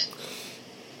shit.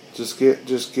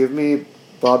 Just give me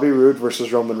Bobby Roode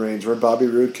versus Roman Reigns, where Bobby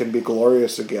Roode can be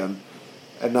glorious again.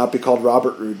 And not be called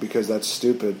Robert Roode because that's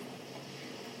stupid.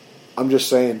 I'm just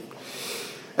saying.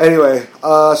 Anyway,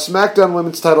 SmackDown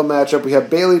Women's Title matchup. We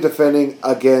have Bayley defending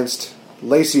against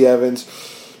Lacey Evans.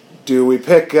 Do we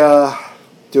pick the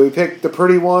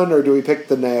pretty one or do we pick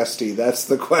the nasty? That's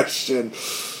the question.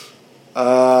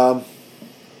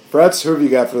 Fretz, who have you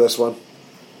got for this one?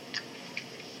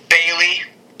 Bayley,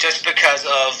 just because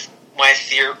of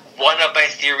one of my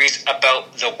theories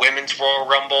about the Women's Royal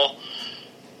Rumble.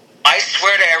 I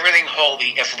swear to everything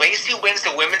holy, if Lacey wins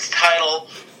the women's title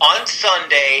on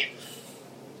Sunday,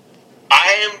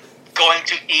 I am going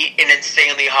to eat an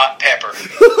insanely hot pepper.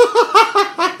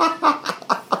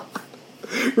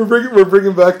 We're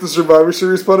bringing back the Survivor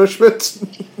Series punishment?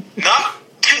 Not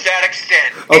to that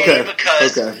extent. Okay.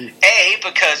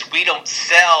 Because we don't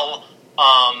sell.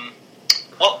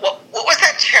 What was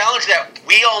that challenge that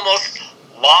we almost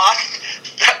lost?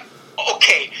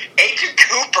 Okay, Agent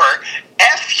Cooper,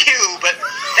 F you, but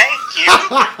thank you.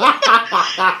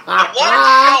 One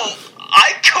show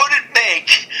I couldn't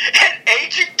make, and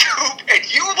Agent Cooper, and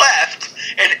you left,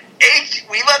 and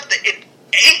we left it in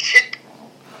Agent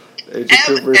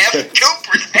Cooper's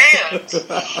Cooper's hands.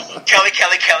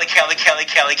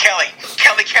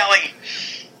 Kelly.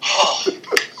 Oh.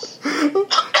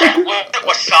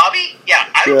 Wasabi? Yeah,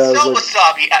 I don't sell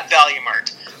wasabi at Value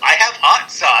Mart. I have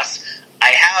hot sauce.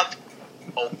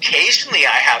 Occasionally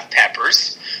I have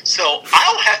peppers. So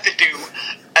I'll have to do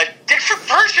a different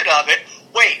version of it.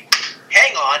 Wait,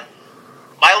 hang on.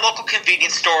 My local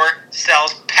convenience store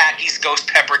sells Packy's Ghost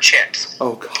Pepper Chips.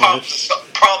 Oh, gosh.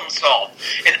 Problem solved.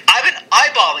 And I've been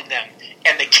eyeballing them,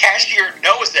 and the cashier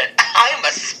knows that I'm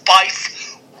a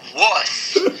spice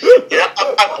wuss.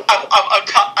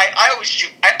 I always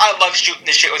shoot. I love shooting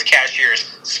this shit with cashiers.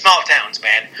 Small towns,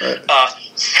 man. Right.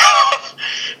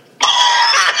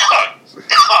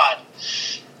 God.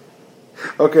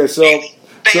 Okay, so...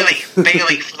 Bailey,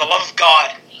 for the love of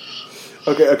God.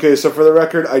 Okay, so for the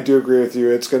record, I do agree with you.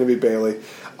 It's going to be Bailey.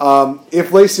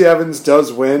 If Lacey Evans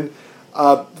does win,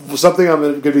 something I'm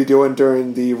going to be doing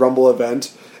during the Rumble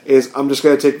event is I'm just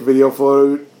going to take video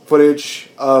footage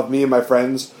of me and my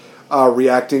friends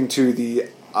reacting to the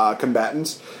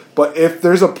combatants. But if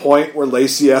there's a point where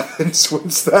Lacey Evans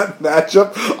wins that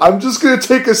matchup, I'm just going to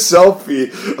take a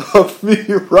selfie of me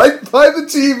right by the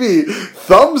TV,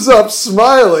 thumbs up,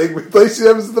 smiling, with Lacey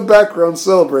Evans in the background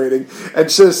celebrating, and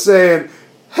just saying,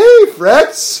 "Hey,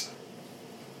 Frets,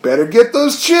 better get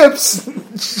those chips."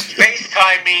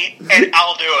 FaceTime me, and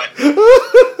I'll do it.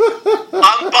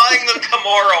 I'm buying them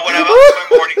tomorrow when I'm out for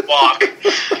my morning walk.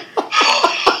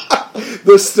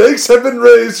 The stakes have been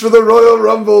raised for the Royal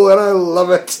Rumble, and I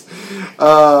love it.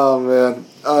 Oh, man.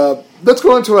 Let's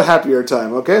go on to a happier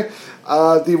time, okay?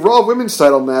 The Raw Women's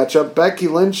title matchup, Becky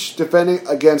Lynch defending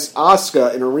against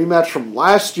Asuka in a rematch from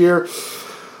last year.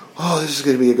 Oh, this is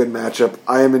going to be a good matchup.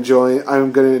 I'm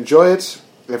going to enjoy it.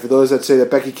 And for those that say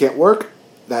that Becky can't work,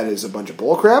 that is a bunch of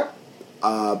bullcrap.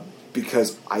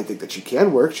 Because I think that she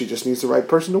can work. She just needs the right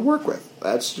person to work with.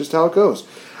 That's just how it goes.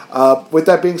 With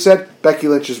that being said, Becky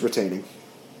Lynch is retaining.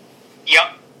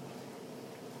 Yep.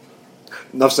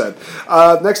 Enough said.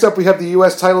 Next up, we have the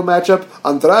U.S. title matchup.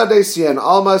 Andrade Cien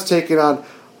Almas taking on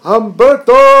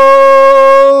Humberto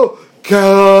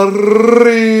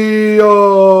Carrillo.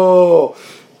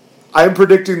 I'm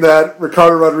predicting that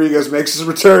Ricardo Rodriguez makes his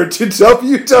return to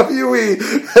WWE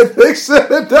and makes an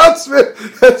announcement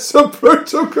as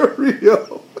Humberto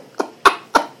Carrillo.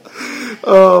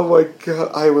 Oh my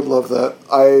God, I would love that.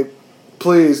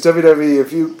 Please,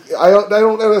 WWE, I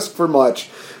don't ask for much.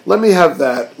 Let me have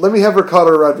that. Let me have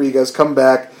Ricardo Rodriguez come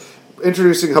back,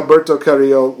 introducing Humberto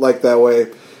Carrillo like that way,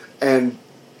 and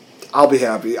I'll be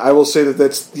happy. I will say that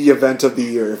that's the event of the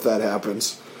year if that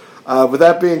happens. With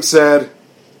that being said,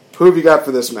 who have you got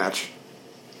for this match?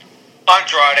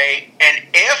 Andrade, and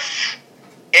if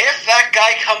that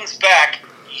guy comes back,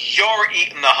 you're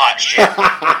eating the hot shit.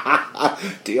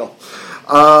 Deal.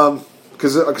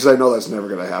 Because I know that's never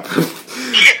going to happen.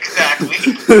 Exactly.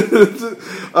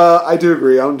 I do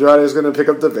agree. Andrade is going to pick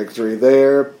up the victory.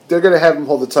 They're going to have him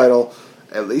hold the title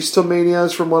at least till Mania,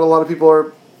 is from what a lot of people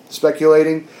are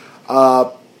speculating.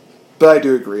 But I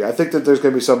do agree. I think that there's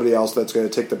going to be somebody else that's going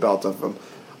to take the belt off him.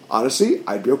 Honestly,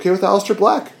 I'd be okay with Aleister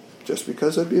Black, just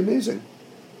because that'd be amazing.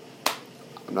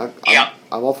 I'm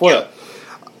all for it.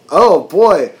 Oh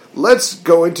boy, let's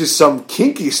go into some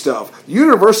kinky stuff.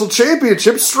 Universal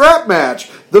Championship strap match.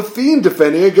 The Fiend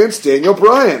defending against Daniel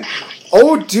Bryan.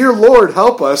 Oh dear Lord,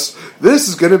 help us. This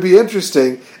is going to be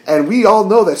interesting. And we all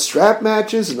know that strap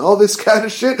matches and all this kind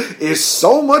of shit is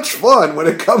so much fun when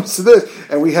it comes to this.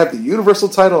 And we have the Universal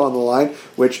title on the line,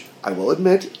 which I will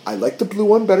admit, I like the blue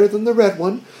one better than the red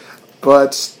one.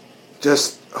 But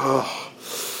just, as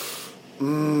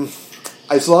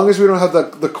long as we don't have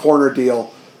the corner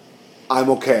deal, I'm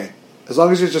okay. As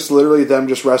long as it's just literally them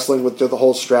just wrestling with the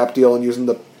whole strap deal and using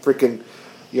the freaking,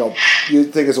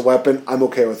 thing as a weapon, I'm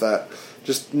okay with that.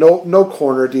 Just no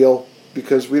corner deal,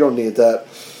 because we don't need that.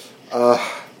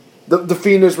 The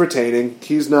Fiend is retaining.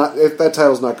 He's not. That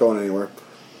title's not going anywhere.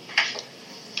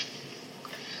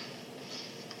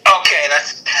 Okay,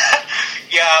 that's the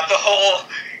whole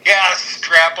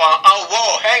strap on. Oh,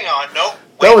 whoa, hang on, nope.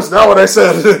 Wait. That was not what I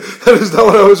said. That is not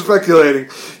what I was speculating.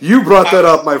 You brought that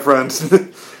up, my friend.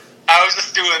 I was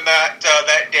just doing that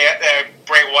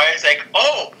Bray Wyatt's like,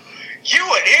 oh, you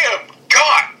and him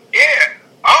got it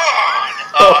on.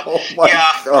 Oh my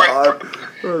God.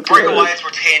 Bray Wyatt's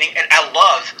retaining, and I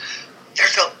love.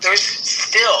 There's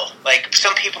still, like,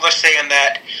 some people are saying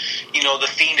that, the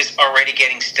Fiend is already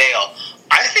getting stale.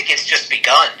 I think it's just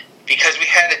begun, because we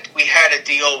had a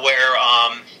deal where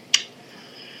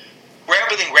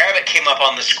Everything Rabbit came up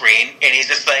on the screen, and he's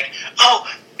just like, oh,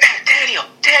 Daniel,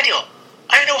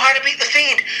 I know how to beat the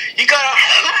Fiend. You gotta...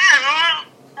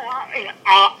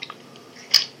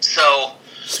 So...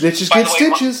 Snitches get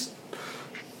stitches.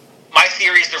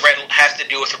 theory is has to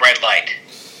do with the red light.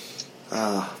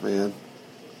 Ah, man.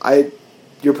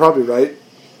 You're probably right.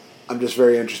 I'm just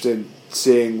very interested in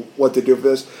seeing what they do for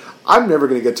this. I'm never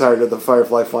going to get tired of the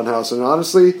Firefly Funhouse, and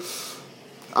honestly,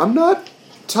 I'm not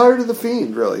tired of The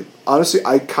Fiend, really. Honestly,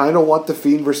 I kind of want The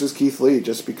Fiend versus Keith Lee,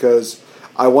 just because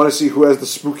I want to see who has the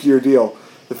spookier deal.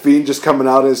 The Fiend just coming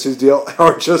out as his deal,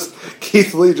 or just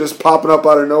Keith Lee just popping up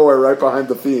out of nowhere right behind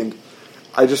The Fiend.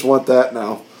 I just want that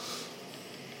now.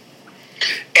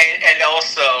 And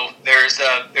also, there's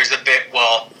a bit,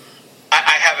 well, I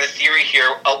have a theory here.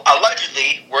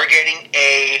 Allegedly, we're getting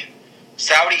a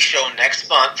Saudi show next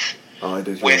month. Oh, I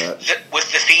did hear that.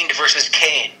 With The Fiend versus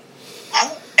Kane. Who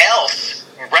else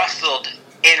wrestled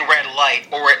in red light,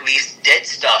 or at least did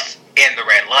stuff in the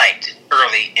red light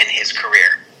early in his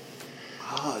career?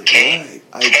 Oh, Kane.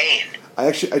 Right. Kane.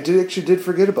 I did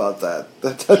forget about that.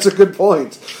 That's a good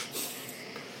point.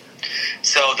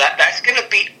 So that's going to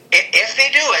be, if they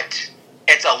do it,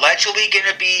 it's allegedly going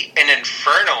to be an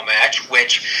Inferno match,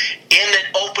 which in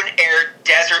an open-air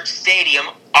desert stadium,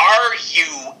 are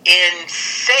you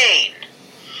insane?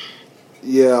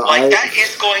 Yeah. That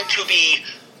is going to be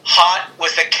hot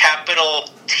with a capital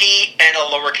T and a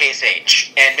lowercase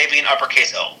h, and maybe an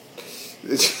uppercase O.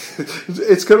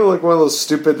 It's kind of like one of those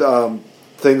stupid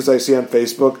things I see on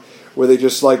Facebook where they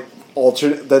just like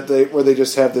where they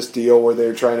just have this deal where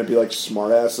they're trying to be like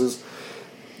smartasses,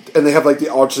 and they have like the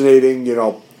alternating,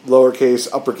 lowercase,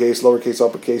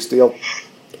 uppercase deal.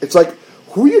 It's like,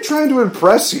 who are you trying to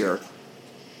impress here?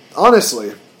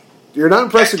 Honestly, you're not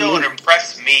impressing me. That don't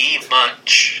impress me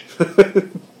much.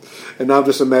 And now I'm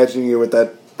just imagining you with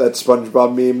that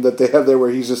SpongeBob meme that they have there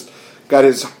where he's just got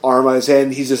his arm on his head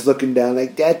and he's just looking down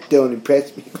like, that don't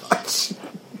impress me much.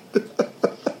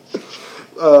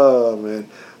 Oh, man.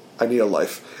 I need a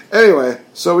life. Anyway,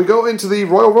 so we go into the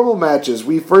Royal Rumble matches.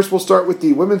 We'll start with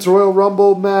the Women's Royal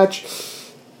Rumble match.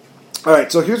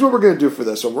 Alright, so here's what we're going to do for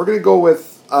this one. We're going to go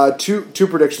with two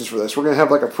predictions for this. We're going to have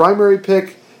like a primary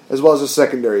pick as well as a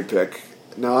secondary pick.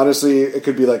 Now, honestly, it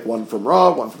could be like one from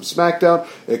Raw, one from SmackDown.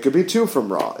 It could be two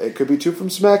from Raw. It could be two from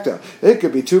SmackDown. It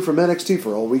could be two from NXT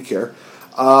for all we care.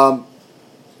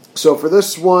 So for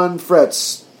this one,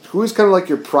 Fretz, who's kind of like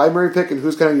your primary pick and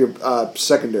who's kind of your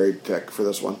secondary pick for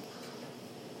this one?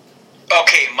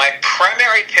 Okay, my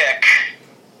primary pick.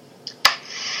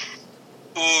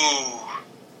 Ooh,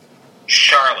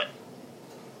 Charlotte.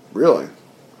 Really?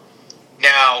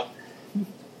 Now,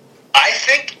 I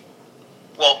think,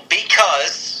 well,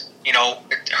 because,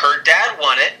 her dad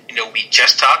won it. We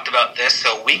just talked about this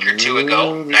a week or two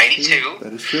ago, 92.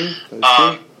 That is true.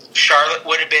 Charlotte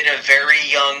would have been a very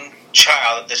young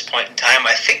child at this point in time.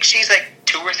 I think she's like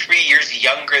 2 or 3 years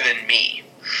younger than me.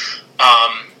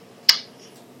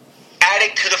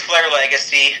 Adding to the Flair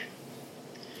legacy,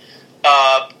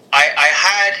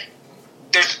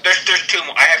 there's two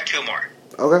more. I have two more.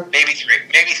 Okay. Maybe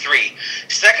three.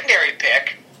 Secondary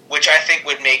pick, which I think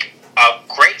would make a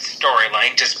great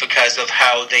storyline just because of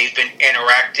how they've been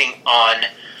interacting on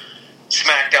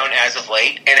SmackDown as of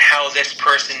late and how this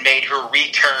person made her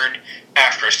return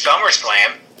after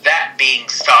SummerSlam, that being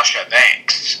Sasha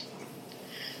Banks.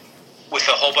 With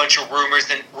a whole bunch of rumor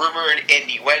and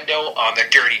innuendo on the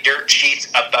Dirty Dirt sheets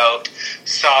about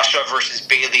Sasha versus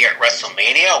Bayley at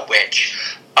WrestleMania,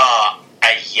 which,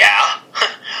 yeah,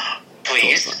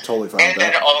 please. Totally fine and with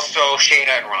that. then also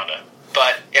Shayna and Ronda.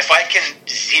 But if I can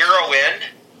zero in,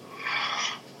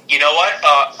 you know what?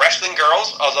 Wrestling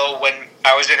Girls, although when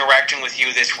I was interacting with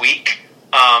you this week,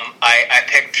 I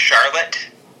picked Charlotte.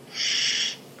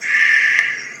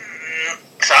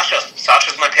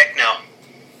 Sasha's my pick now.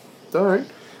 All right.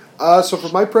 So for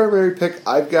my primary pick,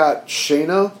 I've got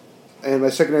Shayna, and my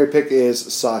secondary pick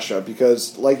is Sasha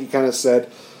because, like you kind of said,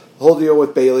 the whole deal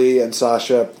with Bayley and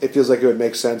Sasha, it feels like it would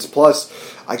make sense. Plus,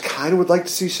 I kind of would like to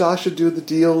see Sasha do the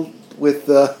deal with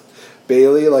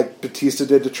Bayley like Batista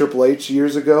did to Triple H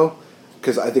years ago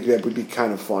because I think that would be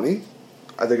kind of funny.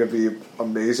 I think it'd be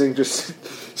amazing. Just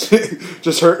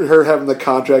her having the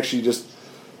contract, she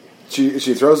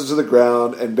throws it to the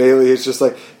ground, and Bayley is just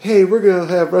like, hey, we're going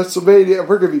to have WrestleMania,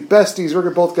 we're going to be besties, we're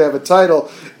both going to have a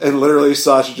title, and literally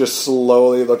Sasha just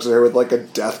slowly looks at her with like a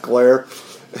death glare,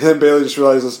 and then Bayley just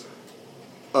realizes,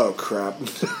 oh crap,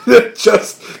 it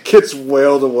just gets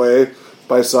wailed away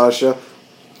by Sasha.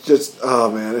 Just,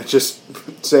 oh man, it's just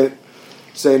saying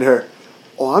to her,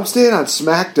 oh, I'm staying on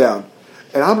SmackDown,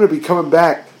 and I'm going to be coming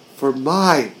back for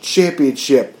my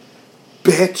championship,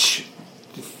 bitch.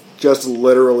 Just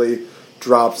literally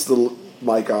drops the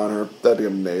mic on her. That'd be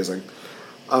amazing.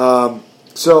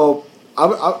 So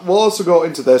we'll also go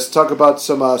into this, talk about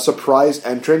some surprise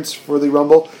entrants for the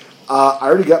Rumble. I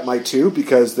already got my 2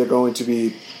 because they're going to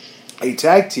be a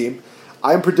tag team.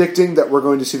 I'm predicting that we're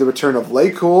going to see the return of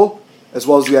Lay Cool as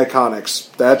well as the Iconics.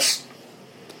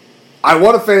 I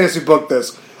want to fantasy book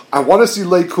this. I want to see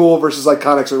Lay Cool versus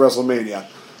Iconics at WrestleMania.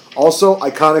 Also,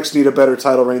 Iconics need a better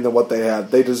title reign than what they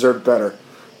had. They deserve better.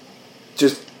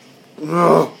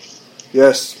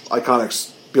 Yes,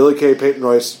 Iconics. Billy Kay, Peyton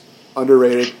Royce,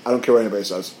 underrated. I don't care what anybody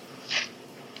says.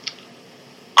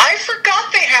 I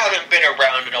forgot they haven't been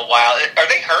around in a while. Are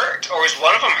they hurt, or is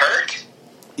one of them hurt?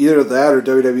 Either that or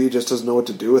WWE just doesn't know what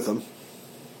to do with them.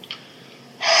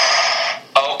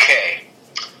 Okay.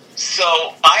 So,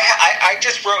 I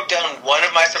just wrote down one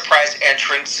of my surprise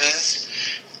entrances.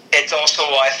 It's also,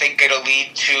 I think, going to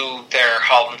lead to their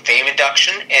Hall of Fame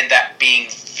induction, and that being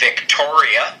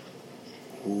Victoria.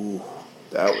 Ooh,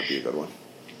 that would be a good one.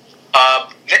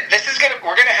 This is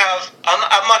we're gonna have.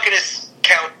 I'm not gonna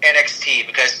count NXT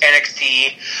because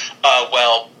NXT,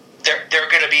 they're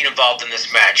gonna be involved in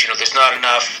this match. There's not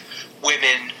enough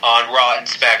women on Raw and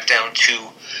SmackDown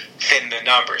to thin the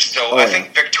numbers. So I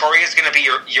think Victoria's gonna be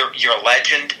your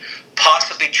legend,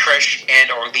 possibly Trish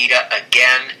and or Lita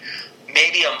again.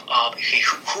 Maybe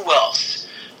who else?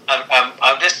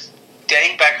 I'm just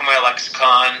getting back in my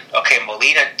lexicon. Okay,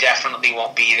 Melina definitely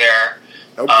won't be there.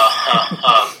 Nope.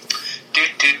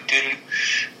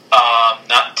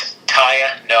 Not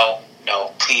Taya.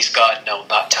 No, please God, no,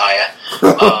 not Taya.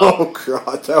 Oh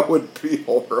God, that would be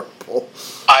horrible.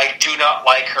 I do not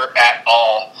like her at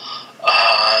all.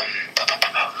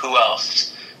 Who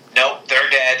else? Nope, they're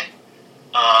dead.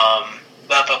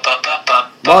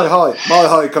 Molly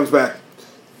Holly comes back.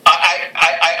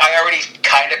 I already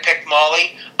kind of picked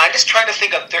Molly. I'm just trying to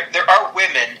think of there are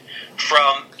women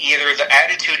from either the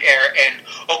Attitude Era and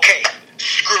okay,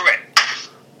 screw it.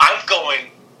 I'm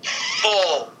going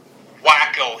full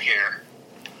wacko here.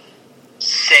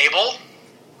 Sable.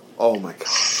 Oh my God.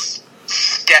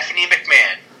 Stephanie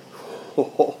McMahon.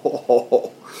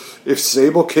 If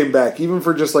Sable came back, even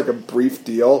for just like a brief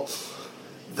deal,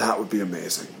 that would be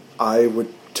amazing. I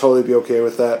would totally be okay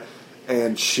with that,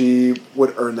 and she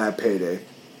would earn that payday.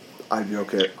 I'd be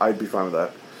okay. I'd be fine with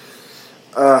that.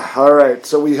 All right,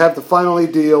 so we have the final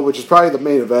deal, which is probably the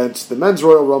main event, the Men's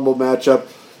Royal Rumble matchup.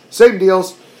 Same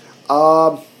deals.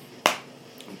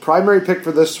 Primary pick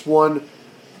for this one,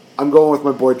 I'm going with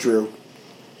my boy Drew.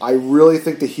 I really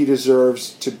think that he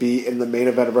deserves to be in the main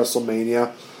event of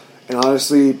WrestleMania. And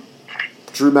honestly,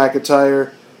 Drew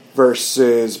McIntyre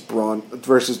versus Brock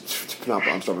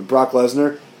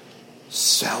Lesnar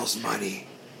sells money.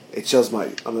 It sells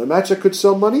money. The match that could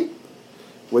sell money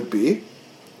would be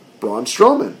Braun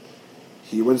Strowman.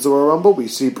 He wins the Royal Rumble. We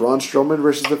see Braun Strowman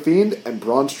versus The Fiend, and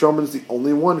Braun Strowman's the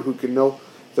only one who can know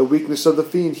the weakness of The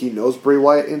Fiend. He knows Bray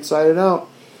Wyatt inside and out.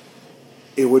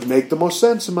 It would make the most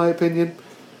sense, in my opinion.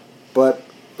 But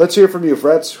let's hear from you,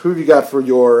 Frets. Who have you got for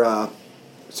your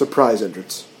surprise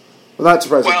entrance? Well, not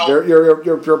surprise.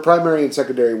 Your primary and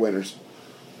secondary winners.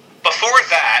 Before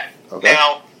that,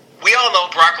 now we all know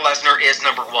Brock Lesnar is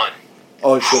number one.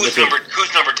 Oh, who's number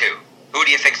two? Who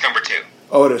do you think's number two?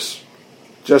 Otis.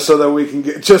 Just so we can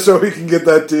get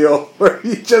that deal where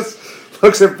he just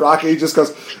looks at Brock and he just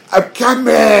goes, "I'm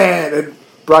coming," and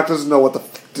Brock doesn't know what the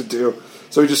fuck to do,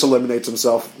 so he just eliminates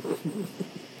himself.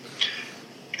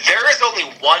 There is only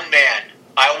one man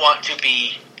I want to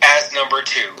be as number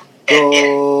two.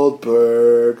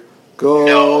 Goldberg.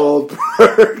 No,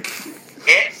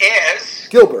 it is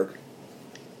Gilbert.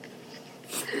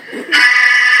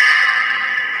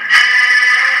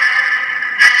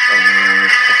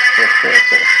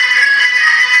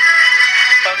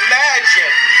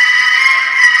 Imagine.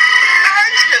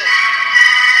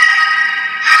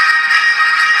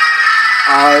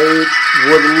 I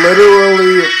would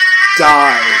literally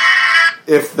die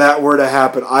if that were to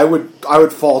happen. I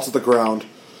would fall to the ground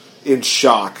in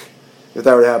shock if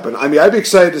that were to happen. I mean, I'd be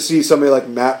excited to see somebody like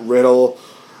Matt Riddle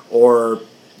or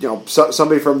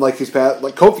somebody from like his past,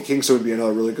 like Kofi Kingston would be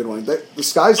another really good one. The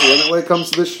sky's the limit when it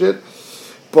comes to this shit.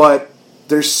 But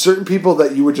there's certain people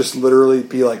that you would just literally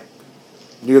be like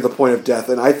near the point of death,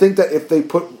 and I think that if they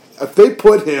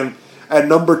put him at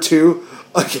number 2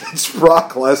 against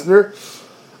Brock Lesnar,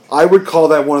 I would call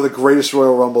that one of the greatest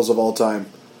Royal Rumbles of all time,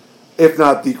 if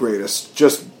not the greatest.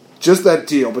 Just that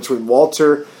deal between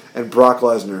Walter and Brock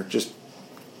Lesnar. Just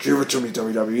give it to me,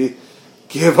 WWE.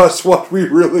 Give us what we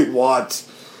really want.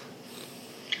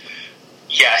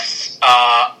 Yes,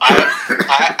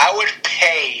 I would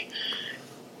pay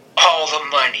all the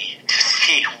money to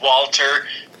see Walter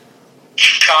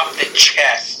chop the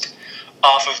chest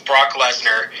off of Brock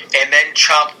Lesnar and then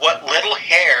chop what little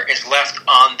hair is left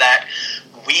on that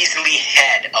weaselly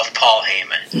head of Paul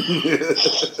Heyman.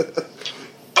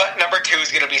 But number 2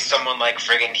 is going to be someone like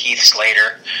friggin' Heath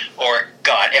Slater, or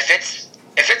God, if it's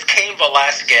Cain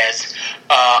Velasquez,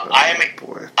 I'm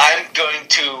going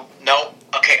to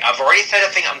okay, I've already said a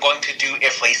thing I'm going to do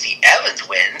if Lacey Evans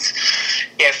wins.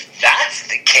 If that's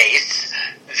the case,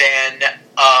 then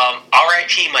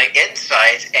RIP my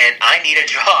insides, and I need a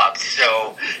job.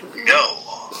 So no.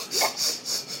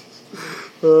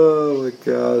 Oh my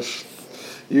gosh,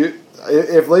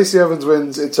 if Lacey Evans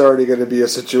wins, it's already going to be a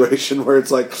situation where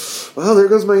it's like, well, there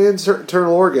goes my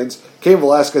internal organs. Cain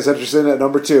Velasquez enters in at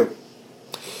number 2.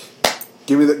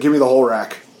 Give me the whole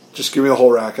rack. Just give me the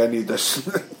whole rack. I need this.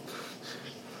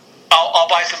 I'll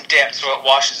buy some dip so it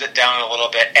washes it down a little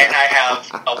bit, and I have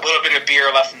a little bit of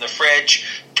beer left in the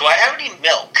fridge. Do I have any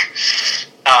milk?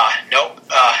 Nope.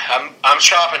 I'm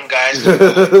shopping, guys. But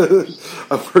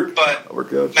we're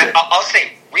good. Matt, I'll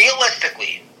say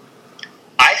realistically,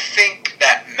 I think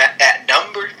that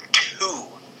number 2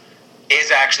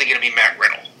 is actually going to be Matt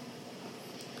Riddle.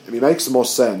 I mean, it makes the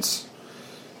most sense,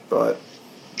 but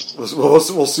we'll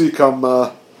see come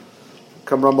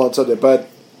Rumble on Sunday. But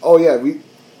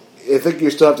I think you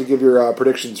still have to give your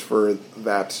predictions for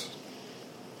that.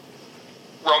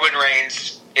 Roman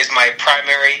Reigns is my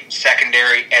primary,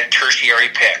 secondary, and tertiary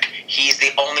pick. He's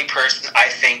the only person I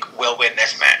think will win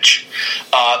this match.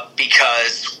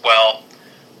 Because, well,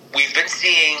 we've been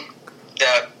seeing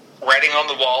the writing on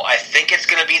the wall. I think it's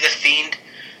going to be The Fiend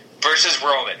versus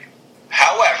Roman.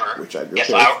 However, if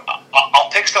I'll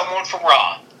pick someone from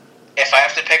Raw. If I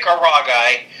have to pick a Raw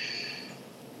guy,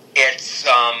 it's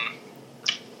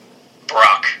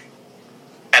Brock.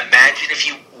 Imagine if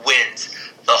he wins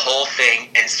the whole thing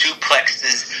and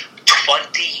suplexes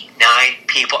 29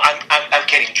 people. I'm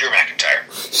kidding, Drew McIntyre.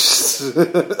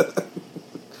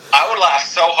 I would laugh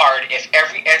so hard if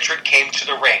every entrant came to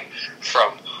the ring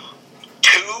from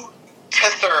 2 to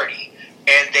 30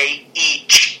 and they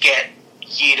each get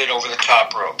yeeted over the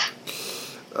top rope.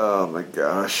 Oh my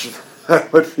gosh.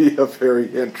 That would be a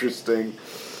very interesting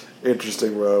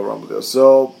Royal Rumble deal.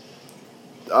 So,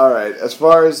 alright, as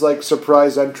far as like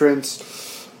surprise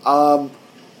entrants,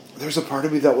 there's a part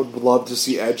of me that would love to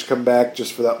see Edge come back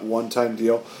just for that one-time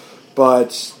deal.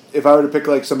 But if I were to pick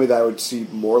like somebody that I would see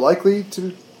more likely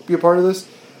to be a part of this,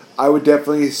 I would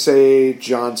definitely say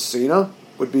John Cena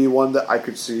would be one that I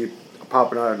could see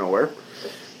popping out of nowhere.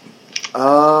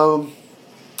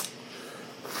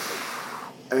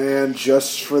 And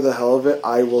just for the hell of it,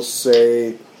 I'll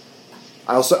say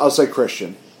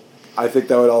Christian. I think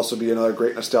that would also be another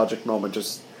great nostalgic moment.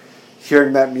 Just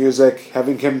hearing that music,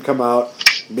 having him come out,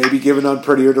 maybe giving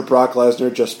Unprettier to Brock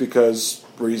Lesnar just because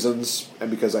reasons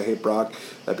and because I hate Brock.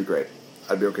 That'd be great.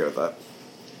 I'd be okay with that.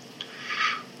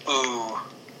 Ooh.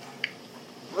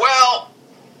 Well,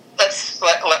 let's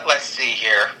see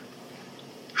here.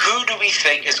 Who do we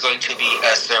think is going to be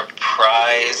a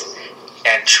surprise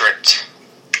entrant?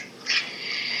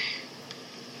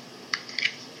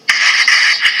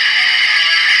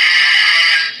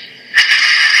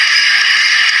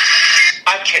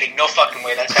 I'm kidding. No fucking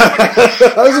way. That's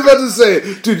happening. I was about to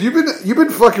say, dude, you've been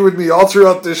fucking with me all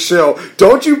throughout this show.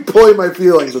 Don't you play my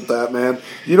feelings with that, man.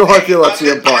 You know how I feel about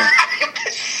CM Punk.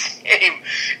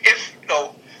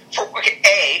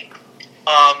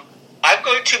 I'm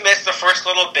going to miss the first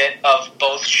little bit of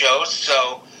both shows,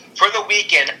 so for the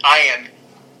weekend, I am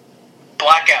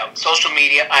blackout. Social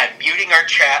media, I'm muting our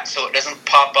chat so it doesn't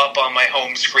pop up on my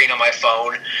home screen on my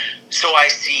phone, so I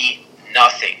see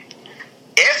nothing.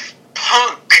 If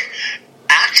Punk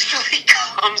actually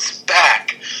comes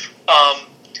back,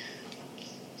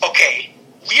 okay,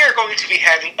 we are going to be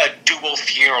having a dual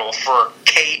funeral for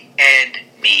Kate and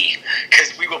me,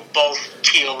 because we will both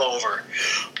keel over.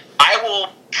 I will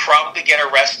probably get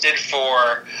arrested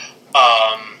for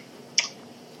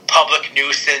public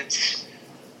nuisance,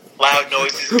 loud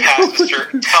noises past a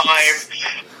certain time,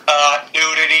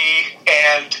 nudity,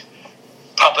 and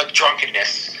public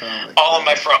drunkenness, all on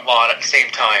my front lawn at the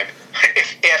same time,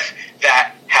 if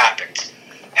that happens.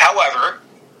 However,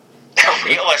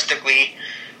 realistically,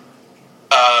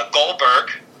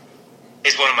 Goldberg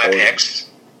is one of my picks.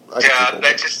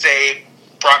 Let's just say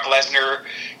Brock Lesnar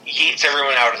yeets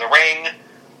everyone out of the ring.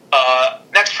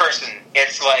 Next person,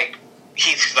 it's like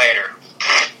Heath Slater.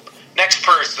 Next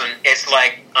person, it's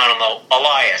like, I don't know,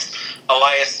 Elias.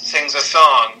 Elias sings a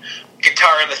song,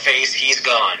 guitar in the face, he's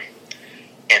gone.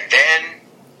 And then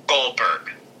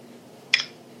Goldberg.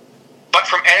 But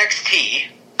from NXT,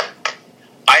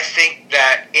 I think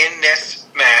that in this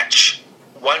match,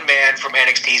 one man from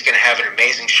NXT is going to have an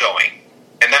amazing showing.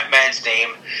 And that man's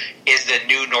name is the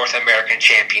new North American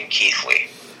champion, Keith Lee.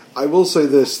 I will say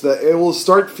this, that it will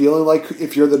start feeling like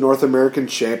if you're the North American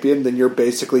champion, then you're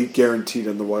basically guaranteed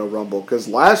in the Royal Rumble. Because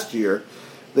last year,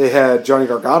 they had Johnny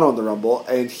Gargano in the Rumble,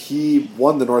 and he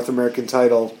won the North American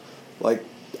title, like,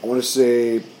 I want to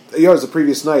say, it was the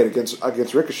previous night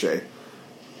against Ricochet.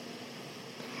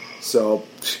 So,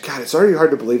 God, it's already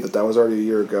hard to believe that was already a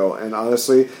year ago. And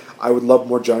honestly, I would love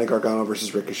more Johnny Gargano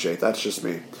versus Ricochet. That's just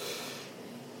me.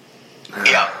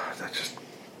 Yeah. That's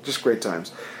just great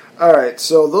times. All right,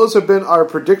 so those have been our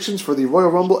predictions for the Royal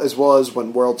Rumble as well as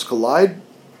When Worlds Collide.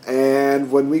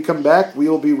 And when we come back, we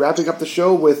will be wrapping up the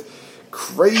show with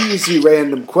crazy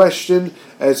random question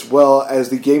as well as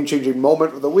the game-changing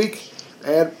moment of the week.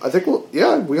 And I think we'll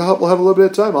have a little bit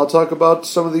of time. I'll talk about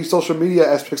some of the social media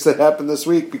aspects that happened this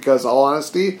week because, in all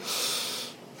honesty,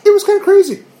 it was kind of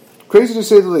crazy. Crazy to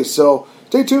say the least. So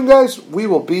stay tuned, guys. We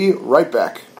will be right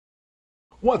back.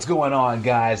 What's going on,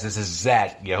 guys? This is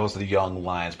Zach, your host of the Young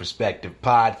Lions Perspective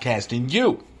Podcast, and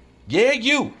you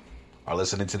are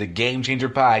listening to the Game Changer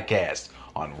Podcast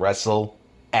on Wrestle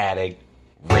Addict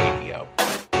Radio.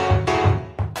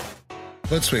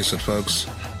 Let's face it, folks,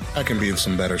 I can be in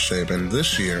some better shape, and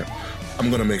this year, I'm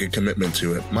going to make a commitment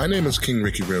to it. My name is King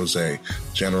Ricky Rose,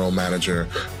 General Manager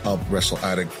of Wrestle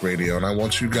Addict Radio, and I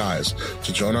want you guys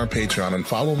to join our Patreon and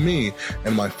follow me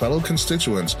and my fellow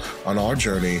constituents on our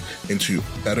journey into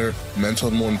better mental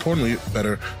and, more importantly,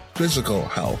 better physical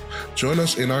health. Join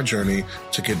us in our journey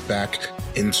to get back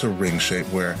into ring shape,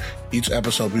 where each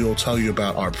episode we will tell you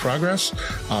about our progress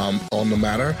on the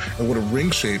matter and what a ring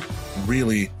shape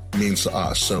really means to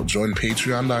us. So join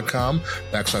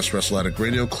patreon.com/Wrestle Addict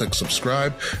Radio, click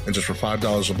subscribe, and just for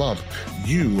 $5 a month,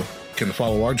 you can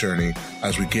follow our journey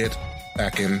as we get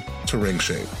back into ring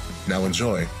shape. Now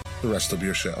enjoy the rest of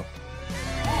your show.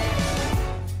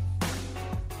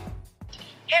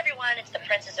 Hey everyone, it's the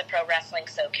Princess of Pro Wrestling,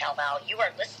 SoCal Val. You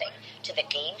are listening to the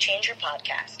Game Changer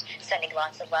Podcast. Sending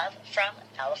lots of love from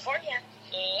California.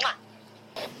 Mwah.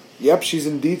 Yep, she's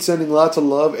indeed sending lots of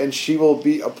love, and she will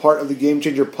be a part of the Game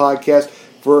Changer Podcast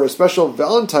for a special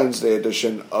Valentine's Day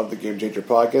edition of the Game Changer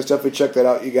Podcast. Definitely check that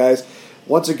out, you guys.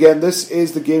 Once again, this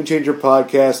is the Game Changer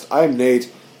Podcast. I'm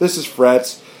Nate. This is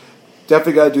Frets.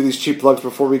 Definitely got to do these cheap plugs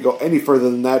before we go any further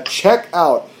than that. Check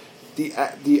out the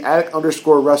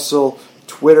Addict_Wrestle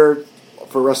Twitter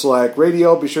for Wrestle Addict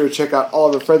Radio. Be sure to check out all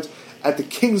of our friends at the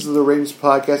Kings of the Rings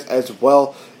podcast as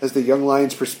well as the Young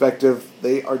Lions Perspective.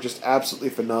 They are just absolutely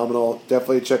phenomenal.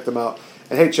 Definitely check them out.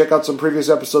 And hey, check out some previous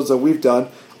episodes that we've done.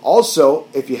 Also,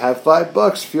 if you have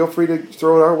 $5, feel free to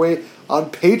throw it our way on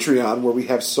Patreon, where we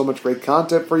have so much great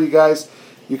content for you guys.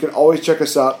 You can always check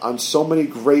us out on so many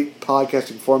great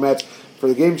podcasting formats. For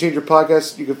the Game Changer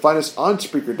Podcast, you can find us on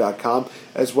Spreaker.com,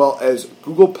 as well as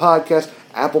Google Podcasts,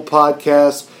 Apple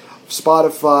Podcasts,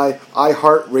 Spotify,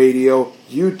 iHeartRadio,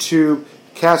 YouTube,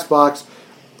 CastBox,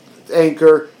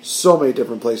 Anchor, so many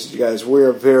different places, you guys.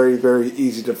 We're very, very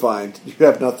easy to find. You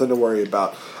have nothing to worry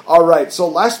about. All right, so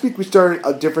last week we started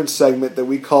a different segment that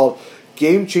we called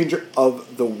Game Changer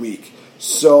of the Week.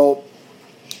 So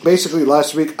basically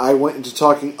last week I went into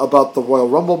talking about the Royal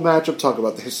Rumble matchup, talking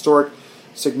about the historic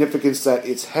significance that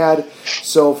it's had.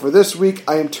 So for this week,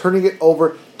 I am turning it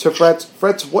over to Frets.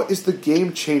 Frets, what is the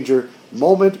Game Changer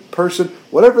moment, person,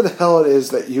 whatever the hell it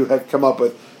is that you have come up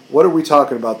with? What are we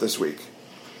talking about this week?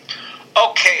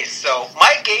 Okay, so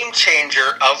my game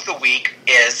changer of the week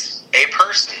is a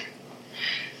person.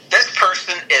 This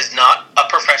person is not a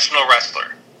professional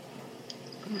wrestler.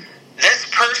 This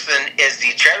person is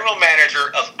the general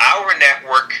manager of our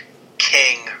network,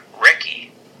 King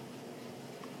Ricky.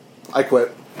 I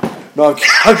quit. No, I'm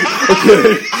kidding.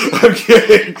 I'm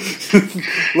kidding.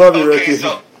 Love you, Ricky.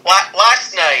 So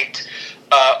last night,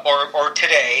 or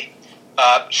today,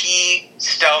 he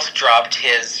stealth dropped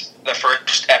the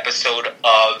first episode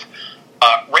of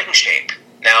Ring Shape.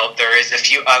 Now, there is a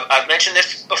few, I've mentioned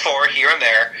this before here and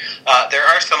there, there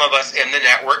are some of us in the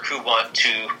network who want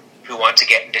to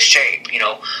get into shape, you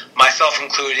know, myself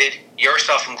included,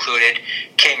 yourself included,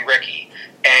 King Ricky.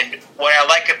 And what I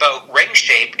like about Ring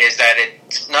Shape is that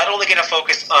it's not only going to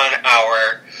focus on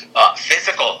our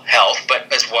physical health,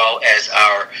 but as well as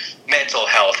our mental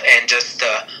health. And just,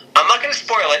 I'm not going to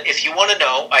spoil it. If you want to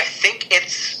know, I think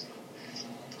it's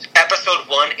episode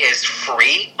 1 is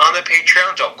free on the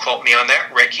Patreon. Don't quote me on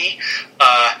that, Ricky.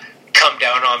 Come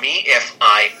down on me if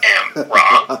I am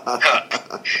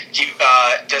wrong.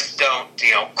 Just don't,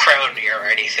 crown me or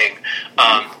anything.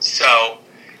 So,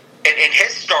 in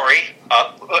his story,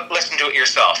 listen to it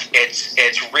yourself.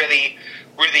 It's really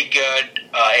really good.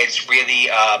 It's really,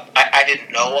 I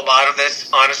didn't know a lot of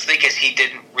this, honestly, because he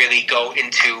didn't really go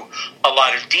into a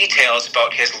lot of details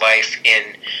about his life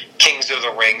in Kings of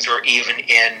the Rings or even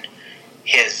in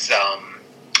his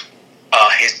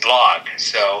blog.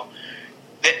 So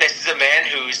this is a man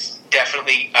who's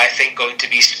definitely, I think, going to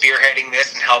be spearheading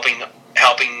this and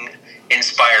helping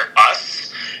inspire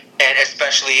us. And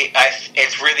especially,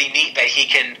 it's really neat that he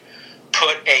can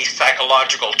put a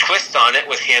psychological twist on it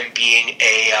with him being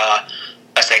a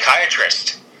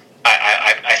psychiatrist.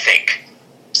 I think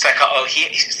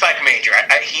he's a psych major.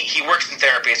 He works in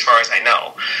therapy as far as I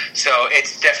know. So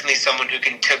it's definitely someone who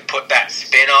can put that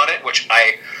spin on it, which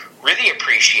I really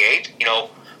appreciate. You know,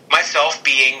 myself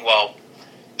being, well,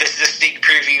 this is a sneak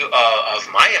preview of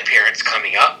my appearance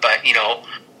coming up, but, you know,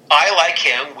 I like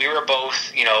him. We were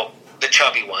both, you know, the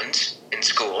chubby ones in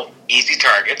school, easy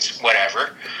targets,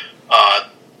 whatever.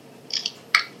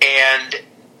 And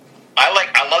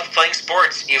I love playing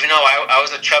sports. Even though I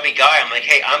was a chubby guy, I'm like,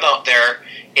 hey, I'm out there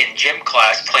in gym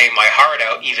class playing my heart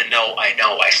out, even though I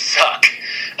know I suck.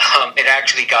 It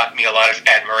actually got me a lot of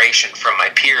admiration from my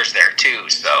peers there, too.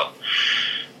 So,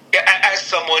 as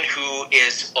someone who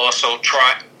is also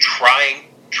trying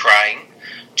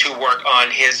to work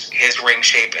on his ring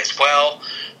shape as well,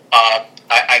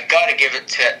 I got to give it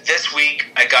to this week.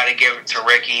 I got to give it to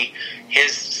Ricky.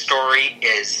 His story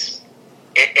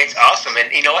it's awesome.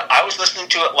 And you know what? I was listening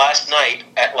to it last night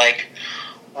at like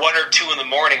 1 or 2 in the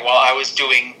morning while I was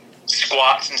doing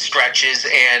squats and stretches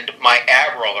and my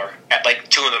ab roller at like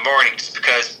 2 in the morning just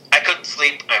because I couldn't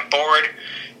sleep. I'm bored.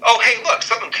 Oh, hey, look,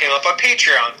 something came up on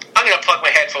Patreon. I'm going to plug my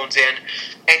headphones in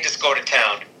and just go to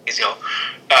town. You know,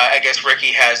 I guess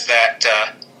Ricky has that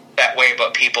way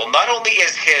about people. Not only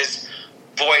is his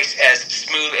voice as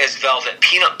smooth as velvet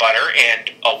peanut butter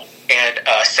and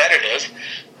sedative,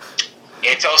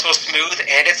 it's also smooth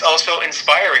and it's also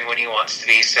inspiring when he wants to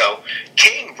be. So,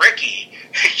 King Ricky,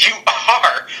 you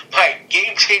are my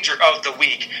game changer of the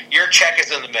week. Your check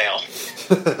is in the mail.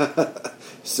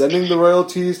 Sending the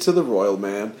royalties to the royal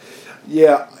man.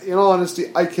 Yeah, in all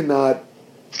honesty, I cannot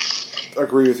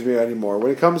agree with you anymore.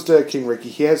 When it comes to King Ricky,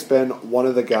 he has been one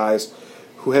of the guys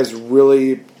who has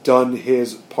really done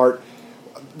his part.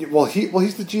 Well,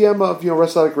 he's the GM of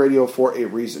Wrestle Addict Radio for a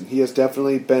reason. He has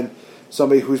definitely been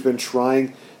somebody who's been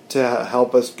trying to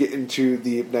help us get into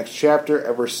the next chapter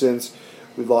ever since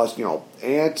we've lost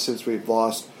Ant, since we've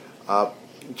lost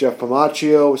Jeff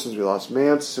Pomaccio, since we lost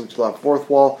Mance, since we lost Fourth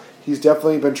Wall. He's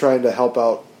definitely been trying to help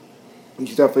out.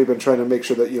 He's definitely been trying to make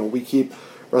sure that we keep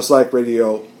Wrestle Addict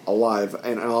Radio alive.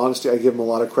 And in all honesty, I give him a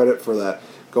lot of credit for that.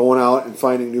 Going out and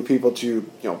finding new people to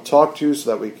talk to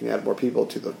so that we can add more people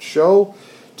to the show,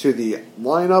 to the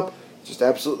lineup. Just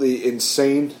absolutely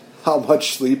insane how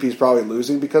much sleep he's probably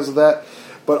losing because of that.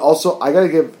 But also, I got to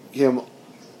give him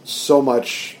so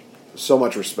much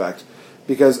respect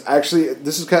because actually,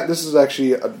 this is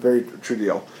actually a very true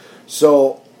deal.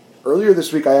 So earlier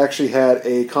this week, I actually had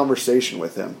a conversation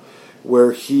with him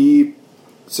where he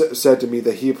said to me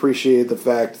that he appreciated the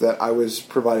fact that I was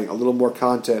providing a little more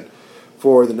content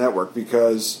for the network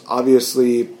because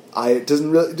obviously it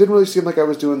didn't really seem like I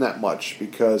was doing that much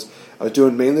because I was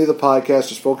doing mainly the podcast,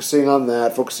 just focusing on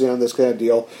this kind of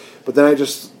deal. But then I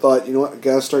just thought, you know what, I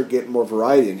gotta start getting more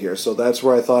variety in here. So that's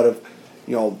where I thought of,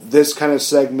 this kind of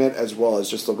segment as well as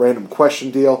just a random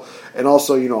question deal, and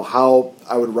also, how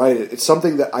I would write it. It's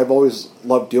something that I've always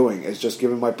loved doing, is just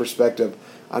giving my perspective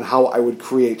on how I would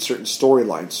create certain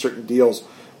storylines, certain deals,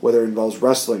 whether it involves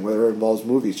wrestling, whether it involves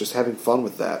movies, just having fun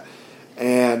with that.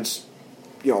 And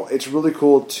it's really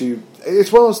cool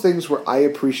it's one of those things where I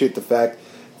appreciate the fact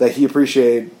that he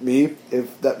appreciated me,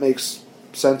 if that makes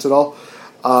sense at all.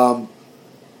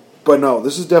 But no,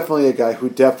 this is definitely a guy who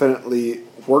definitely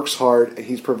works hard, and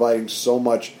he's providing so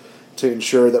much to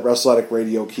ensure that Wrestle Addict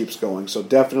Radio keeps going. So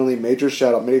definitely major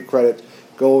shout out, major credit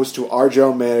goes to our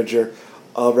general manager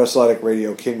of Wrestle Addict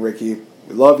Radio, King Ricky.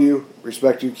 We love you,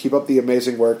 respect you, keep up the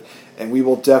amazing work, and we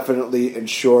will definitely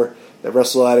ensure that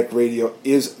Wrestle Addict Radio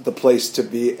is the place to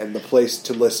be and the place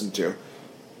to listen to.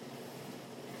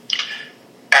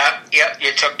 Yep,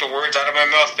 you took the words out of my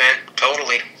mouth, man.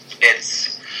 Totally.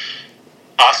 It's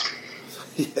awesome.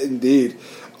 Yeah, indeed.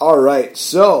 All right,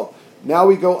 so now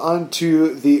we go on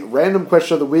to the random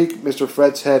question of the week. Mr.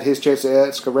 Fretz had his chance to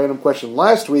ask a random question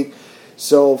last week.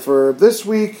 So for this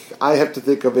week, I have to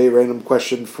think of a random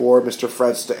question for Mr.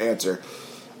 Fretz to answer.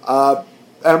 I'm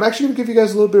actually going to give you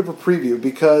guys a little bit of a preview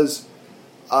because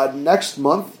next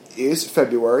month is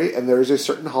February, and there is a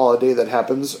certain holiday that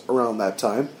happens around that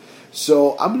time.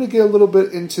 So I'm going to get a little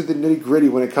bit into the nitty-gritty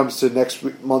when it comes to next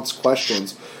month's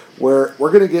questions, where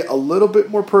we're going to get a little bit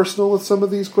more personal with some of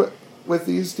these with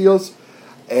these deals,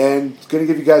 and it's going to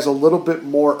give you guys a little bit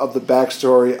more of the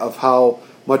backstory of how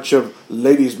much of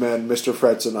ladies' man Mr.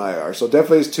 Fretz and I are. So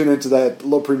definitely tune into that, a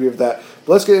little preview of that.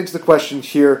 But let's get into the question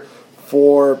here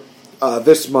for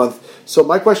this month. So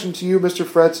my question to you, Mr.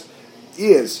 Fretz,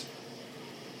 is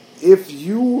if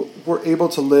you were able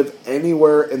to live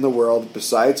anywhere in the world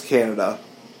besides Canada,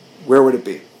 where would it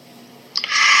be?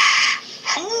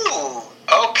 Ooh,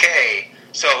 okay.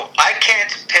 So I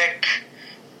can't pick...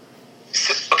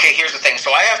 Okay, here's the thing.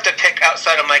 So I have to pick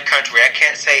outside of my country. I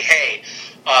can't say, hey,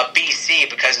 BC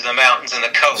because of the mountains and the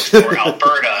coast, or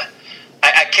Alberta.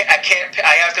 I can't.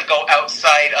 I have to go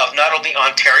outside of not only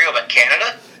Ontario but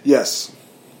Canada. Yes.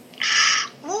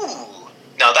 Ooh,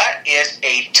 now that is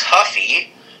a toughie.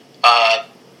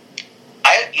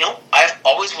 I've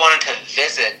always wanted to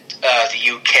visit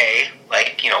the UK.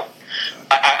 Like,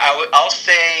 I'll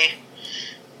say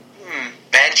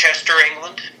Manchester,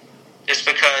 England, just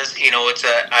because it's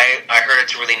I heard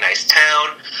it's a really nice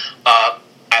town.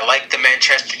 I like the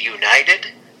Manchester United,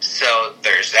 so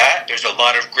there's that. There's a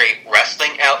lot of great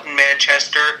wrestling out in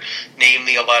Manchester,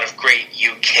 namely a lot of great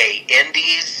UK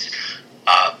indies.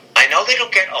 I know they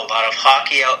don't get a lot of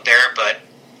hockey out there, but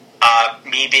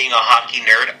me being a hockey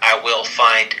nerd, I will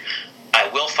find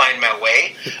my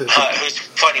way. It was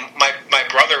funny. My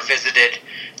brother visited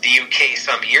the UK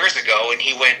some years ago, and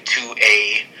he went to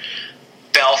a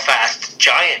Belfast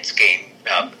Giants game.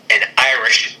 In an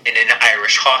Irish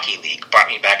hockey league, brought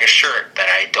me back a shirt that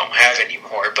I don't have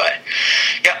anymore. But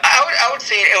yeah, I would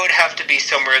say it would have to be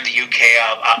somewhere in the UK.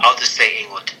 I'll just say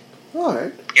England. All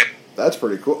right. Yep. That's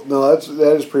pretty cool. No,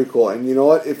 that is pretty cool. And you know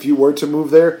what? If you were to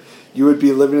move there, you would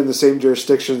be living in the same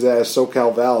jurisdictions as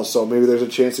SoCal Val. So maybe there's a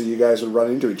chance that you guys would run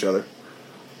into each other.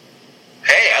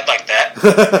 Hey, I'd like that.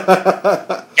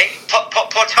 Hey,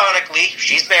 platonically,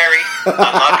 she's married.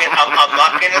 I'm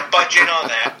not going to budge in on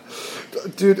that.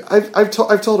 Dude, I've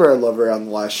told her I love her on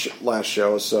the last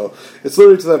show, so it's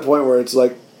literally to that point where it's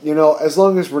like, as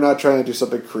long as we're not trying to do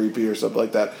something creepy or something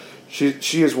like that,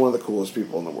 she is one of the coolest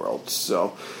people in the world.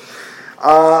 So,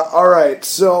 all right.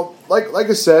 So, like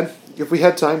I said, if we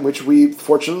had time, which we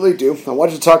fortunately do, I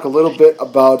wanted to talk a little bit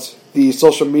about the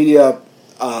social media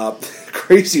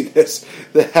craziness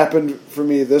that happened for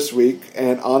me this week,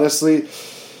 and honestly,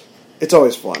 it's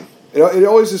always fun. It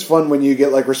always is fun when you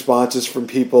get responses from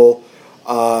people.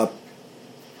 From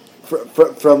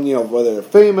whether they're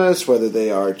famous, whether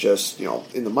they are just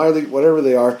in the minor league, whatever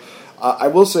they are. I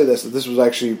will say that this was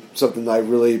actually something that I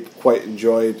really quite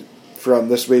enjoyed from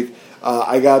this week.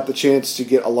 I got the chance to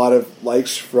get a lot of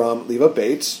likes from Leva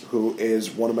Bates, who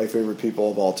is one of my favorite people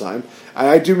of all time. And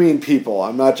I do mean people.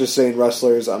 I'm not just saying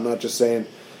wrestlers. I'm not just saying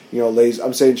ladies.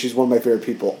 I'm saying she's one of my favorite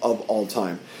people of all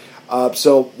time.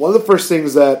 So one of the first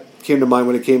things that came to mind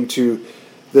when it came to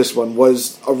this one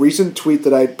was a recent tweet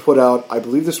that I put out. I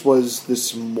believe this was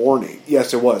this morning.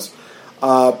 Yes, it was.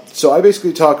 So I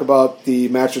basically talk about the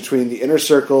match between the Inner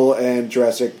Circle and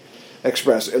Jurassic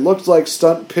Express. It looked like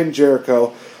Stunt pinned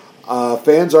Jericho.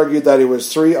 Fans argued that it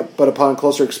was 3, but upon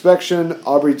closer inspection,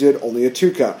 Aubrey did only a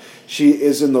 2 count. She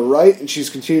is in the right, and she's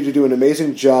continued to do an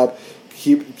amazing job.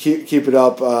 Keep it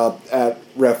up at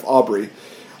Ref Aubrey.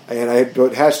 And I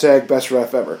put hashtag best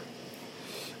ref ever.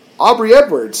 Aubrey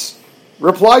Edwards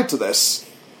replied to this,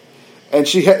 and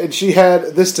she had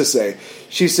this to say.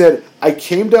 She said, "I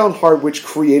came down hard, which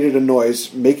created a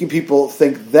noise, making people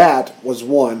think that was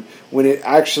 1 when it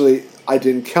actually I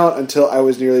didn't count until I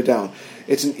was nearly down.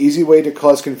 It's an easy way to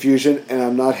cause confusion, and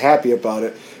I'm not happy about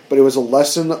it, but it was a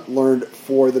lesson learned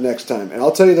for the next time." And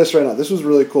I'll tell you this right now, this was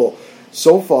really cool.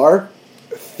 So far,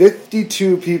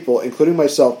 52 people, including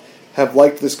myself, have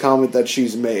liked this comment that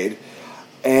she's made.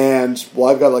 And,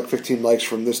 I've got 15 likes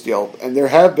from this deal. And there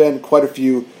have been quite a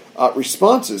few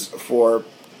responses for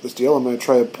this deal. I'm going to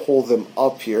try to pull them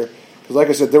up here. Because, like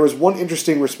I said, there was one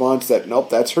interesting response that, nope,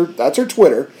 that's her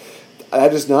Twitter.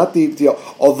 That is not the deal.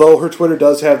 Although her Twitter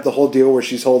does have the whole deal where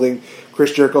she's holding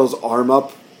Chris Jericho's arm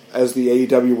up as the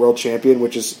AEW World Champion,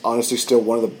 which is honestly still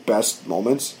one of the best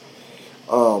moments.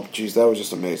 Oh, geez, that was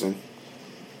just amazing.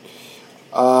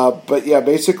 But, yeah,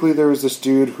 basically there was this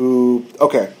dude who...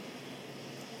 Okay.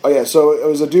 Oh, yeah, so it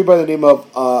was a dude by the name of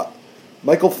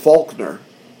Michael Faulkner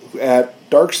at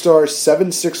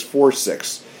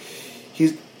Darkstar7646.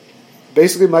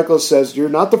 Basically, Michael says, "You're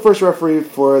not the first referee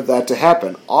for that to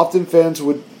happen. Often fans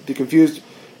would be confused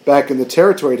back in the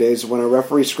territory days when a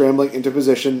referee scrambling into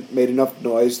position made enough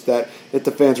noise that if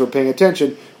the fans were paying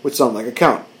attention, would sound like a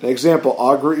count. An example,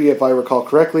 Aubrey, if I recall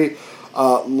correctly,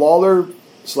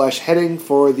 Lawler/heading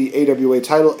for the AWA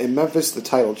title in Memphis, the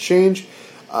title change.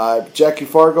 Jackie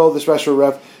Fargo, the special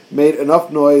ref, made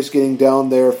enough noise getting down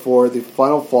there for the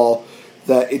final fall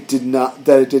that it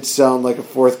did sound like a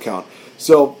fourth count.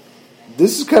 So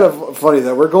this is kind of funny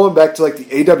that we're going back to like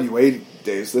the AWA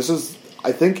days. This is,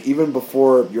 I think, even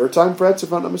before your time, Fretz,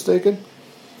 if I'm not mistaken.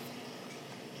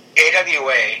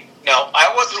 AWA. No,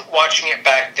 I wasn't watching it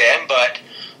back then, but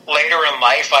later in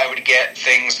life I would get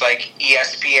things like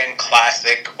ESPN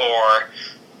Classic or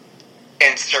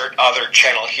insert other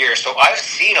channel here. So I've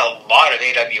seen a lot of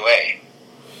AWA.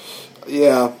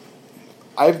 Yeah.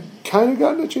 I've kind of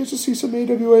gotten a chance to see some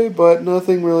AWA, but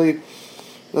nothing really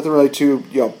too,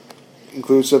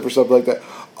 inclusive or something like that.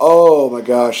 Oh my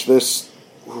gosh, this...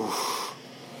 Oof.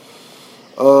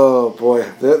 Oh boy.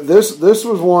 This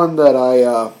was one that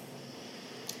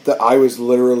I was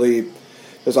literally...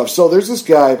 So there's this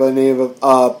guy by the name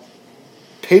of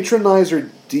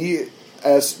Patronizer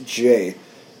DSJ,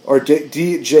 or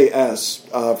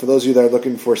DJS, for those of you that are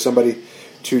looking for somebody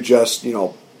to just,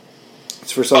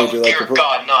 it's for somebody to like... Oh, dear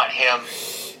God, not him.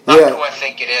 Not who I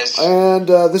think it is. And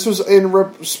this was in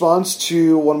response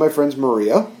to one of my friends,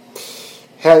 Maria,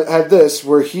 had this,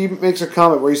 where he makes a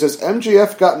comment where he says,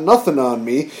 MJF got nothing on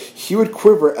me, he would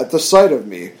quiver at the sight of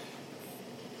me.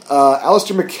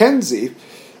 Alistair McKenzie...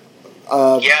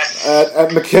 yes.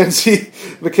 At Mackenzie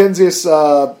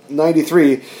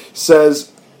 93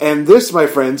 says, and this, my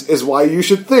friends, is why you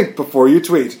should think before you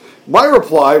tweet. My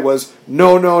reply was,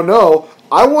 no.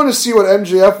 I want to see what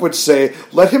MJF would say.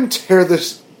 Let him tear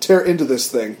into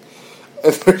this thing.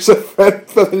 And there's a friend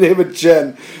by the name of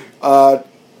Jen,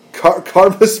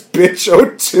 Karma's Bitch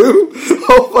 02.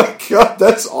 Oh my God,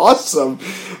 that's awesome.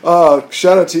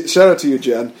 Shout out to you,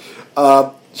 Jen.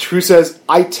 Who says,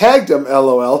 I tagged him,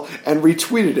 LOL, and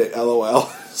retweeted it, LOL.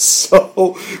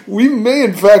 So, we may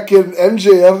in fact get an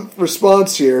MJF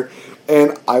response here,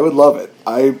 and I would love it.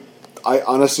 I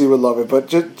honestly would love it. But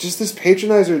just this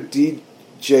patronizer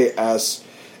DJS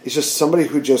is just somebody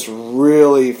who just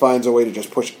really finds a way to just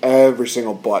push every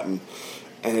single button,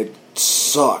 and it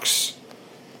sucks.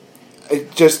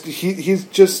 He's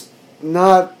just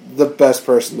not the best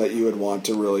person that you would want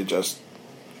to really just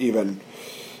even...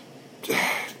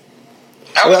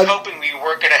 I was hoping we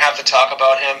weren't going to have to talk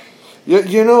about him.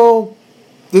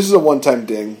 This is a one-time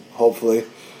ding, hopefully.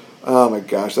 Oh my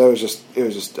gosh, it was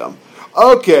just dumb.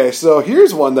 Okay, so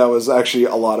here's one that was actually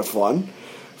a lot of fun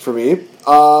for me.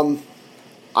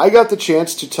 I got the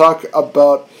chance to talk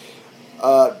about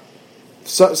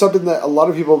something that a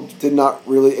lot of people did not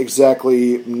really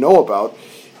exactly know about,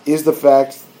 is the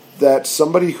fact that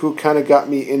somebody who kind of got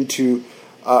me into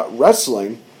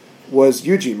wrestling was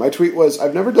Eugene. My tweet was,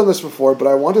 I've never done this before, but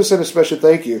I want to send a special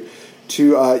thank you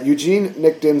to Eugene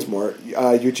Dinsmore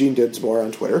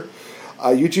on Twitter.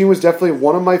 Eugene was definitely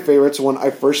one of my favorites when I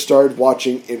first started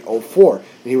watching in 2004. And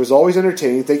he was always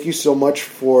entertaining. Thank you so much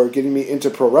for getting me into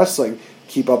pro wrestling.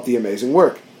 Keep up the amazing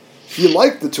work. He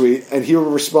liked the tweet, and he would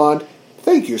respond,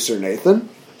 thank you, Sir Nathan.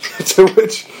 To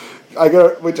which I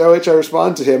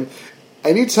respond to him,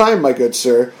 anytime, my good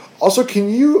sir. Also, can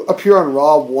you appear on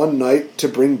Raw one night to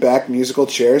bring back musical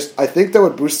chairs? I think that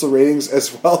would boost the ratings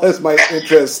as well as my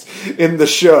interest in the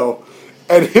show.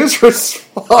 And his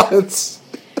response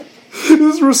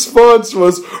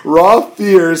was, Raw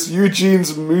fears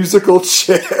Eugene's musical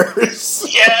chairs.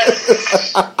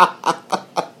 Yes!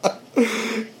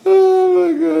 Oh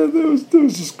my God, that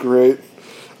was just great.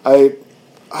 I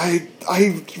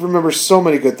remember so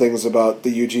many good things about the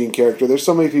Eugene character. There's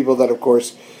so many people that, of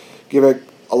course, give it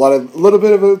a little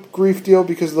bit of a grief deal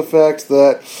because of the fact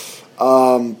that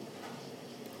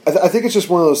I think it's just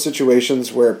one of those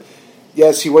situations where,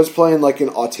 yes, he was playing like an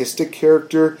autistic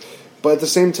character, but at the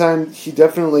same time, he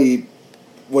definitely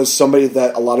was somebody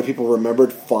that a lot of people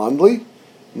remembered fondly,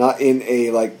 not in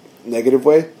a like negative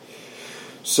way.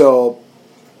 So,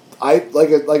 like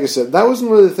I said, that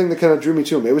wasn't really the thing that kind of drew me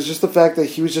to him. It was just the fact that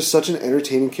he was just such an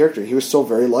entertaining character. He was so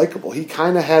very likable. He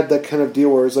kind of had that kind of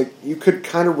deal where it was like you could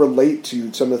kind of relate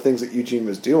to some of the things that Eugene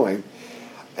was doing,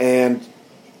 and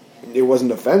it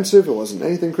wasn't offensive. It wasn't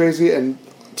anything crazy. And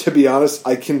to be honest,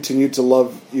 I continued to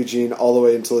love Eugene all the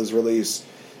way until his release.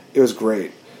 It was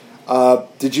great.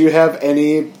 Did you have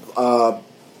any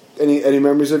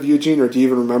memories of Eugene, or do you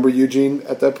even remember Eugene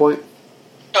at that point?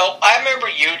 No, I remember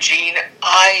Eugene.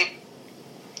 I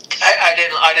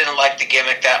didn't like the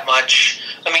gimmick that much.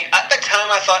 I mean, at the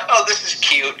time I thought, oh, this is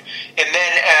cute. And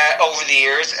then over the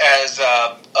years, as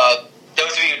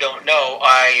those of you who don't know,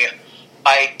 I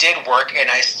did work, and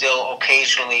I still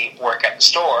occasionally work at the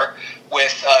store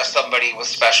with somebody with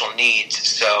special needs.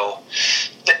 So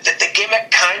the gimmick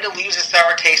kind of leaves a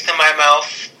sour taste in my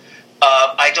mouth.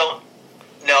 I don't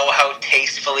know how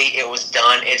tastefully it was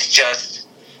done. It's just,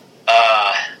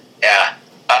 yeah.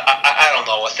 I don't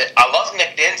know with it. I love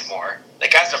Nick Dinsmore.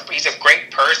 Like, he's a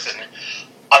great person,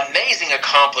 amazing,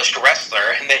 accomplished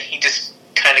wrestler, and then he just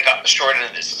kind of got the short end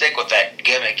of the stick with that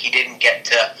gimmick. He didn't get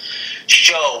to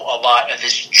show a lot of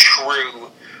his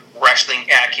true wrestling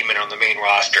acumen on the main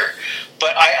roster.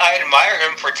 But I admire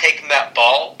him for taking that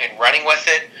ball and running with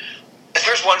it. If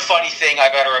there's one funny thing I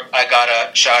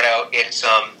gotta shout out, it's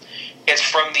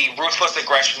from the Ruthless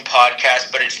Aggression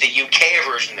podcast, but it's the UK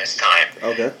version this time.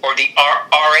 Okay. Or the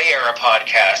RA era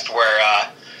podcast,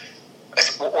 where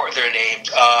what were their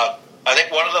names? I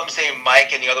think one of them's named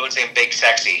Mike and the other one's named Big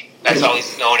Sexy. That's all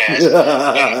he's known as.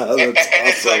 and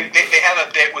it's like they have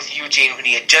a bit with Eugene when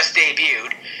he had just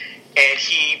debuted, and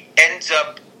he ends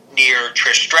up near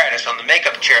Trish Stratus on the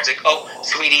makeup chair. It's like, oh,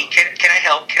 sweetie, can I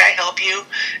help? Can I help you?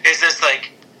 Is this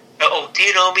like, oh, do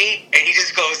you know me? And he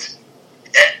just goes,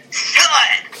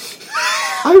 slut.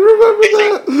 I remember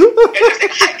that.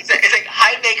 It's like,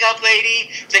 hi, makeup lady.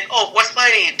 It's like, oh, what's my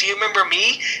name? Do you remember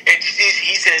me? And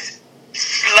he says,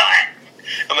 slut.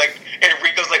 I'm like, and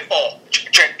Regal's like, oh,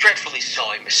 dreadfully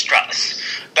sorry, Miss Stratus.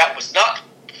 That was not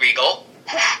Regal.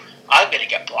 I'm going to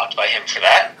get blocked by him for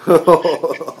that.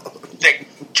 It's like,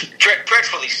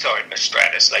 dreadfully sorry, Miss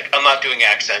Stratus. Like, I'm not doing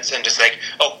accents, and just like,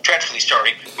 oh, dreadfully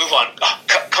sorry. Move on. Oh,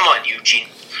 come on, Eugene.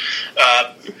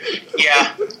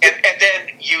 Yeah. And then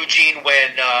Eugene,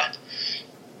 when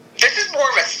this is more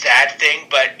of a sad thing,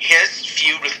 but his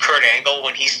feud with Kurt Angle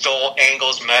when he stole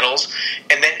Angle's medals,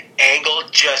 and then Angle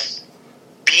just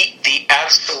beat the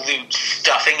absolute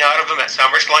stuffing out of him at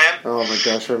SummerSlam. Oh my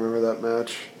gosh, I remember that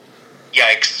match.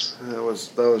 Yikes. That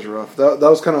was rough. That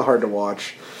was kind of hard to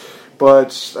watch.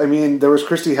 But, I mean, there was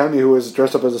Christy Hemme who was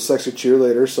dressed up as a sexy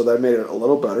cheerleader, so that made it a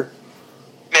little better.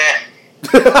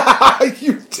 Meh.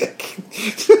 You dick.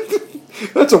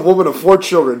 That's a woman of 4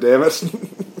 children, damn it.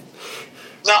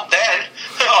 Not then.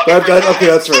 Okay,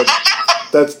 that's fair.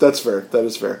 That's fair. That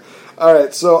is fair. All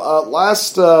right, so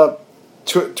last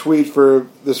tweet for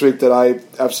this week that I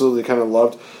absolutely kind of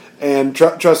loved. And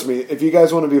trust me, if you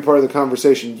guys want to be a part of the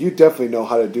conversation, you definitely know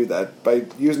how to do that by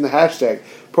using the hashtag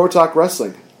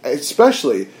ProTalkWrestling,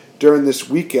 especially during this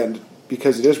weekend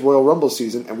because it is Royal Rumble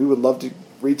season, and we would love to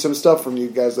read some stuff from you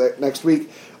guys next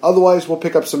week. Otherwise, we'll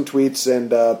pick up some tweets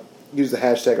and use the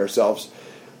hashtag ourselves.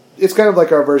 It's kind of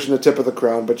like our version of Tip of the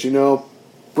Crown, but you know,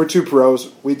 we're 2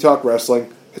 pros. We talk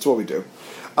wrestling. It's what we do.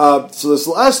 So this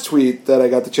last tweet that I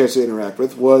got the chance to interact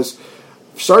with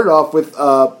started off with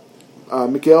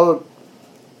Miguel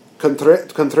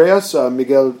Contreras,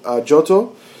 Miguel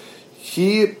Joto.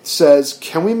 He says,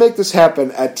 can we make this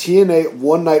happen at TNA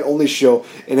One Night Only show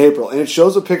in April? And it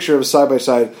shows a picture of a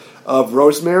side-by-side of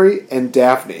Rosemary and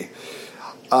Daphne.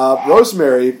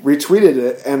 Rosemary retweeted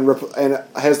it and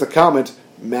has the comment,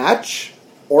 match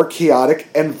or chaotic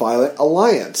and violent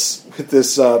alliance, with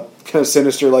this kind of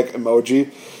sinister like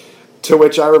emoji. To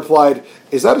which I replied,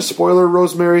 is that a spoiler,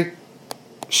 Rosemary?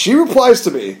 She replies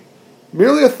to me,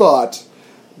 merely a thought.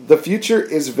 The future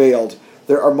is veiled.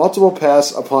 There are multiple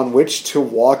paths upon which to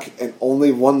walk, and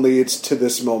only one leads to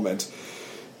this moment.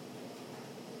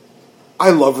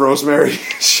 I love Rosemary.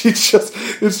 It's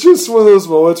just one of those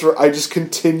moments where I just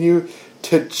continue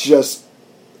to just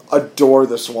adore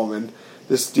this woman,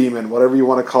 this demon, whatever you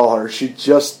want to call her. She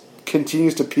just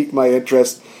continues to pique my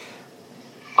interest.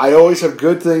 I always have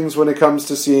good things when it comes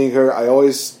to seeing her. I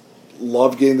always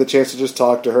love getting the chance to just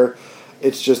talk to her.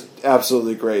 It's just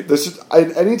absolutely great.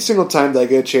 Any single time that I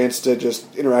get a chance to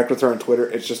just interact with her on Twitter,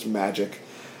 it's just magic.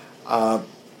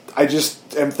 I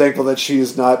just am thankful that she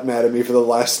is not mad at me for the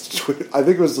last Twitter. I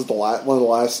think it was one of the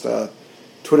last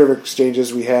Twitter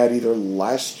exchanges we had either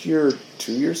last year or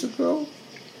 2 years ago.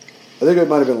 I think it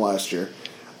might have been last year.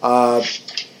 I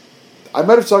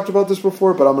might have talked about this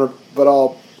before, but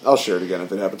I'll share it again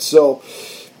if it happens. So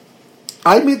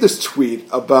I made this tweet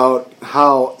about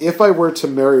how if I were to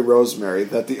marry Rosemary,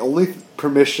 that the only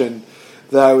permission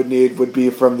that I would need would be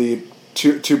from the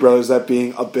two brothers, that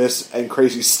being Abyss and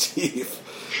Crazy Steve.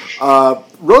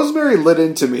 Rosemary lit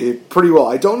into me pretty well.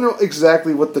 I don't know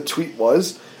exactly what the tweet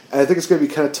was, and I think it's going to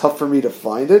be kind of tough for me to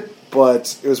find it,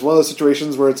 but it was one of those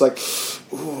situations where it's like,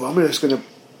 ooh, I'm just going to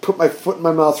put my foot in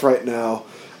my mouth right now.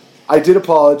 I did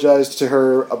apologize to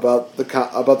her about the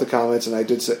comments, and I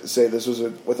did say this was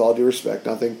with all due respect,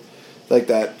 nothing like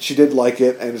that. She did like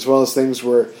it, and it's one of those things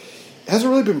where it hasn't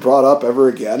really been brought up ever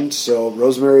again. So,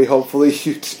 Rosemary, hopefully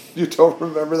you don't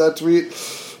remember that tweet.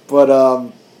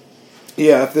 But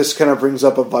yeah, if this kind of brings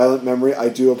up a violent memory, I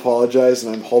do apologize,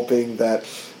 and I'm hoping that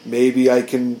maybe I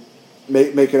can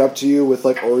make it up to you with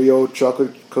like Oreo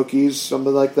chocolate cookies,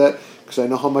 something like that, because I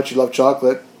know how much you love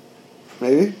chocolate.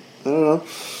 Maybe, I don't know.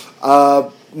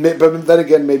 But then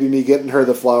again, maybe me getting her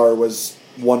the flower was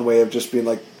one way of just being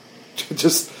like,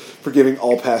 just forgiving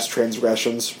all past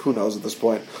transgressions. Who knows at this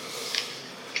point?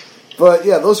 But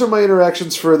yeah, those are my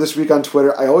interactions for this week on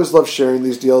Twitter. I always love sharing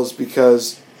these deals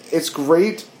because it's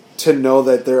great to know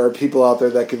that there are people out there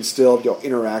that can still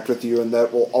interact with you and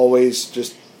that will always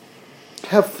just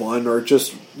have fun or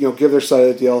just give their side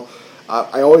of the deal.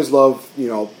 I always love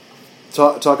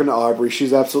talking to Aubrey.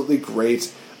 She's absolutely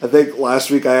great. I think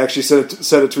last week I actually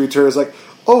sent a tweet to her. It's like,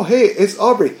 oh hey, it's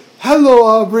Aubrey. Hello,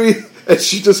 Aubrey. And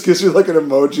she just gives me like an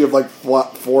emoji of like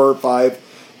 4 or 5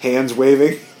 hands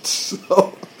waving.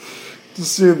 So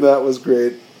just seeing that was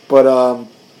great. But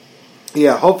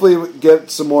yeah, hopefully we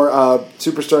get some more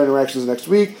Superstar interactions next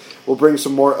week. We'll bring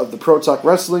some more of the Pro Talk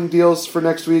Wrestling deals for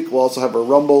next week. We'll also have a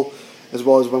Rumble as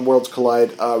well as When Worlds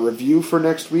Collide review for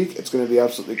next week. It's going to be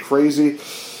absolutely crazy.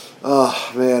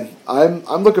 Oh man,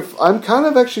 I'm kind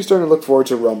of actually starting to look forward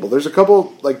to Rumble. There's a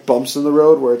couple like bumps in the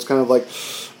road where it's kind of like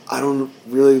I don't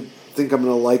really think I'm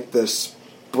going to like this,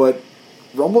 but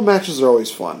Rumble matches are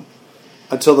always fun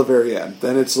until the very end.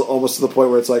 Then it's almost to the point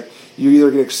where it's like you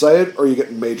either get excited or you get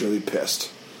majorly pissed.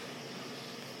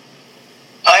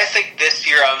 I think this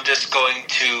year I'm just going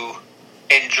to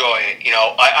enjoy it.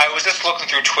 I was just looking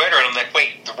through Twitter and I'm like,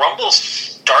 wait, the Rumble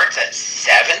starts at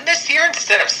 7 this year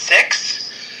instead of 6?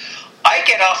 I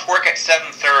get off work at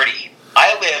 7:30.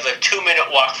 I live a 2-minute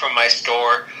walk from my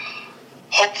store.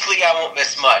 Hopefully I won't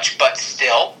miss much, but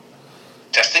still,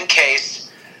 just in case,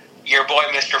 your boy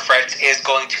Mr. Fretz is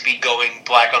going to be going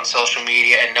black on social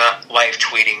media and not live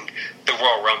tweeting the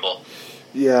Royal Rumble.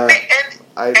 Yeah.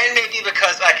 And maybe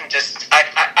because I can just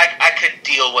I could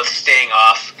deal with staying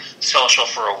off social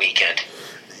for a weekend.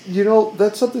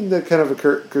 That's something that kind of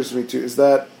occurs to me too, is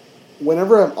that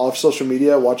whenever I'm off social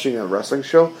media watching a wrestling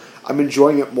show, I'm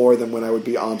enjoying it more than when I would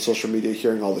be on social media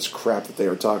hearing all this crap that they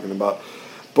were talking about.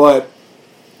 But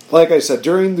like I said,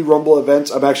 during the Rumble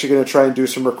events, I'm actually going to try and do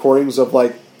some recordings of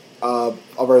of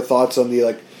our thoughts on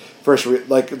the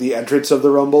the entrance of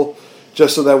the Rumble,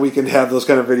 just so that we can have those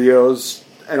kind of videos.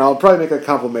 And I'll probably make a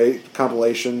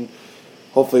compilation,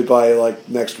 hopefully by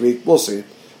next week. We'll see.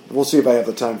 We'll see if I have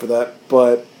the time for that.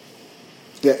 But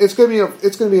yeah, it's gonna be an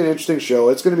interesting show.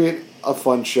 It's gonna be a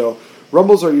fun show.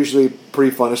 Rumbles are usually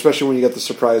pretty fun, especially when you get the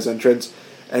surprise entrance.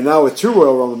 And now with 2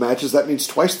 Royal Rumble matches, that means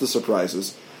twice the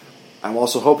surprises. I'm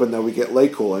also hoping that we get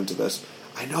LayCool into this.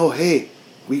 I know, hey,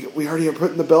 we already are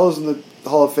putting the Bellas in the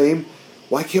Hall of Fame.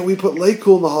 Why can't we put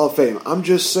LayCool in the Hall of Fame? I'm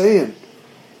just saying.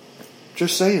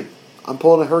 Just saying. I'm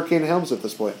pulling a Hurricane Helms at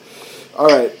this point. All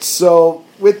right, so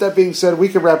with that being said, we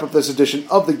can wrap up this edition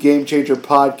of the Game Changer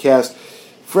podcast.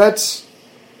 Fretz,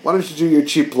 why don't you do your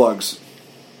cheap plugs?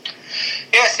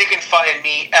 Yes, you can find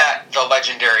me at the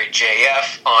legendary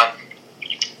JF on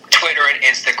Twitter and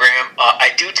Instagram.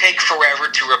 I do take forever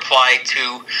to reply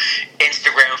to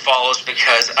Instagram follows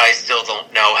because I still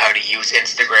don't know how to use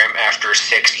Instagram after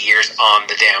 6 years on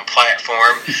the damn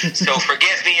platform. So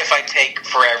forgive me if I take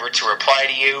forever to reply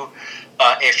to you.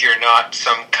 If you're not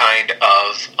some kind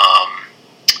of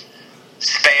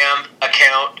spam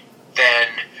account, then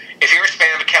if you're a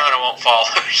spam account, I won't follow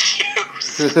you.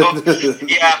 So,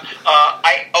 yeah,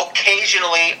 I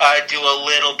occasionally do a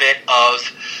little bit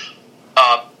of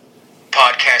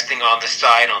podcasting on the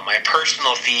side on my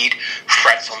personal feed,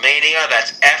 Fretzelmania.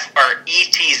 That's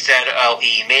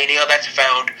FRETZLE Mania. That's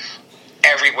found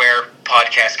everywhere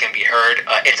podcasts can be heard.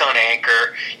 It's on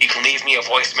Anchor. You can leave me a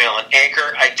voicemail on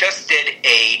Anchor. I just did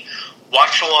a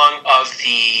watch-along of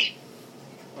the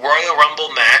Royal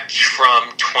Rumble match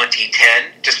from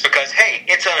 2010, just because, hey,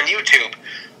 it's on YouTube.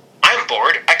 I'm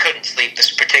bored. I couldn't sleep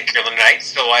this particular night,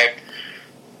 so I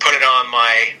put it on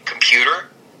my computer,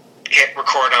 hit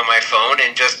record on my phone,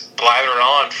 and just blather it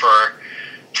on for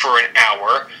an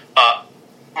hour.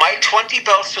 My 20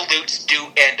 bell salutes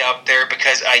do end up there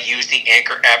because I use the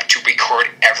Anchor app to record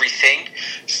everything.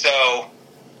 So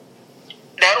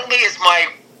not only is my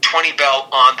 20 bell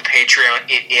on the Patreon,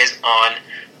 it is on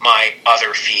my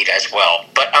other feed as well.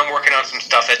 But I'm working on some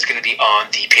stuff that's going to be on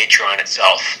the Patreon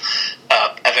itself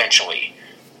eventually.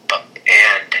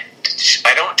 And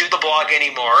I don't do the blog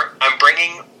anymore.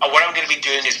 What I'm going to be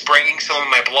doing is bringing some of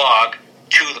my blog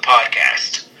to the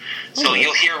podcast. So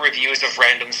you'll hear reviews of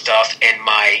random stuff and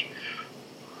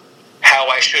how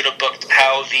I should have booked,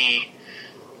 how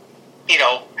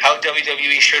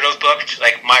WWE should have booked,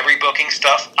 like my rebooking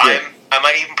stuff. Yeah. I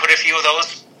might even put a few of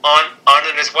those on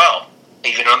it as well,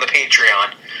 even on the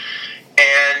Patreon.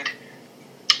 And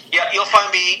yeah, you'll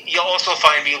also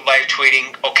find me live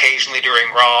tweeting occasionally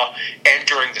during Raw and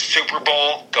during the Super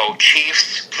Bowl. Go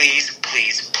Chiefs. Please,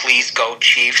 please, please go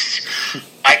Chiefs.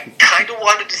 I kind of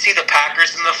wanted to see the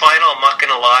Packers in the final, I'm not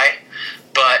going to lie.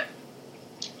 But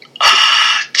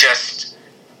just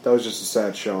That was just a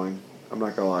sad showing. I'm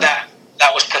not gonna lie.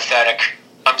 That was pathetic.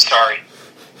 I'm sorry.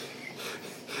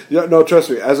 Yeah, no, trust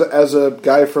me. As a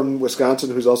guy from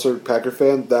Wisconsin who's also a Packer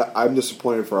fan, that I'm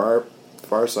disappointed for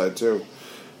our side too.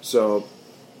 So,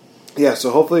 yeah.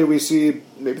 So hopefully we see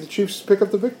maybe the Chiefs pick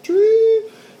up the victory.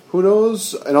 Who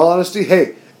knows? In all honesty,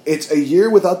 hey, it's a year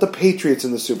without the Patriots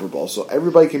in the Super Bowl, so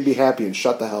everybody can be happy and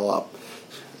shut the hell up.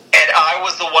 And I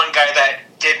was the one guy that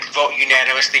didn't vote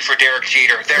unanimously for Derek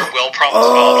Jeter. There will problems.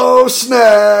 Oh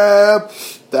snap!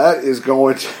 That is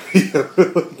going to be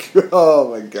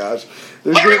oh my gosh.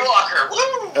 Larry Walker,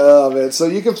 woo! Oh man! So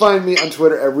you can find me on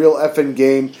Twitter at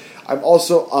RealFNGame. I'm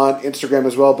also on Instagram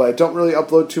as well, but I don't really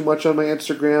upload too much on my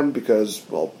Instagram because,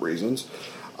 well, reasons.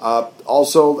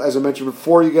 Also, as I mentioned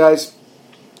before, you guys,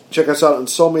 check us out on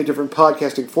so many different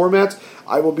podcasting formats.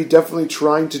 I will be definitely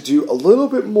trying to do a little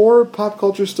bit more pop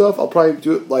culture stuff. I'll probably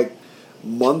do it like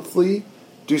monthly,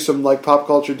 do some like pop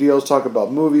culture deals, talk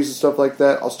about movies and stuff like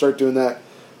that. I'll start doing that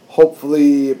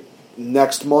hopefully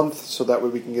next month, so that way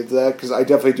we can get to that, because I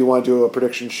definitely do want to do a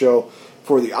prediction show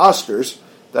for the Oscars.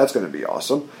 That's going to be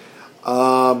awesome.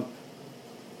 But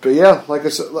yeah, like I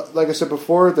said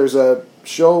before, there's a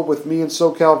show with me and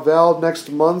SoCal Val next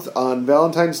month on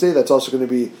Valentine's Day. That's also going to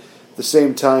be the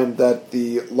same time that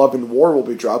the Love and War will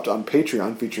be dropped on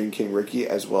Patreon, featuring King Ricky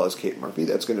as well as Kate Murphy.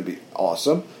 That's going to be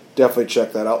awesome. Definitely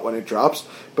check that out when it drops.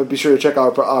 But be sure to check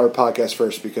out our podcast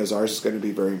first, because ours is going to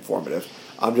be very informative.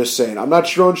 I'm just saying. I'm not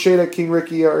throwing shade at King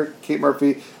Ricky or Kate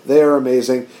Murphy. They are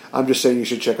amazing. I'm just saying you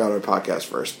should check out our podcast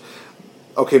first.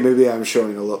 Okay, maybe I'm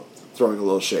throwing a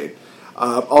little shade.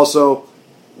 Also,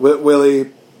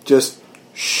 Willie, just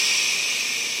shh.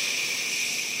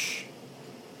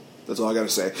 That's all I got to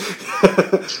say.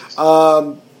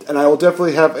 And I will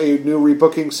definitely have a new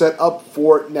rebooking set up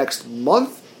for next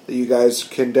month that you guys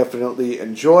can definitely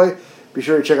enjoy. Be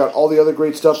sure to check out all the other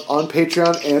great stuff on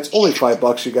Patreon, and it's only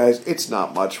 $5, you guys. It's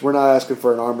not much. We're not asking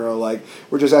for an arm or a leg.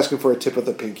 We're just asking for a tip of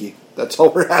the pinky. That's all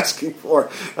we're asking for.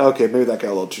 Okay, maybe that got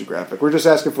a little too graphic. We're just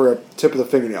asking for a tip of the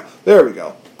fingernail. There we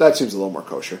go. That seems a little more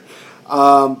kosher.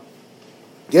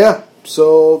 Yeah,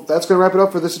 so that's going to wrap it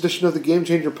up for this edition of the Game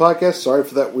Changer Podcast. Sorry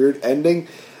for that weird ending.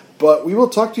 But we will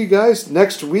talk to you guys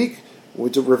next week. We'll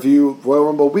review Royal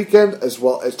Rumble weekend, as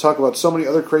well as talk about so many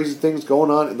other crazy things going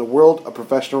on in the world of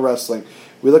professional wrestling.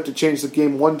 We look to change the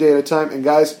game one day at a time. And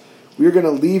guys, we're going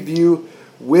to leave you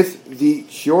with the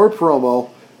Cure promo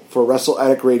for Wrestle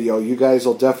Addict Radio. You guys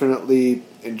will definitely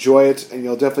enjoy it, and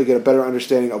you'll definitely get a better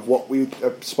understanding of what we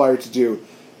aspire to do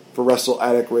for Wrestle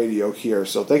Addict Radio here.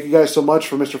 So thank you guys so much.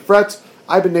 For Mr. Fretz,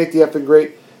 I've been Nate the Effing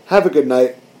Great. Have a good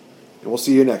night, and we'll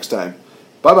see you next time.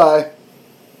 Bye-bye.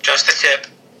 Just a tip.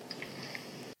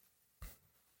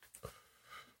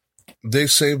 They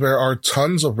say there are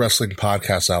tons of wrestling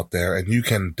podcasts out there, and you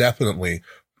can definitely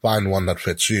find one that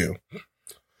fits you.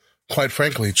 Quite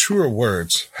frankly, truer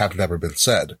words have never been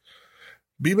said.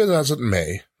 Be that as it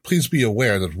may, please be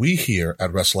aware that we here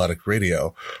at Wrestle Addict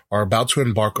Radio are about to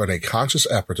embark on a conscious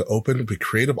effort to open the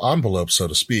creative envelope, so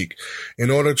to speak, in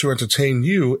order to entertain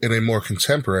you in a more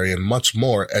contemporary and much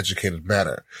more educated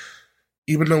manner.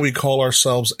 Even though we call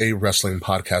ourselves a wrestling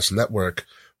podcast network,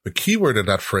 the keyword in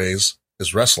that phrase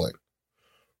is wrestling.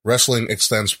 Wrestling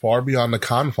extends far beyond the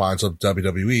confines of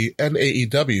WWE and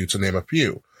AEW, to name a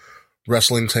few.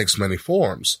 Wrestling takes many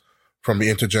forms, from the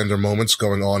intergender moments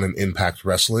going on in Impact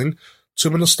Wrestling,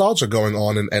 to the nostalgia going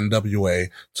on in NWA,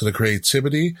 to the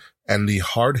creativity and the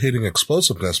hard-hitting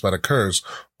explosiveness that occurs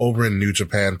over in New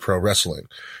Japan Pro Wrestling.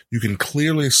 You can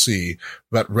clearly see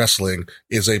that wrestling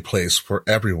is a place for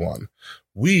everyone.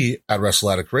 We at Wrestle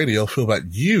Addict Radio feel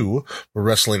that you, the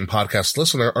wrestling podcast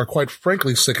listener, are quite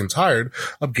frankly sick and tired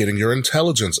of getting your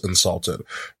intelligence insulted.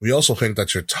 We also think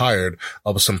that you're tired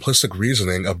of a simplistic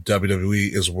reasoning of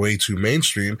WWE is way too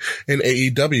mainstream and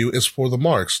AEW is for the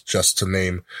marks, just to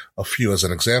name a few as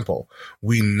an example.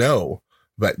 We know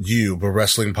that you, the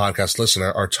wrestling podcast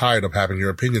listener, are tired of having your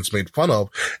opinions made fun of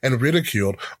and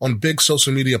ridiculed on big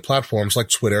social media platforms like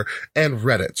Twitter and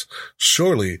Reddit.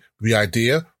 Surely the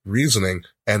idea, reasoning,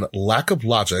 and lack of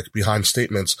logic behind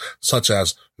statements such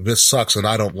as, "This sucks and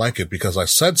I don't like it because I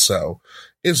said so,"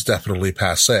 is definitely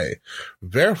passé.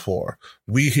 Therefore,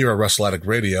 we here at Wrestle Addict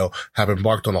Radio have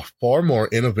embarked on a far more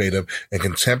innovative and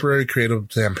contemporary creative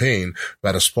campaign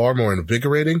that is far more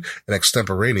invigorating and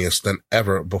extemporaneous than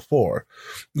ever before.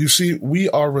 You see, we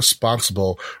are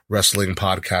responsible wrestling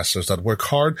podcasters that work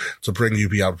hard to bring you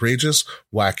the outrageous,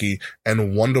 wacky,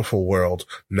 and wonderful world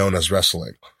known as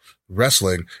wrestling.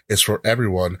 Wrestling is for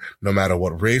everyone, no matter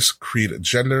what race, creed,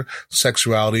 gender,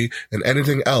 sexuality, and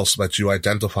anything else that you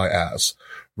identify as.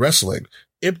 Wrestling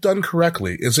if done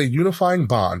correctly, is a unifying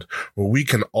bond where we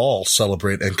can all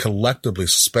celebrate and collectively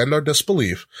suspend our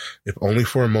disbelief, if only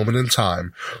for a moment in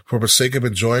time, for the sake of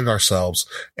enjoying ourselves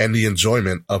and the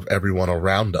enjoyment of everyone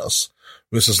around us.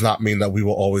 This does not mean that we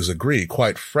will always agree.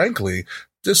 Quite frankly,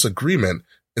 disagreement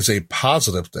is a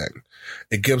positive thing.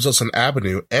 It gives us an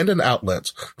avenue and an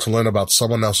outlet to learn about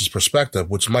someone else's perspective,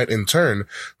 which might in turn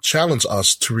challenge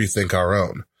us to rethink our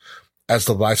own. As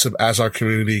divisive as our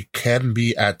community can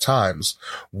be at times,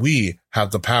 we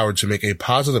have the power to make a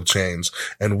positive change,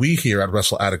 and we here at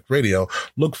Wrestle Addict Radio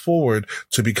look forward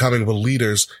to becoming the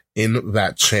leaders in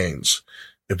that change.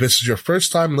 If this is your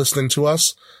first time listening to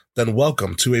us, then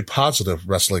welcome to a positive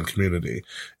wrestling community.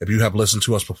 If you have listened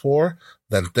to us before,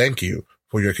 then thank you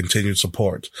for your continued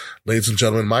support. Ladies and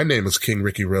gentlemen, my name is King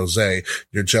Ricky Rose,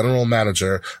 your general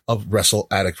manager of Wrestle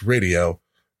Addict Radio,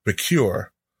 the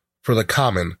cure for the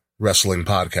common wrestling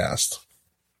podcast.